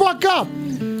 weed the fuck up.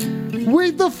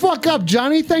 Weed the fuck up,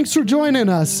 Johnny. Thanks for joining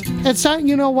us. It's not,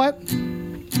 you know what?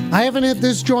 I haven't hit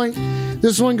this joint.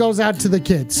 This one goes out to the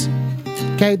kids.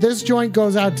 Okay, this joint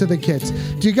goes out to the kids.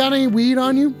 Do you got any weed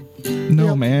on you?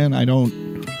 No, man, I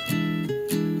don't.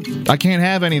 I can't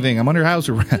have anything. I'm under house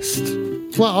arrest.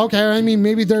 Well, okay, I mean,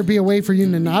 maybe there'd be a way for you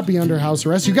to not be under house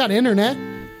arrest. You got internet.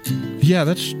 Yeah,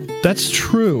 that's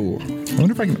true. I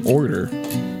wonder if I can order.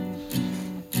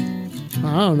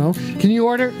 I don't know. Can you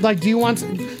order? Do you want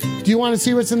to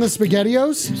see what's in the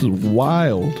SpaghettiOs? This is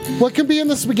wild. What can be in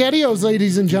the SpaghettiOs,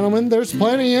 ladies and gentlemen? There's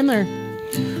plenty in there.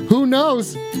 Who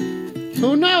knows?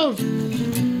 Who knows?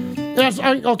 Yes,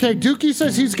 okay, Dookie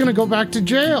says he's going to go back to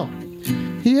jail.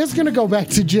 He is going to go back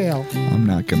to jail. I'm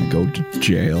not going to go to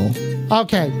jail.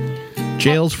 Okay.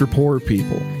 Jail's for poor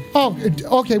people. Oh,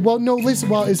 okay. Well, no, listen.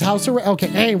 Well, is house arrest? Okay,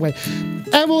 anyway.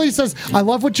 Emily says, I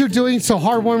love what you're doing. So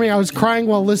heartwarming. I was crying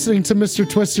while listening to Mr.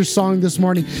 Twister's song this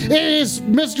morning. It is.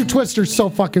 Mr. Twister's so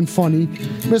fucking funny.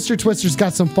 Mr. Twister's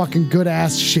got some fucking good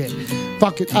ass shit.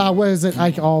 Fuck it. What is it?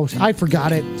 I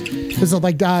forgot it. Is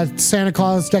it Santa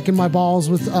Claus decking my balls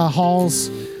with halls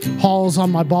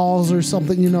on my balls or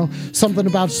something? You know, something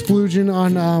about splooging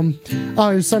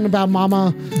on. Something about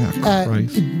Mama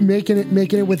making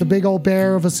it with a big old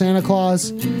bear of a Santa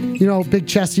Claus. You know, big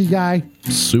chesty guy.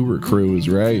 Sewer crew is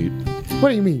right. What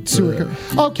do you mean, sewer crew?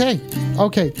 Okay,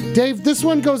 Dave. This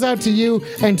one goes out to you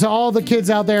and to all the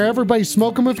kids out there. Everybody,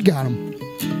 smoke them if you got them.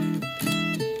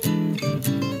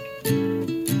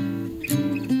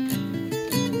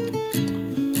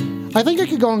 I think I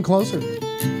could go in closer.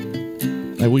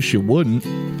 I wish you wouldn't.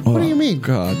 What do you mean?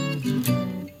 God.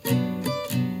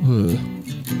 Ugh.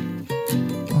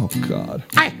 Oh, God.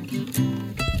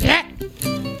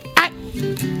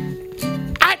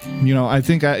 You know, I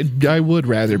think I would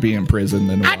rather be in prison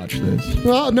than watch this.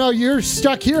 Well, no, you're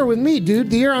stuck here with me,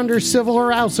 dude. You're under civil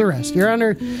or house arrest. You're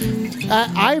under...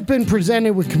 I've been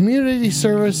presented with community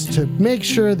service to make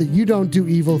sure that you don't do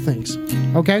evil things.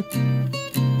 Okay?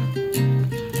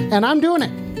 And I'm doing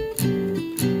it.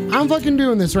 I'm fucking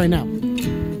doing this right now.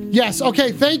 Yes,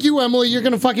 okay, thank you, Emily. You're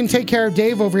gonna fucking take care of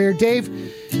Dave over here. Dave,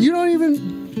 you don't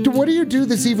even... What do you do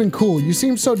that's even cool? You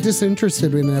seem so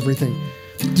disinterested in everything.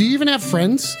 Do you even have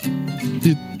friends?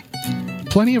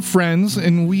 Plenty of friends,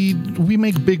 and we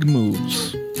make big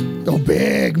moves. Oh,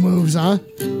 big moves, huh?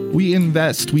 We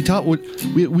invest. We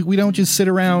don't just sit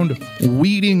around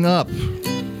weeding up.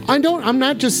 I'm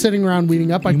not just sitting around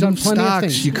weeding up. I've done plenty of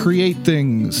things. You create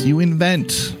things. You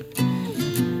invent.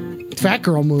 Fat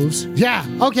girl moves. Yeah.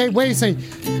 Okay, wait a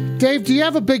second. Dave, do you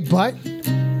have a big butt?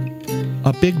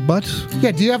 A big butt?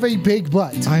 Yeah, do you have a big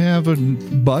butt? I have a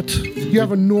butt. You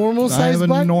have a normal size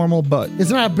butt? I have a normal butt. It's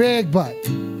not a big butt.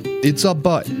 It's a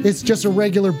butt. It's just a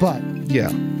regular butt.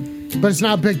 Yeah. But it's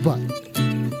not a big butt.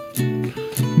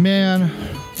 Man.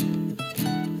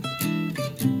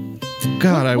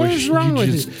 God, I wish what is wrong with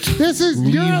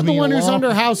you? You're the one who's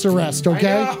under house arrest,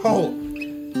 okay? I know.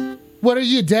 What, are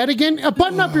you dead again?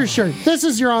 Button up your shirt. This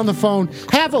is You're on the Phone.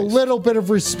 Have a little bit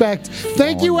of respect.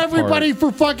 Thank you, everybody,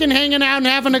 for fucking hanging out and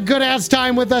having a good-ass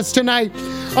time with us tonight.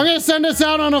 I'm going to send us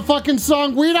out on a fucking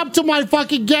song. Weed up to my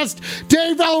fucking guest,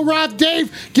 Dave L. Roth.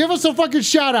 Dave, give us a fucking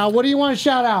shout-out. What do you want to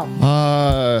shout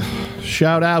out?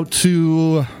 Shout out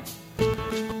to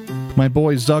my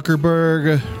boy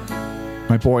Zuckerberg,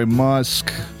 my boy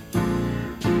Musk.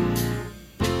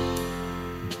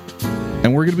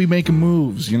 And we're going to be making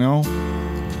moves, you know?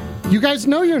 You guys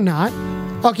know you're not.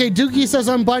 Okay, Dookie says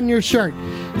unbutton your shirt.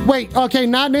 Wait, okay,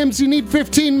 Not Nims, you need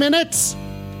 15 minutes?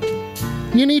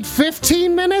 You need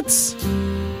 15 minutes?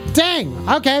 Dang,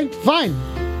 okay, fine.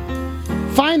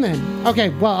 Fine then. Okay,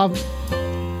 well,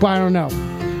 I don't know.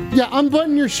 Yeah,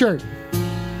 unbutton your shirt.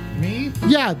 Me?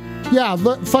 Yeah,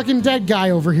 look, fucking dead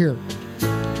guy over here.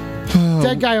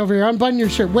 Dead guy over here, unbutton your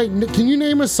shirt. Wait, can you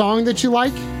name a song that you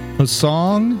like? A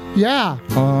song? Yeah.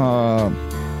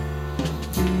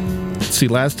 See,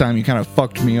 last time you kind of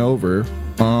fucked me over.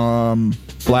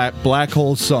 Black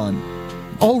Hole Sun.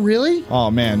 Oh, really? Oh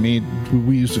man,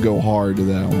 we used to go hard to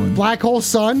that one. Black Hole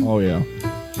Sun? Oh yeah.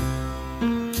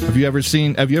 Have you ever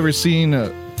seen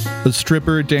a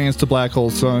stripper dance to Black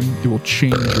Hole Sun? It will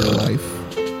change your life.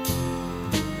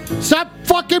 Stop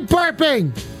fucking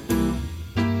burping!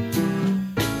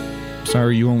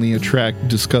 Sorry, you only attract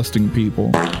disgusting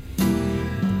people.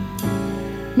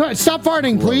 No, stop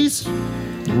farting, please.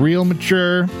 Real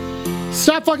mature.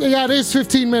 Stop fucking. Yeah, it is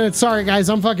 15 minutes. Sorry, guys.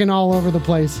 I'm fucking all over the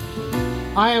place.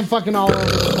 I am fucking all over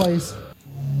the place.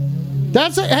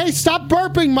 That's it. Hey, stop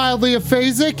burping, mildly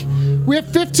aphasic. We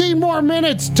have 15 more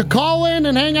minutes to call in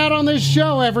and hang out on this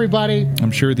show, everybody.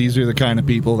 I'm sure these are the kind of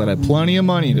people that have plenty of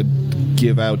money to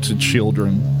give out to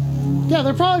children. Yeah,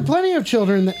 there are probably plenty of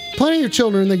children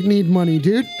that need money,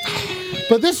 dude.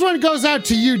 But this one goes out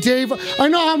to you, Dave. I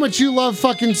know how much you love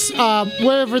fucking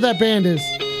whatever that band is.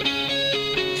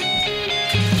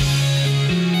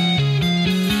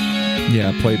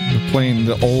 Yeah, playing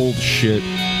the old shit.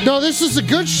 No, this is the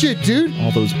good shit, dude.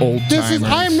 All those old timers.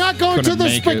 I am not going to the couldn't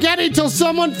make spaghetti till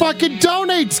someone fucking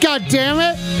donates,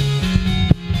 goddammit.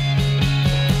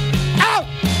 Ow!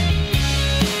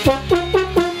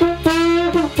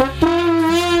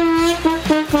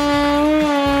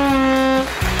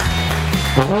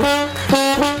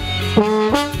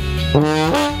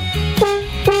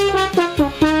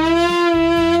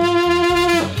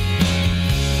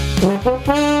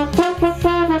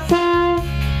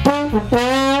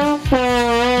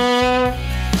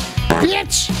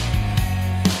 Bitch!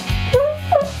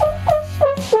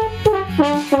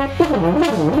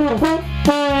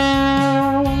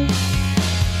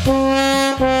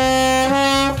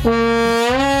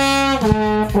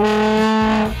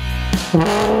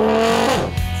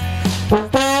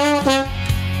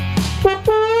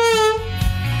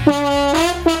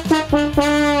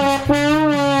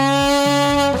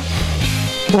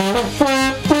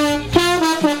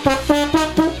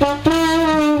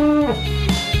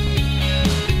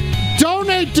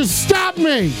 Donate to stop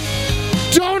me!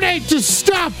 Donate to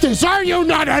stop this! Are you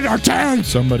not entertained?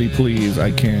 Somebody please,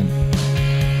 I can't.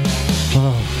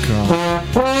 Oh,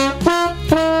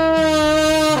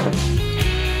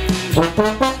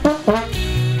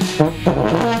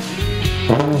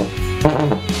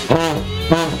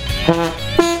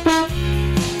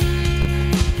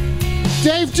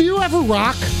 Dave, do you ever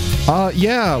rock?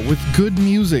 Yeah, with good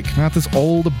music, not this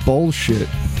old bullshit.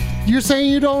 You're saying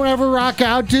you don't ever rock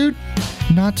out, dude?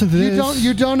 Not to this.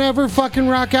 You don't ever fucking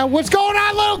rock out. What's going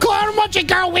on, little clown monkey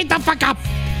girl? Wait the fuck up.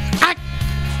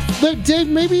 Dave,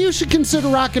 maybe you should consider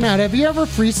rocking out. Have you ever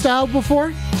freestyled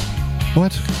before?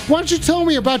 What? Why don't you tell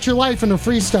me about your life in a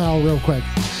freestyle real quick?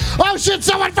 Oh shit,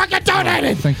 someone fucking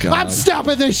donated! Thank God. I'm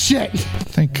stopping this shit.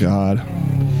 Thank God.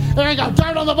 There you go,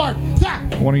 dirt on the board. Yeah.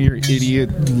 One of your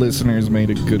idiot listeners made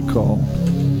a good call.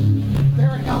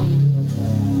 There we go.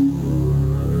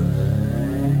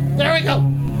 There we go.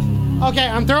 Okay,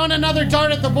 I'm throwing another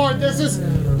dart at the board. This is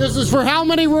for how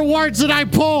many rewards did I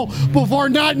pull before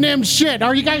Nottingham shit.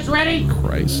 Are you guys ready?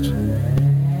 Christ.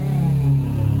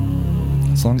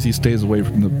 As long as he stays away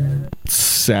from the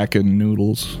sack of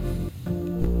noodles.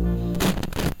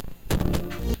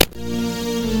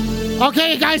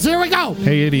 Okay, guys, here we go.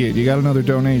 Hey, idiot, you got another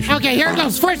donation. Okay, here it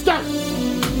goes. First dart.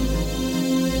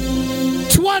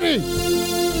 20.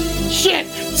 Shit.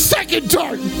 Second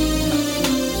dart.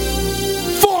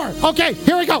 4. Okay,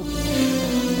 here we go.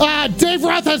 Dave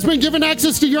Roth has been given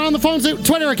access to your On the Phone's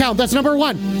Twitter account. That's number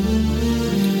 1.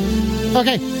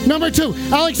 Okay, number 2.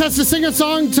 Alex has to sing a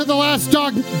song to the last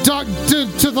to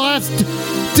the last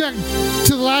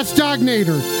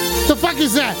Dognator. The fuck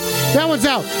is that? That one's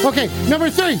out. Okay, number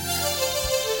 3.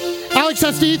 Alex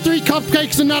has to eat 3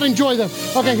 cupcakes and not enjoy them.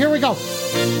 Okay, here we go.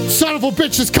 Son of a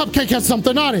bitch, this cupcake has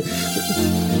something on it.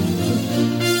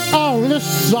 Oh, this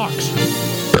sucks.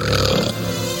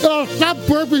 Oh, stop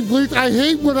burping, please. I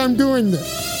hate when I'm doing this.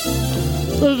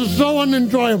 This is so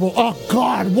unenjoyable. Oh,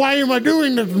 God, why am I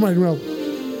doing this to myself?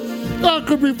 Oh, it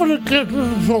could be for the kids.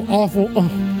 This is so awful. Oh.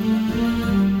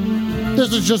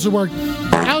 This is just a work.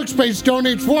 Alex Bates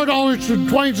donates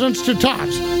 $4.20 to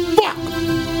Tots. Fuck!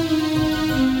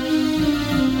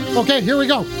 Okay, here we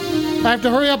go. I have to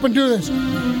hurry up and do this.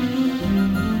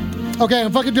 Okay,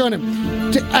 I'm fucking doing it.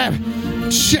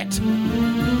 Shit.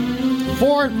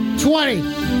 420.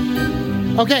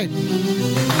 Okay.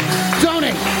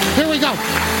 Donate. Here we go.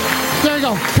 There we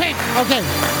go. Pink. Okay.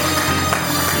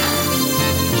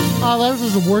 Oh, that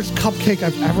was the worst cupcake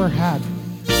I've ever had.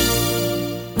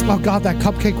 Oh, God, that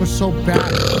cupcake was so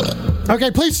bad.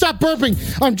 Okay, please stop burping.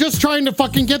 I'm just trying to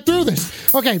fucking get through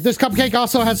this. Okay, this cupcake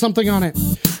also has something on it.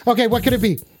 Okay, what could it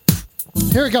be?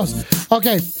 Here it goes.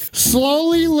 Okay,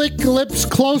 slowly lick lips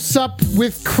close up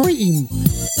with cream.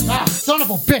 Ah, son of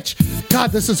a bitch.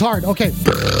 God, this is hard. Okay.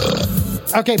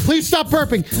 Okay, please stop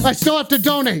burping. I still have to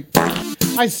donate.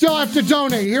 I still have to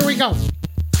donate. Here we go.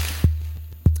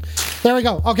 There we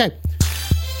go. Okay.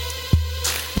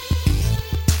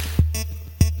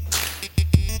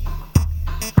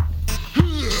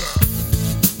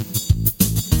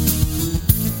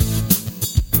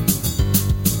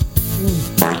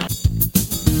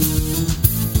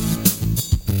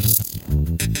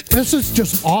 This is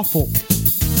just awful.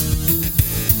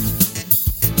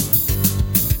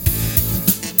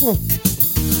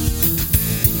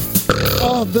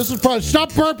 Oh, this is probably...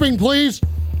 Stop burping, please.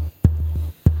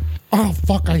 Oh,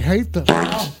 fuck, I hate this.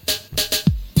 Oh.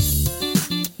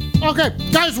 Okay,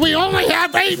 guys, we only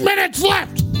have 8 minutes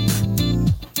left.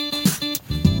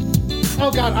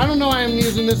 Oh, God, I don't know why I'm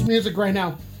using this music right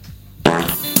now.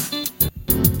 I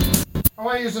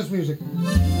want to use this music.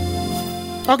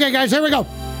 Okay, guys, here we go.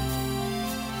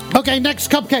 Okay, next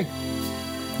cupcake.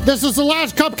 This is the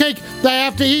last cupcake that I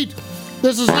have to eat.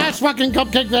 This is the last fucking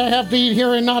cupcake that I have to eat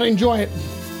here and not enjoy it.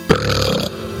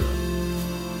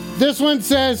 This one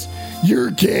says,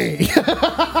 "You're gay."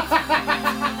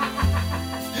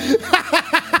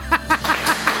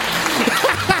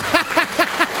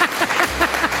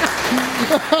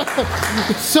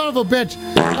 Son of a bitch.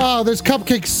 Oh, this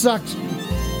cupcake sucks.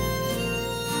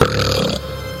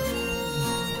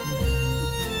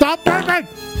 Stop burping!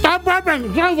 Stop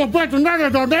burping! Son of a bitch,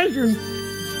 another donation!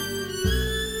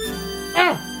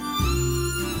 Oh.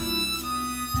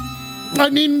 I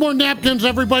need more napkins,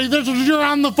 everybody. This is your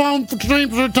on the phone for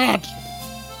streams or tots.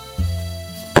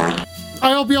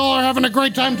 I hope you all are having a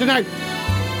great time tonight.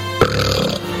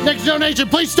 Next donation,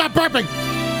 please stop burping.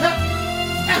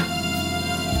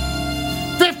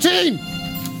 15.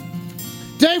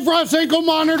 Dave Ross ankle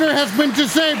monitor has been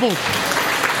disabled.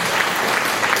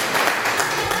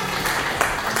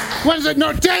 What is it?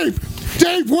 No, Dave!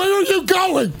 Dave, where are you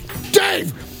going?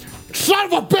 Dave! Son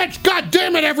of a bitch! God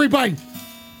damn it, everybody!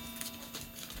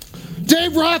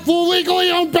 Dave Roth will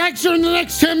legally own Baxter in the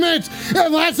next 10 minutes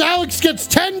unless Alex gets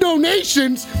 10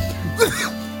 donations.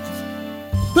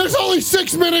 There's only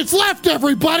 6 minutes left,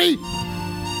 everybody!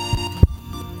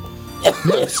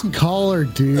 Next caller,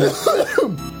 dude.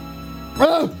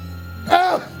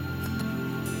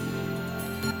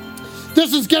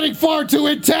 This is getting far too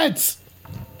intense!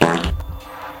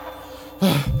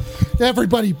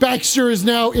 Everybody, Baxter is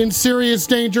now in serious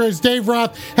danger as Dave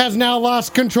Roth has now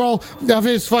lost control of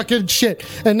his fucking shit.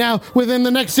 And now, within the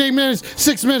next 6 minutes,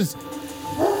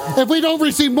 if we don't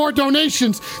receive more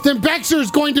donations, then Baxter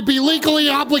is going to be legally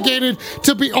obligated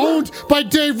to be owned by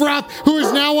Dave Roth, who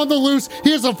is now on the loose.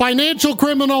 He is a financial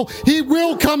criminal. He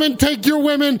will come and take your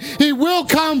women. He will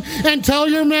come and tell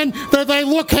your men that they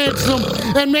look handsome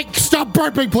and stop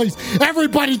burping, please.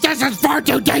 Everybody, this is far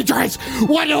too dangerous.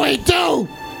 What do we do?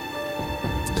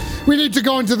 We need to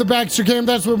go into the Baxter cam.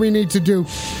 That's what we need to do.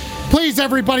 Please,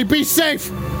 everybody, be safe.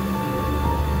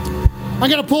 I'm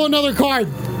going to pull another card.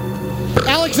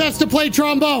 Alex has to play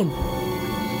trombone.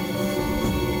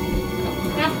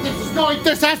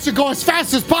 This has to go as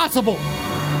fast as possible.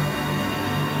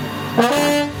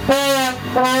 Okay.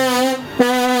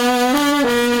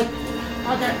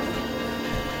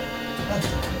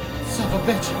 Son of a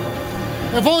bitch.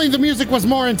 If only the music was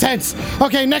more intense.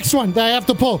 Okay, next one that I have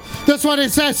to pull. This one,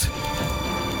 it says,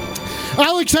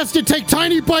 Alex has to take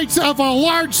tiny bites of a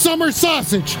large summer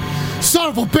sausage. Son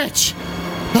of a bitch.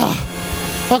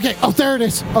 Okay, oh, there it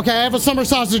is. Okay, I have a summer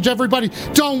sausage, everybody.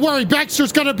 Don't worry,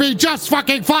 Baxter's gonna be just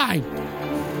fucking fine.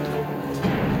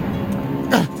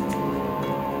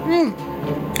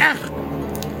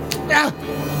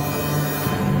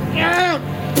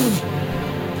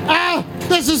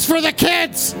 This is for the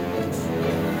kids.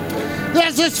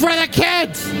 This is for the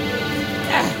kids!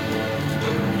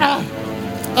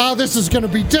 Oh, this is gonna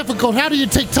be difficult. How do you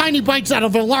take tiny bites out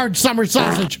of a large summer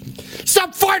sausage?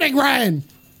 Stop farting, Ryan!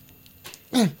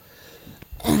 Oh,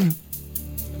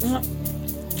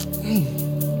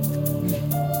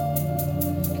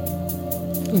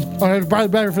 it's probably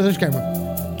better for this camera.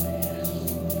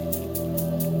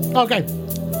 Okay.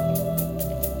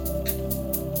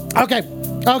 Okay.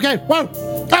 Whoa!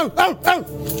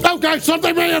 Oh, guys,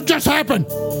 something may have just happened.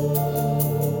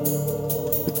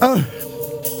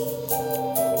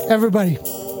 Everybody,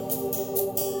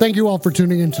 thank you all for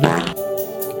tuning in tonight.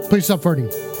 Please stop farting.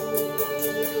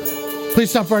 Please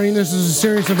stop farting. This is a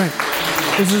serious event.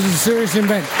 This is a serious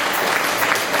event.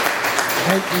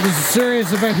 This is a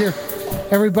serious event here.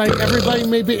 Everybody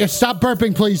maybe stop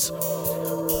burping, please.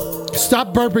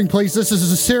 Stop burping, please. This is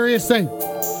a serious thing.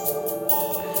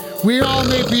 We all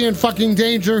may be in fucking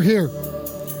danger here.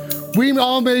 We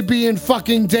all may be in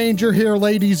fucking danger here,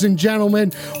 ladies and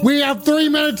gentlemen. We have 3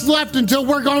 minutes left until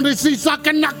we're going to see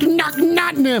sucking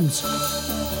Nottinghams.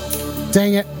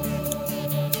 Dang it.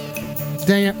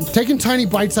 Taking tiny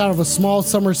bites out of a small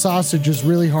summer sausage is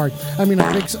really hard. I mean,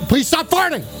 please stop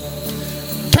farting.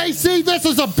 KC, this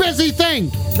is a busy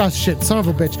thing. Oh, shit, son of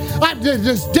a bitch. This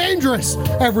is dangerous,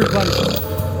 everybody.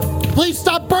 Please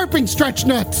stop burping, stretch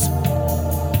nuts.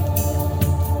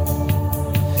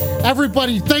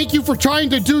 Everybody, thank you for trying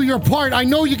to do your part. I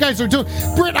know you guys are doing.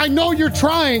 Britt, I know you're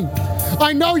trying.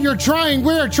 I know you're trying.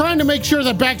 We're trying to make sure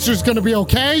that Baxter's going to be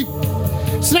okay.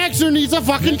 Snackster needs a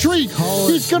fucking treat.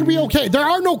 He's going to be okay. There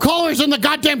are no callers in the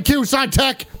goddamn queue,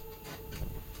 Sontech.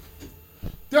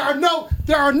 There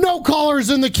are no callers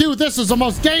in the queue. This is the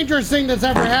most dangerous thing that's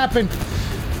ever happened.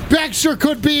 Baxter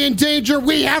could be in danger.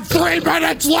 We have 3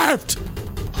 minutes left.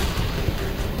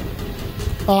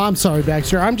 Oh, I'm sorry,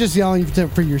 Baxter. I'm just yelling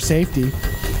for your safety.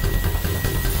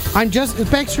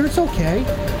 Baxter, it's okay.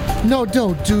 No,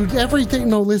 don't, dude. Everything.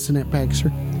 No, listen,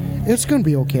 Baxter. It's going to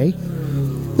be okay.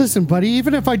 Listen, buddy,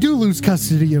 even if I do lose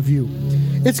custody of you,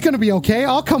 it's going to be okay.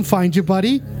 I'll come find you,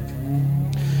 buddy.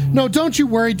 No, don't you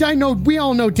worry. We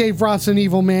all know Dave Roth's an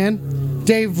evil man.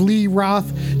 Dave Lee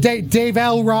Roth. Dave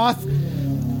L. Roth.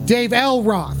 Dave L.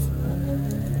 Roth.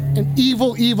 An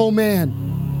evil, evil man.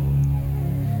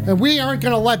 And we aren't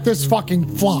going to let this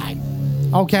fucking fly.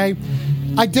 Okay?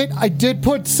 I did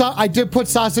put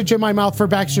sausage in my mouth for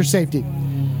Baxter's safety.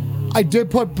 I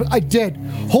did.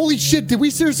 Holy shit, did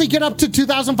we seriously get up to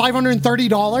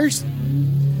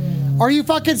 $2,530? Are you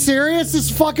fucking serious? This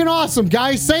is fucking awesome,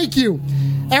 guys. Thank you.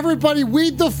 Everybody,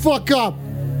 weed the fuck up.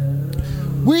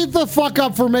 Weed the fuck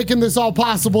up for making this all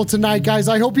possible tonight, guys.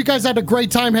 I hope you guys had a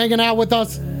great time hanging out with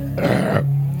us.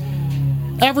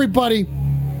 Everybody,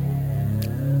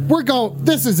 we're going.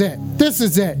 This is it. This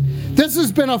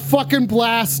has been a fucking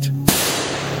blast.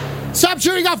 Stop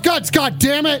shooting off guns,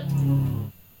 goddammit.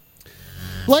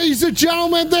 Ladies and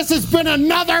gentlemen, this has been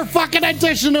another fucking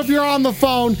edition of You're on the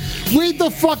Phone. Lead the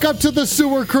fuck up to the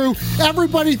sewer crew.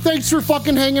 Everybody, thanks for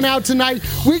fucking hanging out tonight.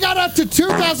 We got up to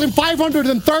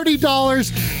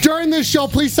 $2,530 during this show.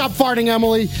 Please stop farting,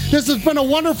 Emily. This has been a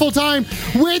wonderful time.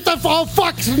 Oh,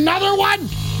 fuck. Another one?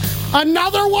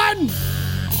 Another one?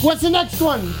 What's the next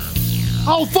one?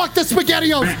 Oh, fuck, the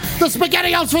SpaghettiOs. The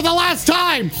SpaghettiOs for the last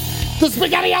time. The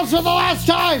SpaghettiOs for the last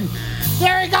time.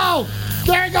 There you go.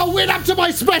 There you go. Win up to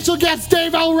my special guest,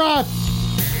 Dave L. Roth.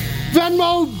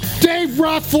 Venmo, Dave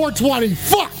Roth 420.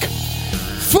 Fuck.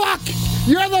 Fuck.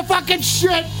 You're the fucking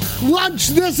shit. Lunch,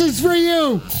 this is for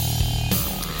you.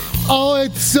 Oh,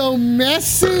 it's so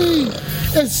messy.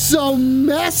 It's so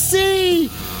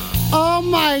messy. Oh,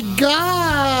 my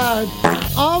God.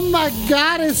 Oh, my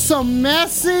God. It's so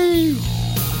messy.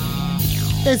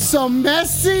 It's so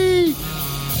messy.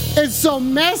 It's so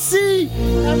messy.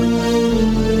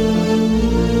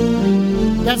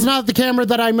 That's not the camera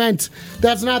that I meant.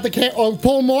 That's not the Oh,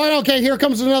 pull more? Okay, here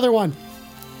comes another one.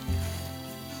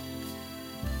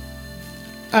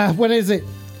 What is it?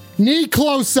 Knee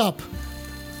close-up.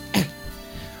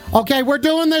 Okay, we're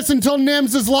doing this until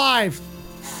Nims is live.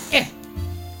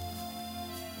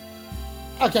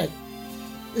 Okay.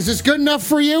 Is this good enough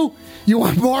for you? You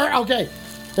want more? Okay.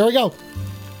 Here we go.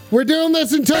 We're doing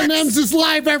this until Nims is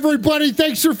live, everybody.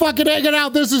 Thanks for fucking hanging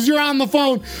out. This is You're on the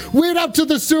Phone. Weed up to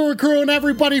the sewer crew and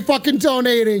everybody fucking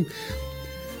donating.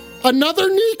 Another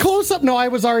knee close-up? No, I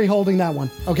was already holding that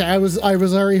one. Okay, I was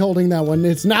already holding that one.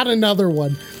 It's not another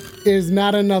one. It is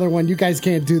not another one. You guys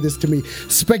can't do this to me.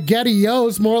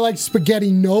 SpaghettiOs, more like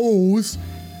spaghetti nose.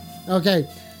 Okay,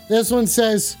 this one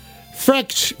says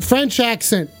French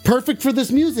accent. Perfect for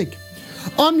this music.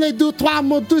 Omelette du trois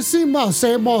montissimo,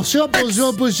 c'est bonjour,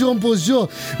 bonjour, bonjour, bonjour.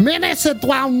 Merci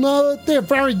trois notes.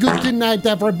 Very good night,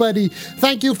 everybody.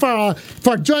 Thank you for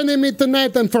joining me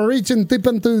tonight and for reaching deep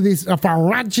into this,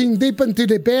 for reaching deep into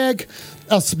the bag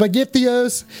of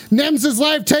SpaghettiOs. Nims is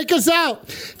live. Take us out.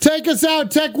 Take us out.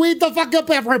 Tech, weed the fuck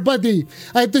up, everybody.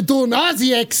 I have to do an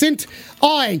Aussie accent.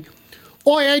 I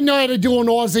know how to do an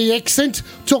Aussie accent.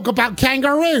 Talk about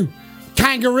kangaroo,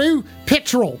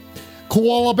 petrol,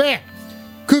 koala bear,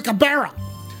 kookaburra,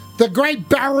 the Great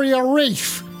Barrier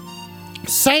Reef,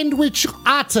 sandwich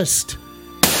artist.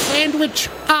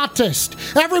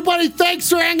 Everybody, thanks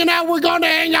for hanging out. We're going to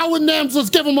hang out with Nims. Let's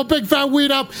give him a big fat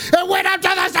weed up and weed up to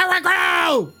the sewer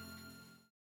crew.